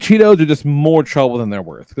I feel like Cheetos are just more trouble than they're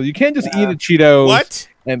worth. Because you can't just eat a Cheeto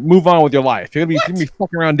and move on with your life. You're going to be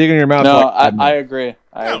fucking around digging in your mouth. No, I agree.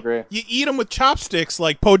 I agree. You eat them with chopsticks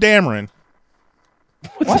like Poe Dameron.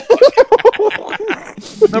 You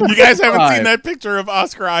guys haven't seen that picture of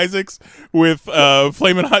Oscar Isaacs with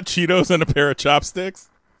Flamin' Hot Cheetos and a pair of chopsticks?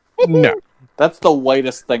 No. That's the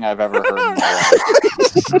whitest thing I've ever heard in my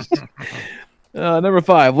life. Number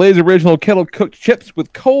 5, Lay's original kettle cooked chips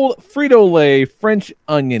with cold Frito-Lay French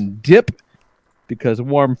onion dip. Because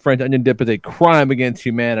warm French onion dip is a crime against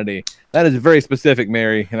humanity. That is very specific,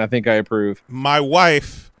 Mary, and I think I approve. My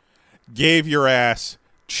wife gave your ass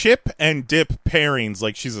chip and dip pairings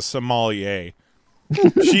like she's a sommelier.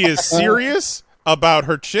 She is serious about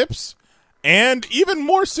her chips and even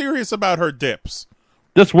more serious about her dips.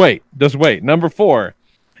 Just wait. Number 4,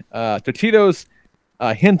 Tostitos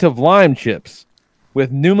hint of lime chips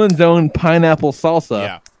with Newman's Own pineapple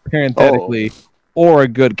salsa, parenthetically, or a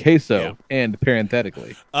good queso, and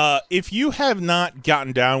parenthetically. If you have not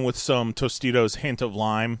gotten down with some Tostitos hint of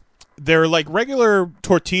lime, they're like regular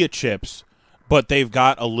tortilla chips, but they've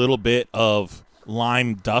got a little bit of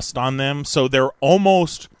lime dust on them, so they're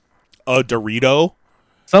almost a Dorito.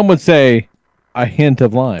 Some would say a hint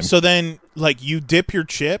of lime. So then, like, you dip your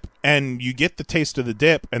chip, and you get the taste of the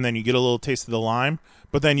dip, and then you get a little taste of the lime,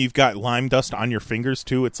 but then you've got lime dust on your fingers,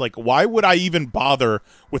 too. It's like, why would I even bother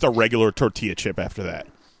with a regular tortilla chip after that?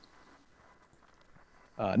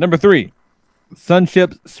 Number 3, Sun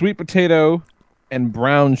Chips, sweet potato, and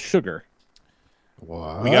brown sugar.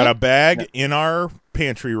 What? We got a bag in our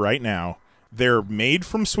pantry right now. They're made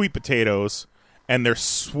from sweet potatoes, and they're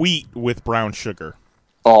sweet with brown sugar.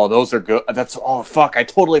 Oh, those are good. Fuck, I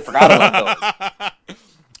totally forgot about those.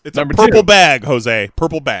 It's number a purple bag, Jose.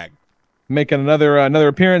 Purple bag. Making another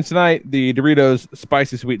appearance tonight, the Doritos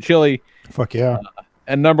Spicy Sweet Chili. Fuck yeah.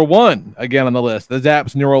 And number 1, again on the list, the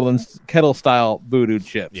Zapp's New Orleans Kettle-Style Voodoo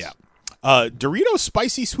Chips. Yeah. Doritos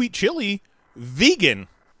Spicy Sweet Chili, vegan.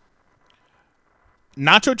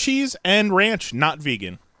 Nacho cheese and ranch, not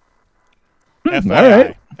vegan. FYI. All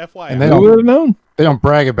right. FYI. And they don't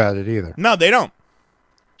brag about it either. No, they don't.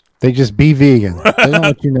 They just be vegan. They don't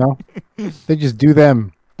let you know. They just do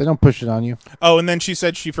them. They don't push it on you. Oh, and then she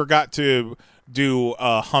said she forgot to do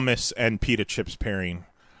hummus and pita chips pairing.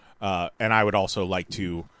 And I would also like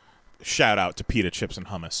to shout out to pita chips and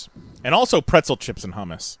hummus. And also pretzel chips and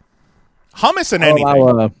hummus. Hummus and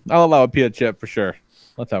anything. I'll allow a pita chip for sure.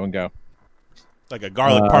 Let that one go. Like a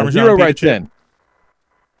garlic parmesan Zero pita writes chip. in.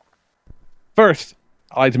 First,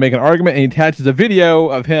 I like to make an argument, and he attaches a video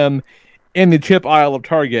of him in the chip aisle of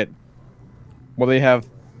Target where they have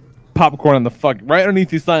popcorn on the right underneath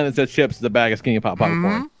the sign that says chips is a bag of Skinny Pop popcorn.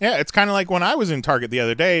 Mm-hmm. Yeah, it's kind of like when I was in Target the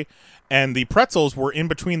other day, and the pretzels were in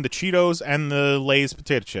between the Cheetos and the Lay's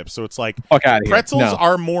potato chips. So it's like pretzels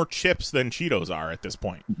are more chips than Cheetos are at this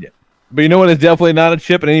point. Yeah. But you know what is definitely not a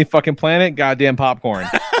chip on any fucking planet? Goddamn popcorn.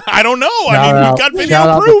 I don't know. We've got video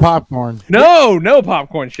shout proof. Out to popcorn. No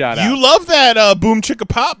popcorn shout out. You love that Boom Chicka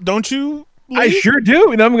Pop, don't you? Lee? I sure do.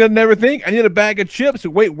 You know, I'm going to never think I need a bag of chips.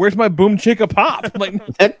 Wait, where's my Boom Chicka Pop?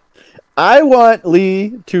 Like, I want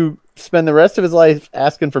Lee to spend the rest of his life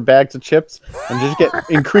asking for bags of chips and just get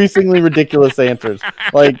increasingly ridiculous answers.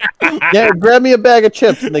 Like, yeah, grab me a bag of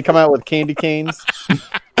chips, and they come out with candy canes.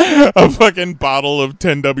 A fucking bottle of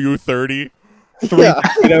 10W30. Yeah.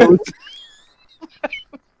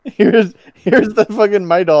 Here's the fucking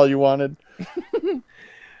My Doll you wanted.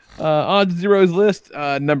 On Zero's list,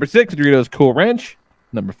 number 6, Doritos Cool Ranch.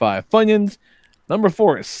 Number 5, Funyuns. Number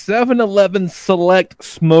 4, 7-Eleven Select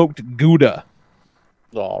Smoked Gouda.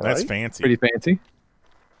 All right. That's fancy. Pretty fancy.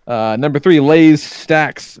 Number 3, Lay's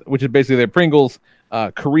Stacks, which is basically their Pringles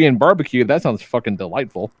Korean barbecue. That sounds fucking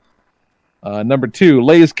delightful. Number 2,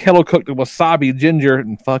 Lay's kettle cooked wasabi ginger,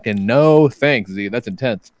 and fucking no thanks, Z. That's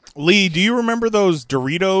intense. Lee, do you remember those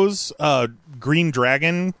Doritos Green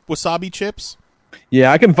Dragon wasabi chips?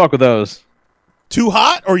 Yeah, I can fuck with those. Too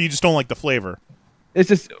hot, or you just don't like the flavor? It's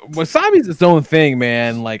just wasabi's its own thing,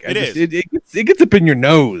 man. Like it gets up in your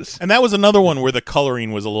nose. And that was another one where the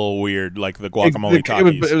coloring was a little weird, like the guacamole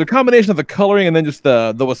Takis. It was a combination of the coloring and then just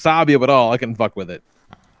the wasabi of it all. I can fuck with it.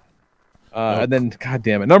 And then, god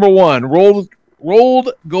damn it, number 1,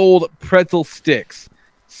 rolled gold pretzel sticks.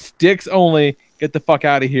 Sticks only. Get the fuck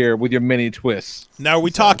out of here with your mini twists. Now, are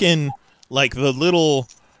we talking like the little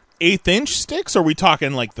 1/8-inch sticks, or are we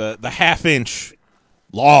talking like the half-inch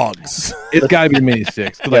logs? It's got to be mini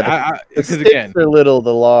sticks. The sticks are little,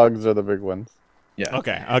 the logs are the big ones. Yeah.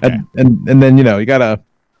 Okay. And then, you gotta,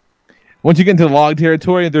 once you get into the log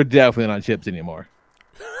territory, they're definitely not chips anymore.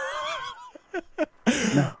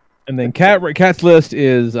 No. And then Cat's list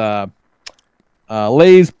is Lay's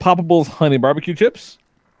Poppables Honey Barbecue Chips.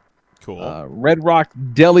 Cool. Red Rock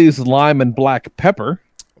Deli's Lime and Black Pepper.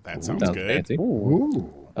 That sounds good. Fancy.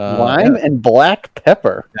 Lime and black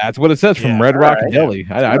pepper. That's what it says from Red Rock Deli.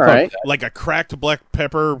 I'd fuck with that. Like a cracked black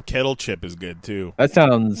pepper kettle chip is good too. That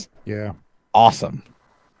sounds awesome.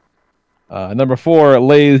 Number 4,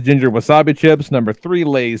 Lay's Ginger Wasabi Chips. Number 3,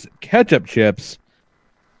 Lay's Ketchup Chips.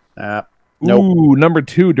 Nope. Ooh, number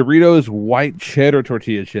 2, Doritos White Cheddar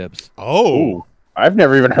Tortilla Chips. Oh. I've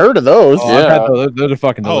never even heard of those. Those are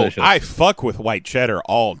fucking delicious. I fuck with white cheddar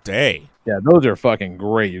all day. Yeah, those are fucking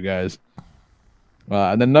great, you guys.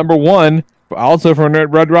 And then number 1, also from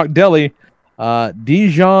Red Rock Deli,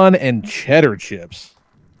 Dijon and Cheddar Chips.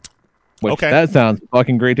 Which, that sounds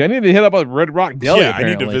fucking great too. I need to hit up a Red Rock Deli. Yeah, I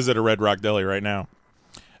need to visit a Red Rock Deli right now.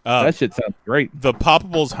 That shit sounds great. The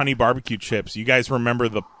Poppables Honey Barbecue Chips. You guys remember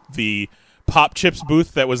the Pop Chips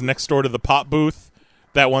booth that was next door to the Pop booth?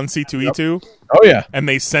 That one C2E2? Oh, yeah. And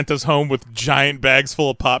they sent us home with giant bags full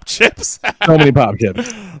of Pop Chips. So many Pop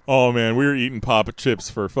Chips. Oh, man. We were eating Pop Chips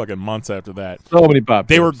for fucking months after that. So many Pop Chips.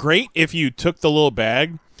 They were great if you took the little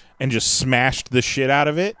bag and just smashed the shit out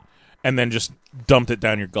of it and then just dumped it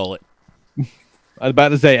down your gullet. I was about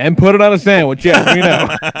to say, and put it on a sandwich. Yeah, we know.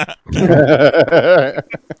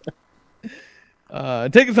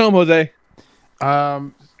 Take us home, Jose.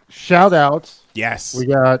 Shout outs. Yes. We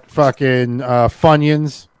got fucking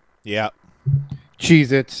Funyuns. Yeah.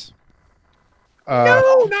 Cheez-Its.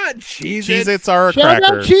 No, not Cheez-Its. Cheez-Its are a Shout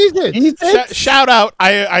cracker. out Cheez-Its. Shout out.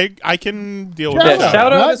 I can deal with Shout that. out.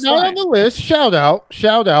 Shout out. Not on the list. Shout out,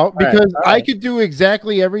 because I could do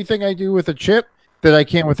exactly everything I do with a chip that I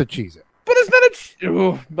can with a Cheez-It. But it's not a...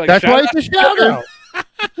 That's why it's a shout out.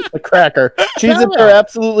 A cracker. Cheez-Its are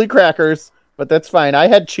absolutely crackers, but that's fine. I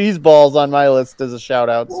had cheese balls on my list as a shout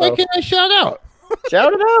out. Why can't I shout out?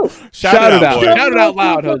 Shout it out. Shout it out. Shout it out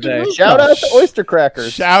loud, Jose. Shout out to oyster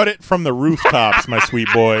crackers. Shout it from the rooftops, my sweet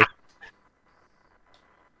boy.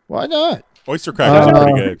 Why not? Oyster crackers are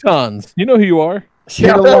pretty good. Tons. You know who you are.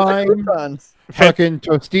 Shout out to lime, croutons. fucking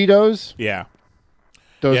Tostitos. Yeah.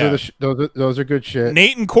 Those are those are good shit.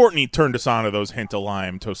 Nate and Courtney turned us on to those hint of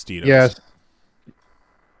lime Tostitos. Yes.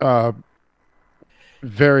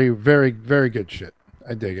 Very, very, very good shit.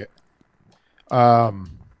 I dig it.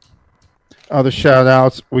 Other shout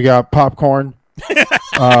outs, we got popcorn, fish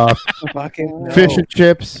and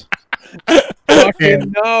chips,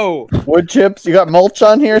 Fucking no. Wood chips. You got mulch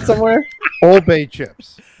on here somewhere? Old Bay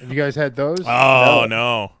chips. Have you guys had those? Oh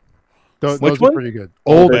no. Those Which are one? pretty good.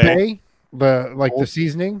 Old Bay, the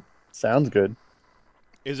seasoning. Sounds good.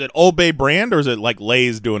 Is it Old Bay brand or is it like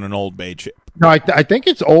Lay's doing an Old Bay chip? No, I think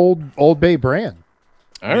it's Old Bay brand.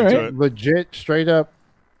 All right. Legit, straight up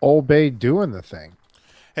Old Bay doing the thing.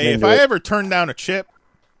 Hey, if I ever turn down a chip,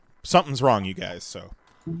 something's wrong, you guys. So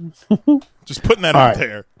just putting that out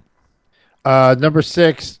there. Number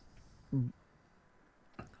 6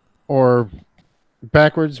 or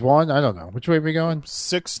backwards 1. I don't know. Which way are we going?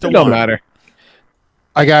 6 to 1. It don't matter.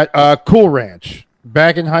 I got Cool Ranch.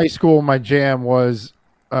 Back in high school, my jam was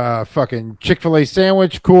fucking Chick-fil-A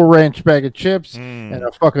sandwich, Cool Ranch bag of chips, and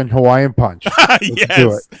a fucking Hawaiian Punch.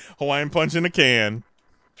 Yes. Hawaiian Punch in a can.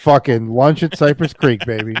 Fucking lunch at Cypress Creek,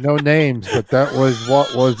 baby. No names, but that was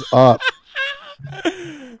what was up.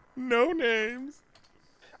 No names.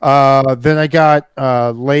 Then I got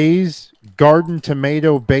Lay's Garden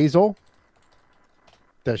Tomato Basil.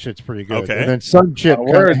 That shit's pretty good. Okay. And then Sun Chip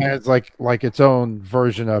kind of has like its own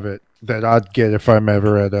version of it that I'd get if I'm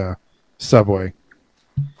ever at a Subway.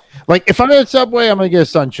 Like if I'm at Subway, I'm gonna get a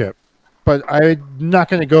Sun Chip, but I'm not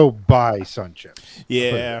gonna go buy Sun Chips.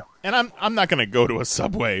 Yeah, and I'm not gonna go to a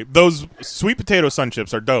Subway. Those sweet potato Sun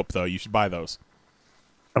Chips are dope, though. You should buy those.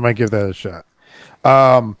 I might give that a shot.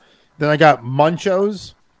 Then I got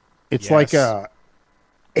Munchos. It's like a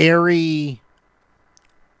airy.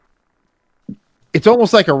 It's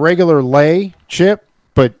almost like a regular Lay chip,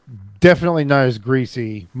 but definitely not as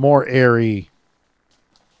greasy. More airy.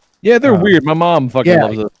 Yeah, they're weird. My mom fucking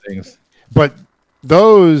loves those things. But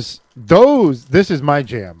those, this is my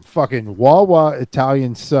jam. Fucking Wawa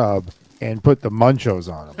Italian sub and put the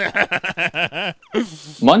Munchos on them.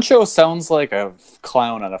 Muncho sounds like a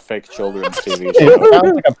clown on a fake children's TV show. It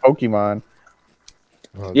sounds like a Pokemon.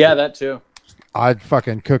 Well, Yeah, that too. I'd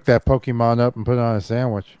fucking cook that Pokemon up and put it on a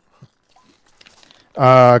sandwich.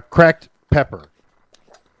 Cracked pepper.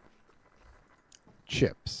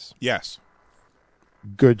 Chips. Yes.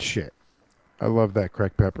 Good shit. I love that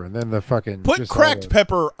cracked pepper. And then the fucking... Put just cracked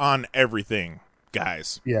pepper on everything,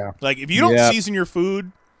 guys. Yeah. Like, if you don't season your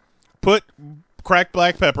food, put cracked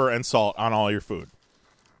black pepper and salt on all your food.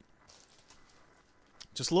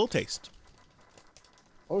 Just a little taste.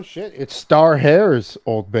 Oh, shit. It's Star Hair's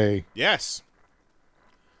Old Bay. Yes.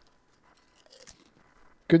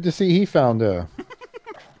 Good to see he found a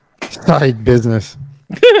side business.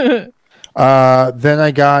 Then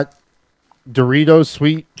I got Doritos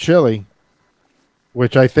Sweet Chili,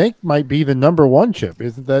 which I think might be the #1 chip.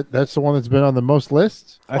 Isn't that's the one that's been on the most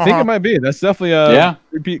lists? I think it might be. That's definitely a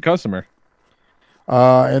repeat customer.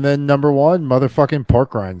 And then #1, motherfucking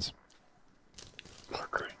pork rinds.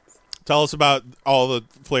 Tell us about all the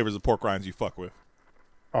flavors of pork rinds you fuck with.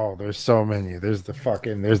 Oh, there's so many. There's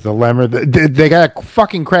the lemon. They got a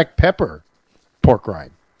fucking cracked pepper pork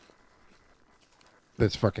rind.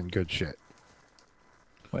 That's fucking good shit.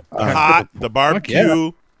 The hot, the barbecue.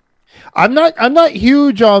 Yeah. I'm not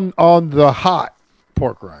huge on the hot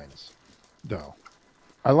pork rinds, though.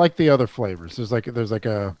 I like the other flavors. There's like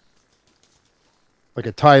a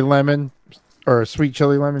Thai lemon or a sweet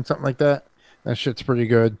chili lemon, something like that. That shit's pretty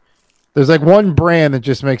good. There's like one brand that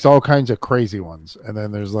just makes all kinds of crazy ones, and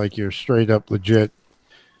then there's like your straight up legit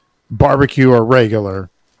barbecue or regular.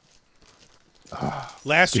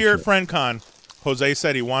 Last year at FriendCon, Jose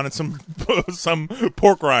said he wanted some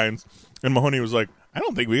pork rinds, and Mahoney was like, "I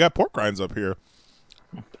don't think we got pork rinds up here."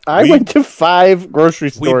 I went to 5 grocery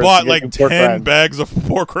stores. We bought like 10 bags of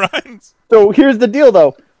pork rinds. So here's the deal,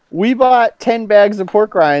 though. We bought 10 bags of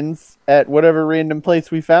pork rinds at whatever random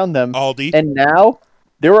place we found them. Aldi. And now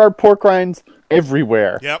there are pork rinds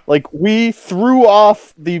everywhere. Yep. Like, we threw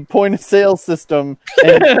off the point of sale system,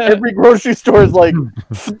 and every grocery store is like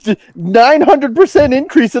 900%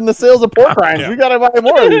 increase in the sales of pork rinds. Yeah. We gotta buy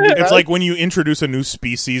more of these. It's guys. like when you introduce a new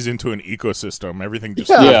species into an ecosystem, everything just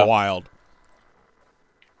goes wild.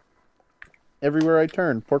 Everywhere I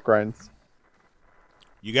turn, pork rinds.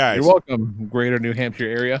 You guys. You're welcome, Greater New Hampshire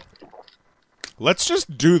area. Let's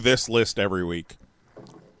just do this list every week.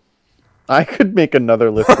 I could make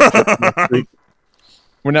another list of chips next week.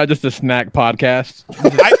 We're not just a snack podcast.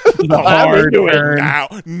 Hard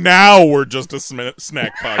turn. Now we're just a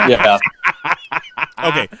snack podcast. Yeah.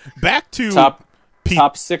 Okay, back to top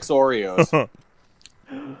 6 Oreos.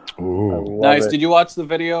 Nice. Did you watch the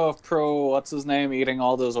video of what's his name eating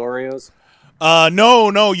all those Oreos?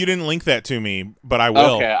 No, you didn't link that to me, but I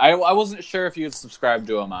will. Okay, I wasn't sure if you'd subscribed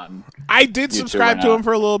to him on. I did subscribe to him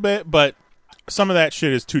for a little bit, but some of that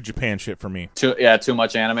shit is too Japan shit for me. Too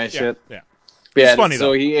much anime shit. Yeah. Yeah, it's funny, so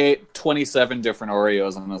though. he ate 27 different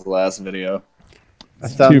Oreos in his last video. That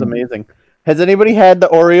sounds amazing. Has anybody had the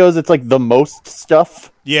Oreos? It's like the most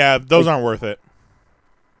stuff. Yeah, those aren't worth it.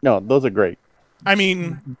 No, those are great. I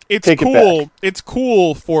mean, it's Take it cool. back. It's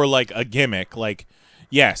cool for like a gimmick. Like,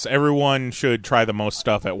 yes, everyone should try the most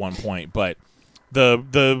stuff at one point, but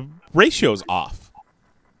the ratio's off.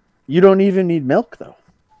 You don't even need milk, though.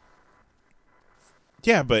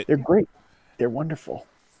 Yeah, but they're great. They're wonderful.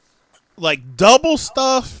 Like, double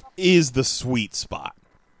stuff is the sweet spot.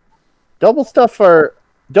 Double stuff are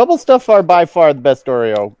by far the best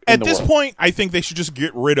Oreo. At this point, I think they should just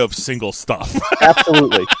get rid of single stuff.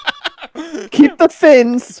 Absolutely. Keep the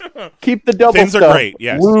thins. Keep the double Thins stuff. are great,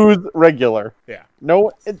 yes. Lose regular. Yeah.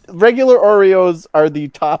 No, regular Oreos are the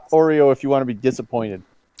top Oreo if you want to be disappointed.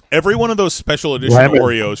 Every one of those special edition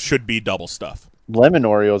Oreos should be double stuff. Lemon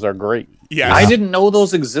Oreos are great. Yeah, I didn't know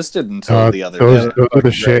those existed until the other day. Those are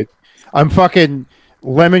the shit. I'm fucking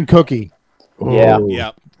lemon cookie. Yeah.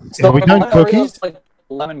 Yeah. Have we done cookies? Like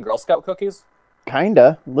lemon Girl Scout cookies?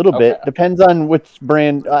 Kinda, a little bit. Depends on which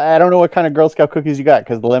brand. I don't know what kind of Girl Scout cookies you got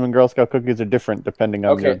because the lemon Girl Scout cookies are different depending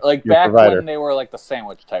on your like your back provider. when they were like the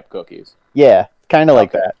sandwich type cookies. Yeah, kind of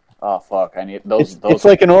like that. Oh fuck! I need those. It's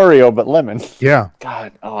like an Oreo but lemon. Yeah.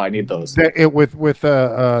 God. Oh, I need those. With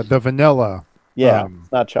the vanilla. Yeah,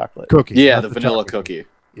 it's not chocolate. Cookie. Yeah, not the vanilla chocolate cookie.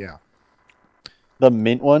 Yeah. The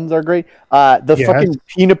mint ones are great. The Yes. fucking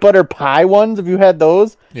peanut butter pie ones. Have you had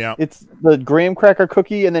those? Yeah. It's the graham cracker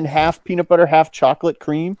cookie and then half peanut butter, half chocolate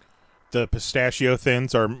cream. The pistachio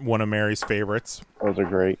thins are one of Mary's favorites. Those are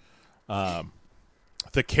great.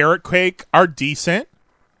 The carrot cake are decent.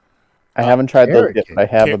 I haven't tried those carrot yet. cake.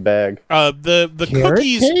 But I have a bag. The Carrot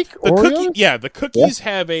cookies, cake? Oreos? the cookies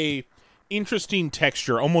have a interesting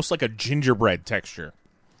texture, almost like a gingerbread texture.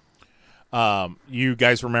 You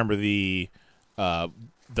guys remember the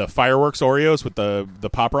fireworks Oreos with the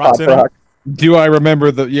Pop Rocks in them? Do I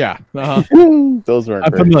remember the? Yeah, Those weren't.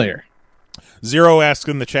 I'm great. familiar. Zero asks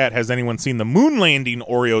in the chat, has anyone seen the moon landing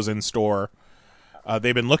Oreos in store?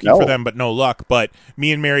 They've been looking No. for them, but no luck. But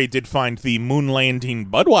me and Mary did find the moon landing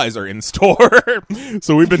Budweiser in store.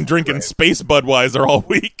 So we've been drinking space Budweiser all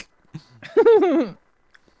week.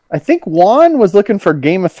 I think Juan was looking for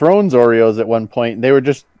Game of Thrones Oreos at one point. They were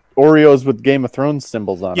just Oreos with Game of Thrones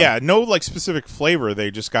symbols on them. Yeah, no like specific flavor.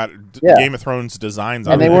 They just got Yeah. Game of Thrones designs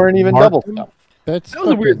on And they them. weren't even double stuff. That was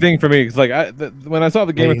a weird thing for me because, like, when I saw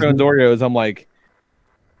the Game of Thrones Oreos, I'm like,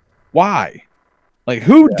 why? Like,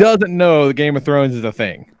 who doesn't know the Game of Thrones is a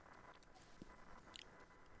thing?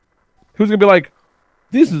 Who's gonna be like,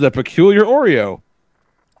 this is a peculiar Oreo?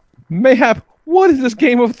 Mayhap, what is this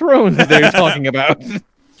Game of Thrones that they're talking about?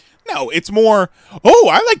 No, it's more, oh,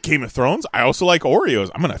 I like Game of Thrones. I also like Oreos.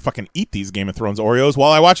 I'm going to fucking eat these Game of Thrones Oreos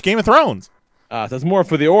while I watch Game of Thrones. So it's more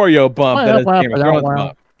for the Oreo bump than it's Game of Thrones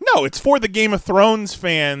bump. No, it's for the Game of Thrones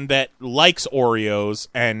fan that likes Oreos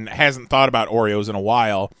and hasn't thought about Oreos in a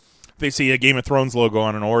while. They see a Game of Thrones logo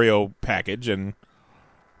on an Oreo package and,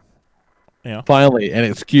 you know. Finally, an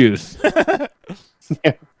excuse.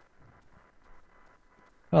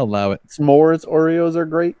 I'll allow it. S'mores Oreos are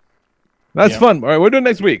great. That's fun. All right, we're doing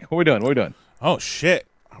next week. What are we doing? What are we doing? Oh, shit.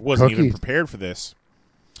 I wasn't even prepared for this.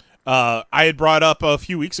 I had brought up a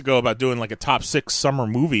few weeks ago about doing like a top 6 summer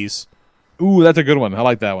movies. Ooh, that's a good one. I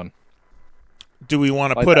like that one. Do we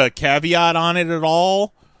want to put a caveat on it at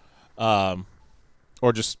all?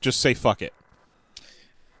 Or just say fuck it?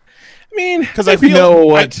 I mean, because I feel know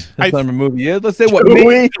what a summer movie is. Let's say what Do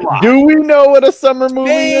May we know what a summer movie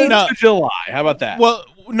May is? to July. How about that? Well,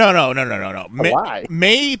 no.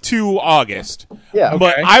 May to August. Yeah.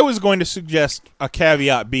 But Okay. I was going to suggest a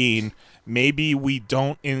caveat being maybe we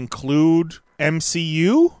don't include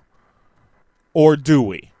MCU, or do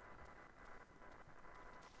we?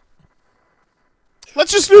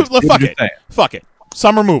 Let's just do. Fuck it. Fuck it.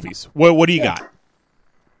 Summer movies. What do you got?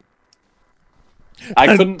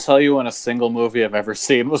 I couldn't tell you when a single movie I've ever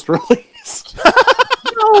seen was released.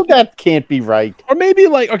 No, that can't be right. Or maybe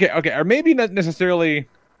like okay, or maybe not necessarily.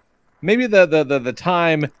 Maybe the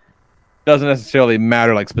time doesn't necessarily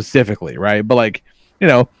matter like specifically, right? But like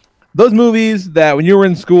those movies that when you were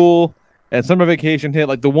in school and summer vacation hit,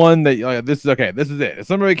 like the one that this is it. It's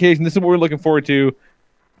summer vacation. This is what we're looking forward to.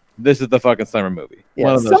 This is the fucking summer movie.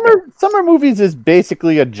 Yeah, summer movies is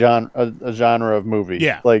basically a genre of movie.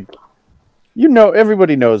 Yeah, like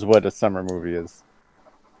everybody knows what a summer movie is.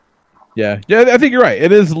 Yeah, I think you're right.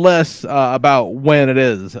 It is less about when it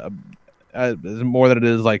is, more than it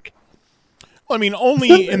is like. Well, I mean,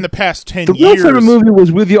 only in the past 10 the years. The real summer movie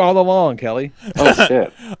was with you all along, Kelly. Oh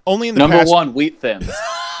shit! Only in the Number past... one, wheat thins.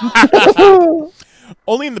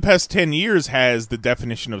 Only in the past 10 years has the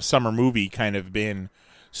definition of summer movie kind of been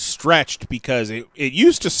stretched, because it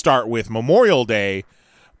used to start with Memorial Day,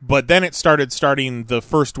 but then it starting the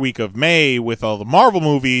first week of May with all the Marvel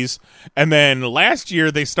movies, and then last year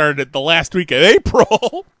they started at the last week of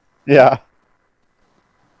April. Yeah.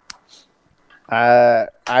 I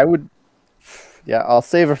would. Yeah, I'll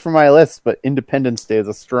save it for my list, but Independence Day is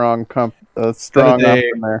a strong option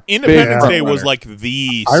there. Independence Day was like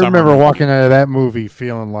the I summer remember movie. walking out of that movie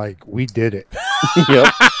feeling like we did it. Yep.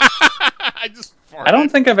 I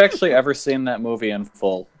don't think I've actually ever seen that movie in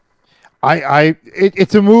full.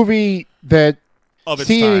 It's a movie that Of its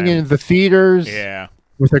seeing time. in the theaters Yeah.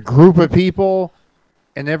 with a group of people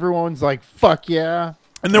and everyone's like, fuck yeah.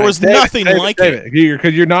 And there was nothing like it.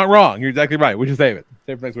 Because you're not wrong. You're exactly right. We should save it.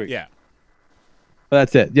 Save it for next week. Yeah. But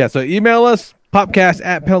that's it. Yeah, so email us,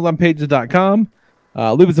 popcast@panelsonpages.com.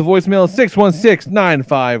 Leave us a voicemail,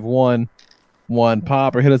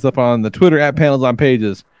 616-951-1POP, or hit us up on the Twitter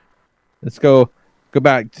 @panelsonpages. Let's go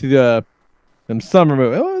back to them summer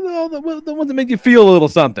movies. The ones that make you feel a little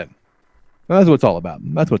something. That's what it's all about.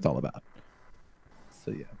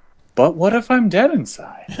 So, yeah. But what if I'm dead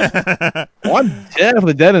inside? Well, I'm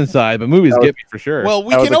definitely dead inside, but movies get me for sure. Well,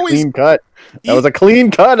 we That was can a always clean cut. That was a clean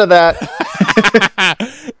cut of that.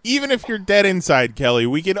 even if you're dead inside, Kelly,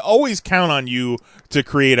 we can always count on you to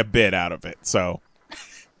create a bit out of it. So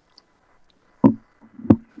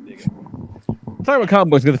talk about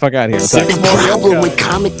comic books. Get the fuck out of here. The problem with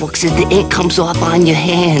comic books is the ink comes off on your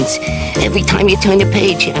hands. Every time you turn the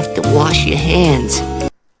page, you have to wash your hands.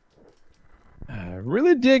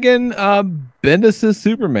 Really digging Bendis'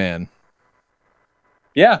 Superman.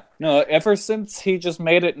 Yeah, no, ever since he just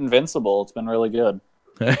made it invincible, it's been really good.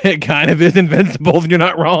 It kind of is invincible. You're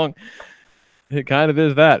not wrong. It kind of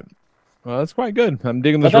is that. Well, that's quite good. I'm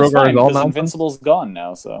digging this Rogar. All Invincible's gone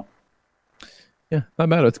now, so yeah, not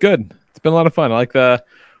bad. It's good. It's been a lot of fun. I like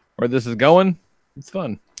where this is going. It's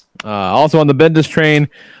fun. Also on the Bendis train,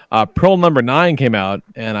 Pearl number 9 came out,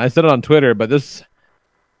 and I said it on Twitter, but this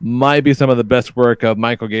might be some of the best work of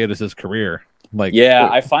Michael Gaydos' career. Like, yeah,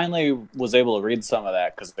 I finally was able to read some of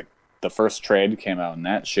that because the first trade came out, and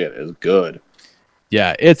that shit is good.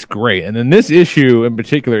 Yeah, it's great. And then this issue in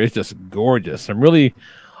particular is just gorgeous. Some really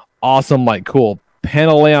awesome, like, cool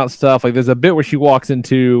panel layout stuff. Like, there's a bit where she walks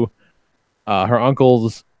into her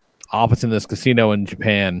uncle's office in this casino in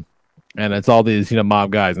Japan, and it's all these,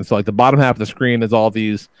 mob guys. And so, like, the bottom half of the screen is all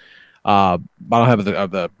these, bottom half of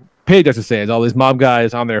the page, I should say, is all these mob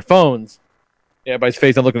guys on their phones. Yeah, everybody's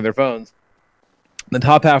facing looking at their phones. The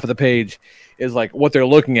top half of the page is like what they're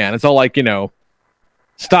looking at. It's all like,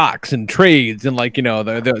 stocks and trades and like,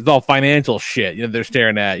 it's all financial shit, they're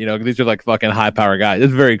staring at, these are like fucking high power guys.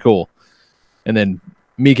 It's very cool. And then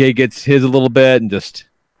Mike gets his a little bit and just,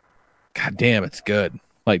 god damn, it's good.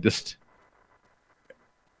 Like, just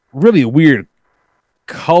really weird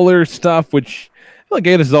color stuff, which I feel like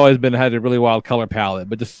Gaydos has always had a really wild color palette,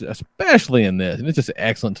 but just especially in this, and it's just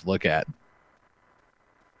excellent to look at.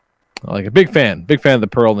 Like, a big fan of the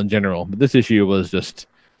Pearl in general, but this issue was just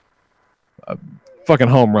a fucking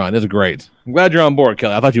home run. It was great. I'm glad you're on board,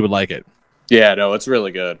 Kelly. I thought you would like it. Yeah, no, it's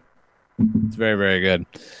really good. It's very, very good.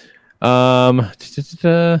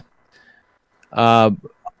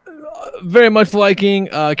 Very much liking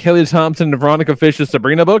Kelly Thompson and Veronica Fish's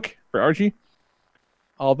Sabrina book for Archie.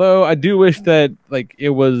 Although I do wish that, like, it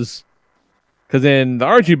was, because in the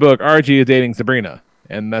Archie book, Archie is dating Sabrina.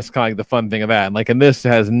 And that's kind of like the fun thing of that. And like in this, it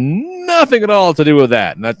has nothing at all to do with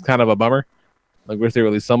that. And that's kind of a bummer. Like, wish they were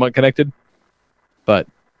at least somewhat connected. But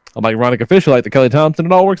I'm like Veronica Fisher, like the Kelly Thompson,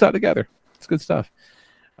 it all works out together. It's good stuff.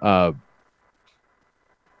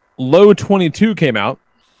 Low 22 came out.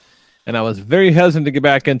 And I was very hesitant to get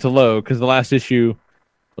back into Low because the last issue,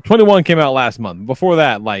 21 came out last month. Before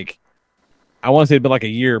that, like, I want to say it'd been like a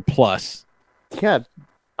year plus. Yeah.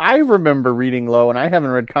 I remember reading Low, and I haven't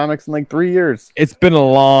read comics in like 3 years. It's been a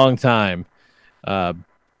long time. I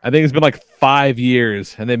think it's been like 5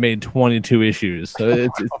 years, and they made 22 issues. So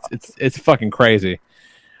it's fucking crazy.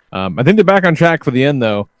 I think they're back on track for the end,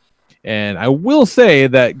 though. And I will say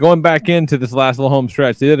that going back into this last little home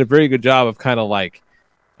stretch, they did a very good job of kind of like,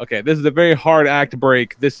 okay, this is a very hard act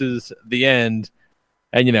break. This is the end.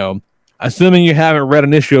 And, assuming you haven't read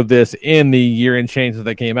an issue of this in the year and change that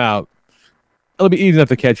they came out, it'll be easy enough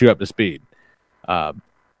to catch you up to speed. I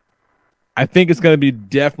think it's going to be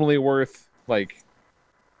definitely worth, like,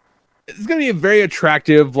 it's going to be a very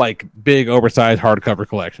attractive, like, big, oversized hardcover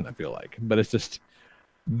collection, I feel like. But it's just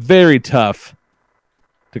very tough.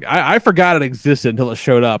 I forgot it existed until it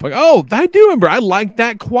showed up. Like, oh, I do remember. I liked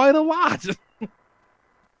that quite a lot.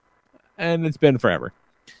 And it's been forever.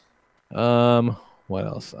 What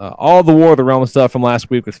else? All the War of the Realm stuff from last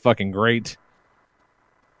week was fucking great.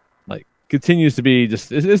 Like, continues to be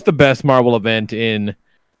just, it's the best Marvel event in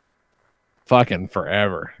fucking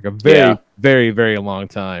forever. Like a very, very, very long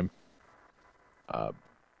time.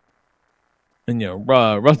 And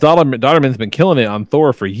Russ Dodderman's been killing it on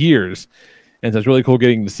Thor for years, and so it's really cool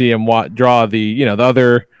getting to see him draw the the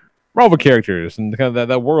other Marvel characters and kind of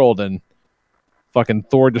that world. And fucking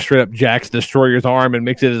Thor just straight up jacks Destroyer's arm and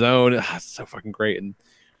makes it his own. It's so fucking great. And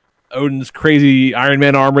Odin's crazy Iron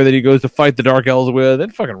Man armor that he goes to fight the Dark Elves with.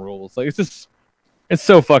 It fucking rules. Like, it's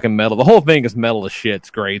so fucking metal. The whole thing is metal as shit. It's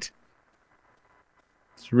great.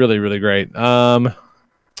 It's really, really great. And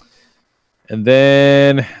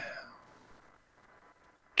then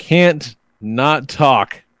can't not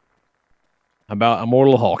talk about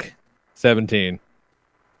Immortal Hulk 17.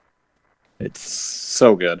 It's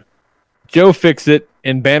so good. Joe Fixit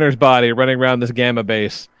in Banner's body running around this Gamma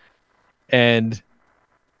base, and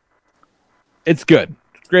it's good.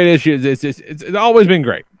 It's great issues. It's always been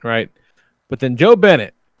great, right? But then Joe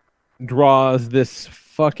Bennett draws this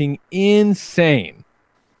fucking insane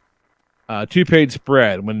 2-page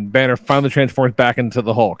spread when Banner finally transforms back into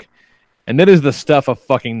the Hulk. And that is the stuff of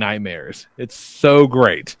fucking nightmares. It's so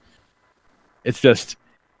great. It's just,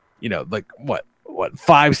 like what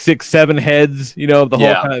 5, 6, 7 heads, of the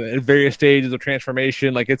Hulk kind of at various stages of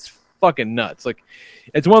transformation. Like, it's fucking nuts. Like,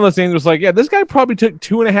 it's one of those things where it's like, yeah, this guy probably took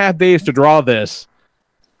 2.5 days to draw this.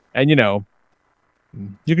 And, you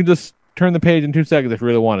can just turn the page in 2 seconds if you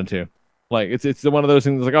really wanted to. Like, it's one of those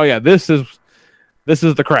things like, oh yeah, this is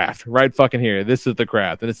the craft right fucking here. This is the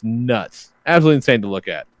craft, and it's nuts, absolutely insane to look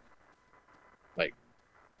at. Like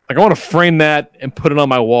I want to frame that and put it on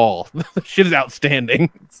my wall. Shit is outstanding.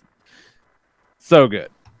 It's so good.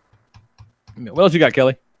 What else you got,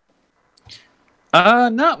 Kelly?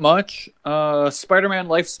 Not much. Spider-Man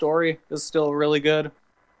Life Story is still really good.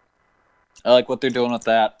 I like what they're doing with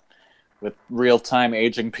that. With real-time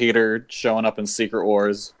aging Peter showing up in Secret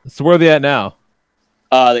Wars. So where are they at now?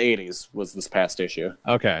 The 80s was this past issue.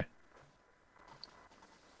 Okay.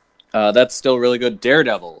 That's still really good.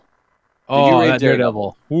 Daredevil. Did you read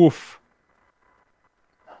Daredevil? Oof.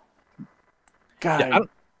 God. Yeah,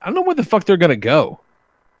 I don't know where the fuck they're going to go.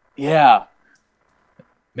 Yeah.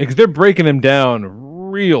 Because they're breaking him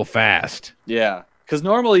down real fast. Yeah. Because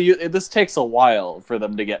normally this takes a while for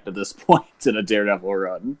them to get to this point in a Daredevil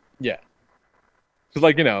run. Yeah.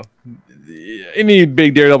 Because, any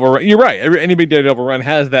big Daredevil run, you're right, any big Daredevil run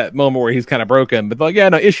has that moment where he's kind of broken, but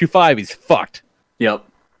issue 5, he's fucked. Yep.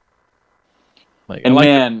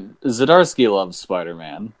 Man, Zdarsky loves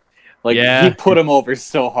Spider-Man. He put him over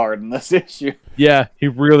so hard in this issue. Yeah, he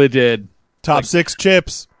really did. Top 6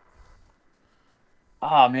 chips.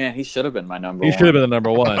 Oh, man, he should have been my number 1. He should have been the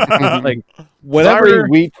number 1. Whatever. Sorry,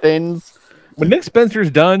 wheat thins. When Nick Spencer's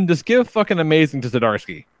done, just give fucking amazing to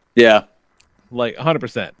Zdarsky. Yeah.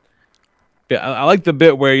 100%. Yeah, I like the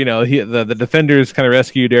bit where the defenders kind of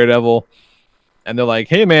rescue Daredevil, and they're like,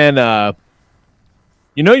 "Hey man,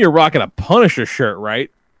 you're rocking a Punisher shirt, right?"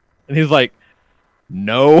 And he's like,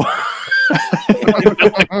 "No,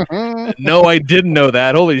 no, I didn't know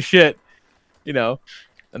that. Holy shit!" And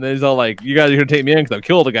then he's all like, "You guys are gonna take me in because I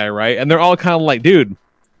killed a guy, right?" And they're all kind of like, "Dude,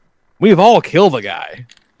 we've all killed a guy.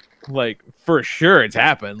 For sure, it's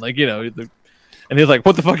happened. And he's like,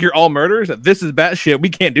 "What the fuck? You're all murderers? This is batshit. We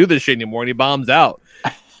can't do this shit anymore." And he bombs out.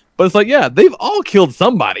 But it's like, yeah, they've all killed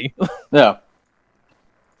somebody. Yeah.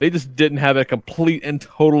 They just didn't have a complete and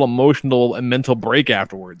total emotional and mental break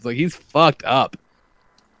afterwards. He's fucked up.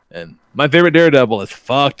 And my favorite Daredevil is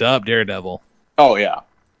fucked up Daredevil. Oh, yeah.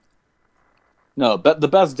 No, but the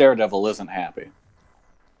best Daredevil isn't happy.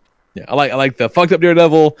 Yeah, I like the fucked up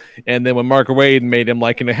Daredevil, and then when Mark Waid made him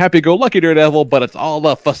happy-go-lucky Daredevil, but it's all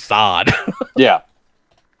a facade. Yeah,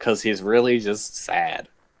 because he's really just sad.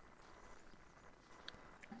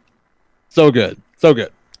 So good.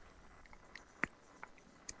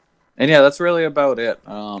 And yeah, that's really about it.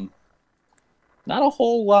 Not a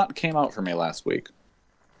whole lot came out for me last week.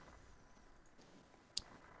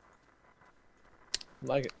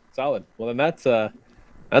 Like it. Solid. Well, then that's a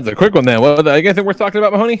quick one then. What, anything worth talking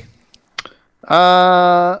about, Mahoney?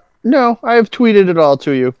 No, I've tweeted it all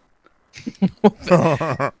to you.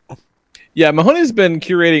 Yeah, Mahoney's been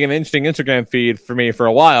curating an interesting Instagram feed for me for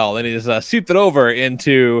a while, and he's souped it over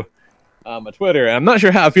into a Twitter, and I'm not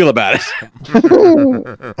sure how I feel about it.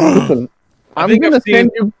 Listen, I'm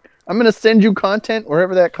gonna send you content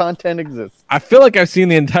wherever that content exists. I feel like I've seen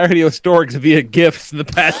the entirety of Storks via GIFs in the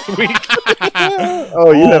past week.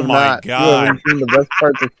 You have not. God. You haven't seen the best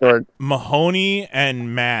parts of Storks. Mahoney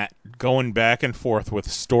and Matt going back and forth with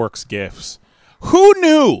Storks gifs. Who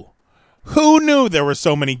knew? Who knew there were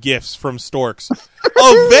so many gifts from Storks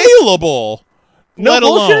available? No let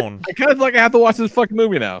bullshit. alone. I kind of I have to watch this fucking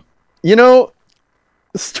movie now.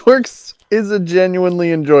 Storks is a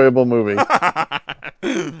genuinely enjoyable movie.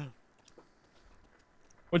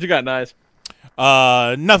 What you got, Knize?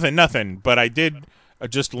 Nothing. But I did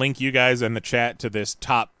just link you guys in the chat to this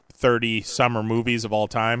top 30 summer movies of all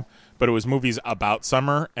time. But it was movies about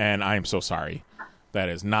summer, and I am so sorry. That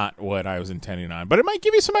is not what I was intending on. But it might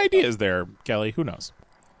give you some ideas there, Kelly. Who knows?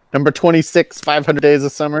 Number 26, 500 Days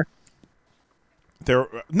of Summer.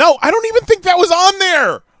 No, I don't even think that was on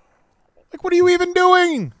there. What are you even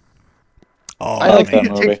doing? Oh, I think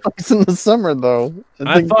it takes place in the summer, though.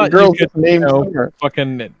 I thought you could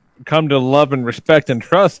fucking come to love and respect and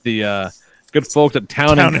trust the good folks at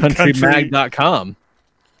townandcountrymag.com.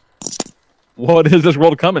 What is this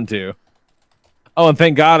world coming to? Oh, and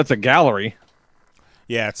thank God it's a gallery.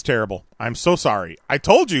 Yeah, it's terrible. I'm so sorry. I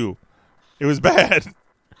told you it was bad.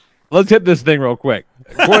 Let's hit this thing real quick.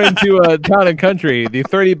 According to Town and Country, the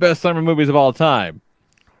 30 best summer movies of all time.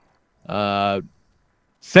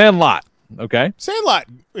 Sandlot, Okay. Sandlot,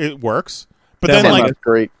 it works. But Sandlot. then, like, That's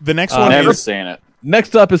great. the next one Never is... seen it.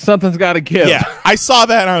 Next up is Something's Gotta Give. Yeah, I saw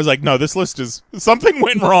that and I was like, no, this list is... Something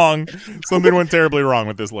went wrong. Something went terribly wrong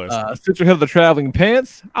with this list. Sisterhood of the Traveling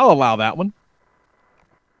Pants. I'll allow that one.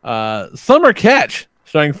 Summer Catch,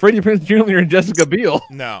 starring Freddie Prinze Jr. and Jessica Biel.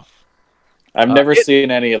 No. I've never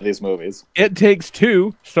seen any of these movies. It Takes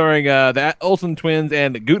Two, starring the Olsen twins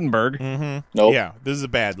and Gutenberg. Mm-hmm. Nope. Yeah, this is a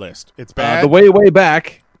bad list. It's bad. The Way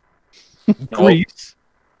Back. Nope. Grease.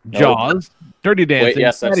 Nope. Jaws. Dirty Dancing. Wait,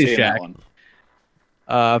 yes, I've seen Caddyshack. that one.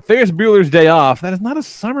 Ferris Bueller's Day Off. That is not a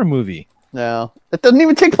summer movie. No, it doesn't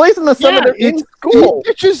even take place in the summer. Yeah, They're in school.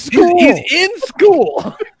 It's just school. He's in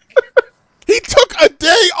school. He took a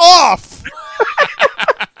day off!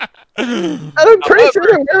 And I'm pretty sure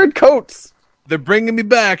they're wearing coats. They're bringing me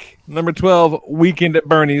back. Number 12, Weekend at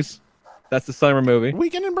Bernie's. That's the summer movie.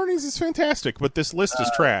 Weekend in Bernie's is fantastic, but this list is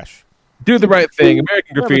trash. Do the Right Thing.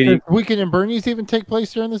 American Graffiti. Does Weekend in Bernie's even take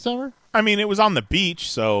place during the summer? I mean, it was on the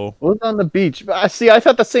beach, so... It was on the beach. I see. I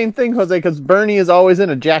thought the same thing, Jose, because Bernie is always in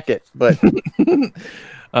a jacket. But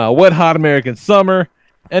Wet Hot American Summer.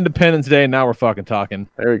 Independence Day. Now we're fucking talking.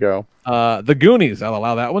 there we go. The Goonies. I'll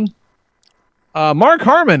allow that one. Mark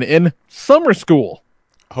Harmon in Summer School.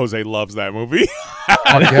 Jose loves that movie. Yeah,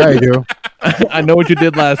 I do. I Know What You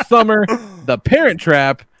Did Last Summer. The Parent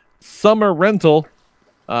Trap. Summer Rental.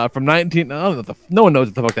 From 19... Oh, no one knows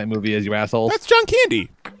what the fuck that movie is, you assholes. That's John Candy.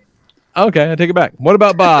 Okay, I take it back. What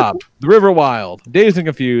About Bob? The River Wild. Dazed and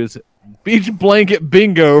Confused. Beach Blanket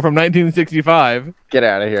Bingo from 1965. Get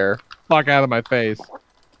out of here. Fuck out of my face.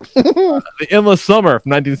 The Endless Summer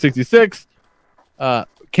from 1966.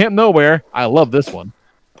 Camp Nowhere. I love this one.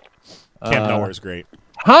 Camp Nowhere is great.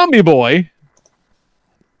 Tommy Boy.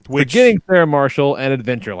 Which... Forgetting Sarah Marshall and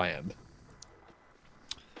Adventureland.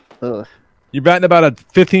 Ugh. You're batting about a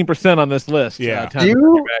 15% on this list. Yeah. Tommy,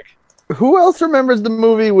 You- get back. Who else remembers the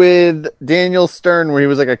movie with Daniel Stern where he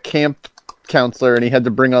was like a camp counselor and he had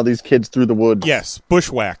to bring all these kids through the woods? Yes,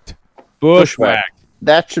 Bushwhacked. Bushwhacked.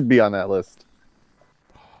 That should be on that list.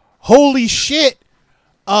 Holy shit!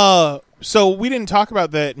 So we didn't talk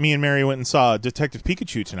about that. Me and Mary went and saw Detective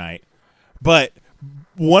Pikachu tonight, but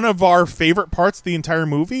one of our favorite parts of the entire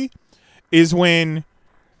movie is when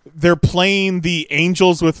they're playing the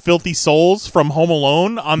Angels with Filthy Souls from Home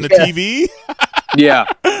Alone on the TV. Yeah.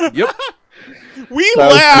 Yep. We That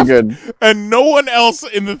was laughed, pretty good. and no one else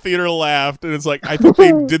in the theater laughed, and it's like, I think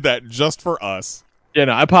they did that just for us. Yeah,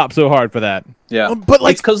 no, I popped so hard for that. Yeah. But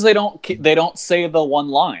like, It's because they don't say the one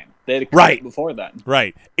line. They had Right. it before that.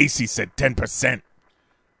 right, AC said 10%.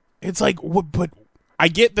 It's like, what? But I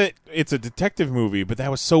get that it's a detective movie, but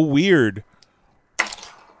that was so weird.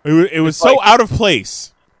 It was so out of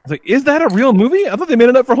place. I was like, is that a real movie? I thought they made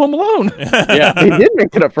it up for Home Alone. Yeah. They did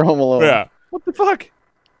make it up for Home Alone. Yeah. What the fuck?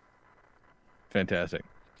 Fantastic.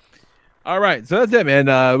 All right, so that's it, man.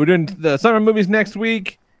 We're doing the summer movies next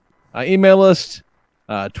week. Email us,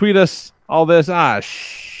 tweet us, all this.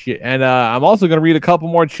 Shit. And I'm also going to read a couple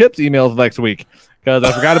more Chips emails next week because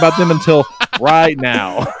I forgot about them until right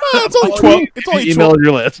now. It's only 12. It's only email 12.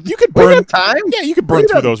 your list. You could We burn got time? Yeah, you could burn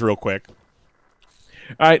through those real quick.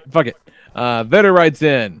 All right, fuck it. Vetter writes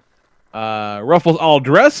in. Ruffles all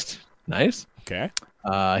dressed. Nice. Okay.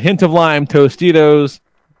 Hint of lime, Tostitos,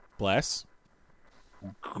 Bless.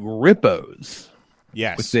 Grippos.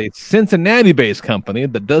 Yes. Which is a Cincinnati-based company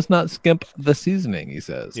that does not skimp the seasoning, he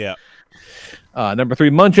says. Yeah. Number 3,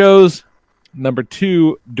 Munchos. Number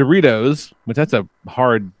 2, Doritos, which that's a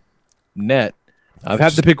hard net. I've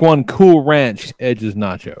had to pick one, Cool Ranch Edges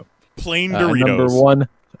Nacho. Plain Doritos. Number 1,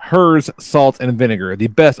 Hers Salt and Vinegar, the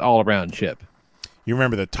best all-around chip. You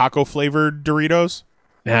remember the taco-flavored Doritos?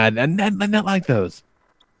 Nah, not like those.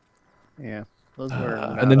 Yeah. Those were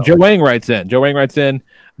And then Joe Wang writes in,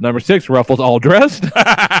 number 6, Ruffles all dressed.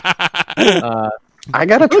 I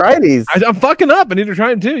gotta try these. I'm fucking up. I need to try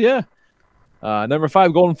them too, yeah. Number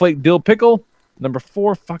 5, Golden Flake Dill Pickle. Number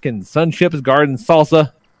 4, fucking Sun Chips Garden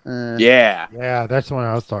Salsa. Yeah. Yeah, that's the one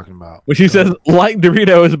I was talking about. Which he says, like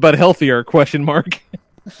Doritos, but healthier, question mark.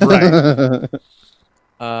 Right.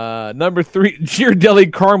 Number 3,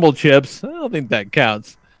 Ghirardelli Caramel Chips. I don't think that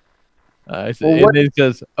counts. And it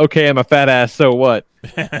says, okay, I'm a fat ass, so what?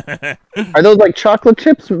 Are those like chocolate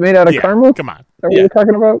chips made out of caramel? Come on. Is that what you're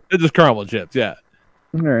talking about? They're just caramel chips, yeah.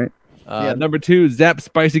 All right. Number 2, Zap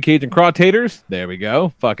Spicy Cajun Craw Taters. There we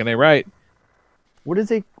go. Fucking A right. What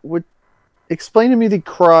is explain to me the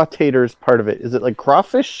craw taters part of it. Is it like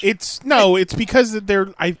crawfish? It's because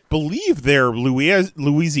I believe they're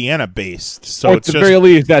Louisiana based. So Or it's at the just very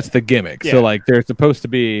least, that's the gimmick. Yeah. So, like, they're supposed to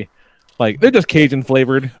be, like, they're just Cajun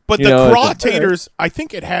flavored. But you the know, craw it's taters, I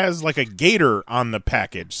think it has like a gator on the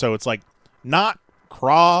package. So it's like not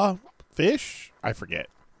crawfish. I forget.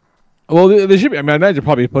 Well, they should be. I mean, I imagine they're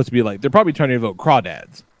probably supposed to be like they're probably trying to evoke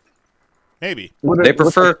crawdads. Maybe they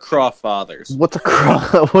prefer crawfathers. What's a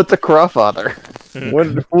crawfather?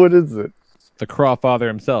 what is it? The crawfather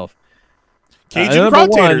himself. Cajun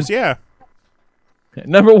crawtators, yeah.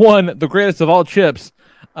 Number one, the greatest of all chips,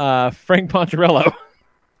 Frank Poncherello.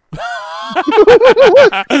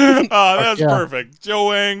 That's perfect. Joe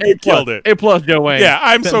Wang killed it. A+ Joe Wang. Yeah,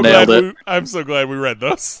 I'm so glad we read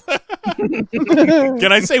those.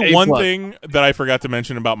 Can I say one thing that I forgot to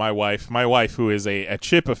mention about my wife? My wife, who is a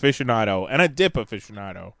chip aficionado and a dip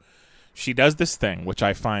aficionado, she does this thing which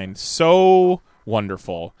I find so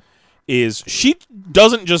wonderful. Is she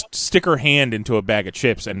doesn't just stick her hand into a bag of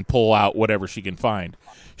chips and pull out whatever she can find.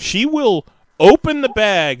 She will open the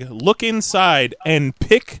bag, look inside, and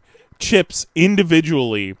pick chips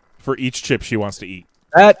individually for each chip she wants to eat.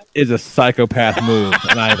 That is a psychopath move,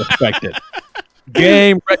 and I respect it.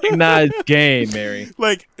 Game recognized game, Mary.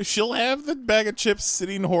 Like, she'll have the bag of chips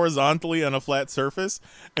sitting horizontally on a flat surface,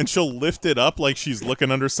 and she'll lift it up like she's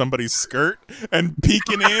looking under somebody's skirt and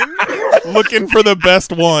peeking in, looking for the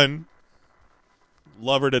best one.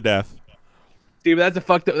 Love her to death. See, but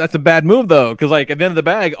that's a bad move though, because like at the end of the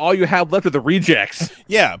bag, all you have left are the rejects.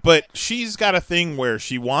 Yeah, but she's got a thing where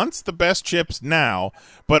she wants the best chips now,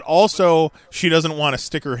 but also she doesn't want to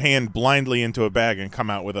stick her hand blindly into a bag and come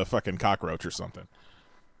out with a fucking cockroach or something.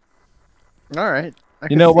 All right,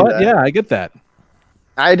 you know what? That. Yeah, I get that.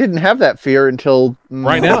 I didn't have that fear until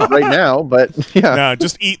right now. But yeah, no,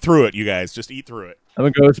 just eat through it, you guys. Just eat through it. I'm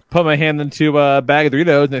gonna go put my hand into a bag of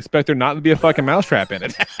Doritos and expect there not to be a fucking mousetrap in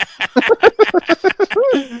it.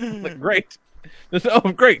 Like, great.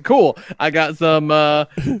 Oh, great, cool. I got some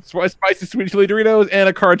spicy sweet chili Doritos and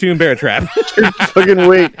a cartoon bear trap. Fucking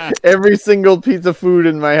wait. Every single piece of food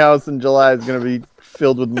in my house in July is going to be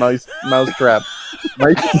filled with mouse traps.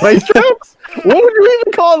 Mice traps? What would you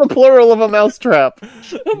even call the plural of a mouse trap?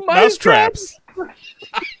 Mouse traps.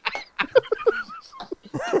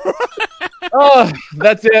 Oh,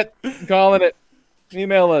 that's it. Calling it.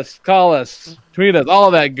 Email us, call us, tweet us, all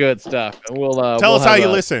of that good stuff, and we'll tell us how you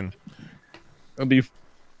listen. It'll be,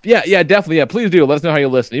 yeah, definitely, yeah. Please do. Let us know how you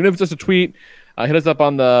listen, even if it's just a tweet. Hit us up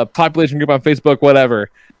on the population group on Facebook, whatever.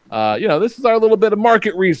 This is our little bit of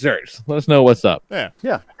market research. Let us know what's up.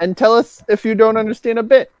 Yeah, and tell us if you don't understand a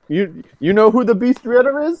bit. You know who the Beast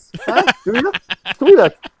Ritter is? Huh? Do you? Tweet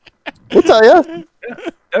us. We'll tell you. Yeah,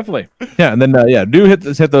 definitely. Yeah, and then do hit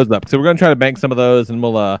those up. So we're gonna try to bank some of those, and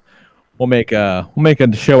we'll make a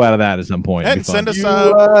show out of that at some point. And send us.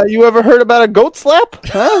 You ever heard about a goat slap?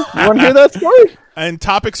 Huh? You want to hear that story? And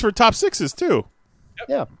topics for top sixes too.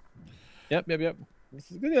 Yep. Yeah. Yep.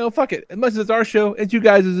 This is, fuck it. As much as it's our show, it's you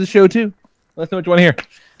guys' a show too. Let us know what you want to hear.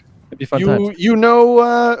 It'd be fun times. You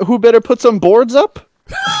know who better put some boards up?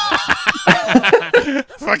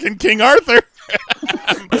 Fucking King Arthur.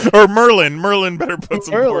 Or Merlin. Merlin better put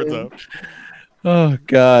some boards up. Oh,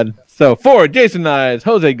 God. So, for Jason Knize,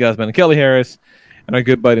 Jose Guzman, Kelly Harris, and our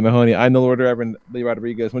good buddy Mahoney, I'm the Lord Reverend Lee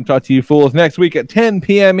Rodriguez. We'll talk to you fools next week at 10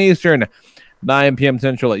 p.m. Eastern, 9 p.m.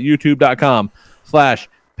 Central at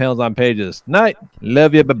youtube.com/Panels on Pages. Night.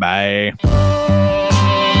 Love you. Bye-bye.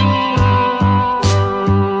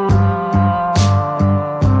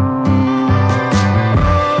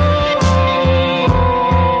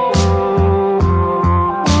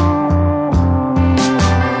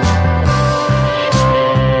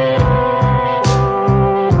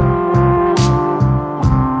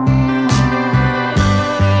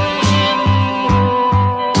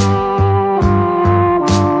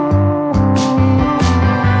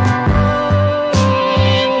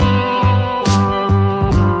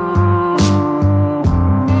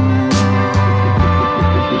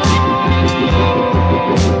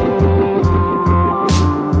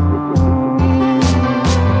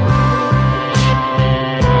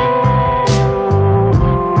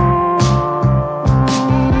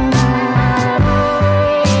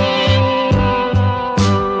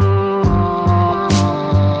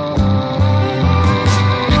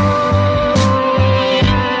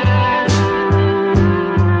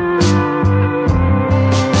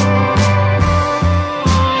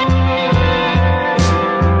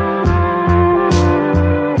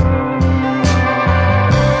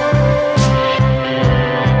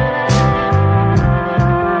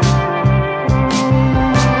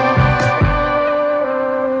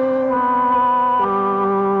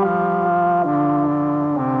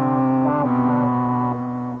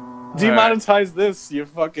 Demonetize this, you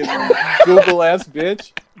fucking Google ass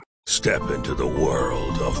bitch. Step into the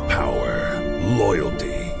world of power,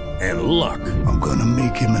 loyalty, and luck. I'm gonna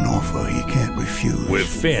make him an offer he can't refuse. With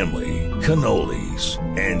family, cannolis,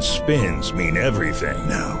 and spins mean everything.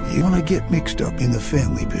 Now, you wanna get mixed up in the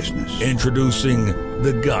family business. Introducing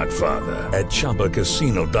The Godfather at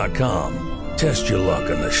ChumbaCasino.com. Test your luck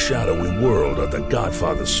in the shadowy world of The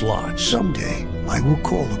Godfather slot. Someday, I will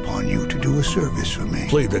call upon you to do a service for me.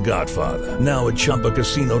 Play The Godfather, now at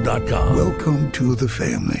ChumbaCasino.com. Welcome to the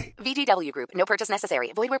family. VGW Group. No purchase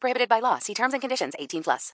necessary. Void where prohibited by law. See terms and conditions. 18+.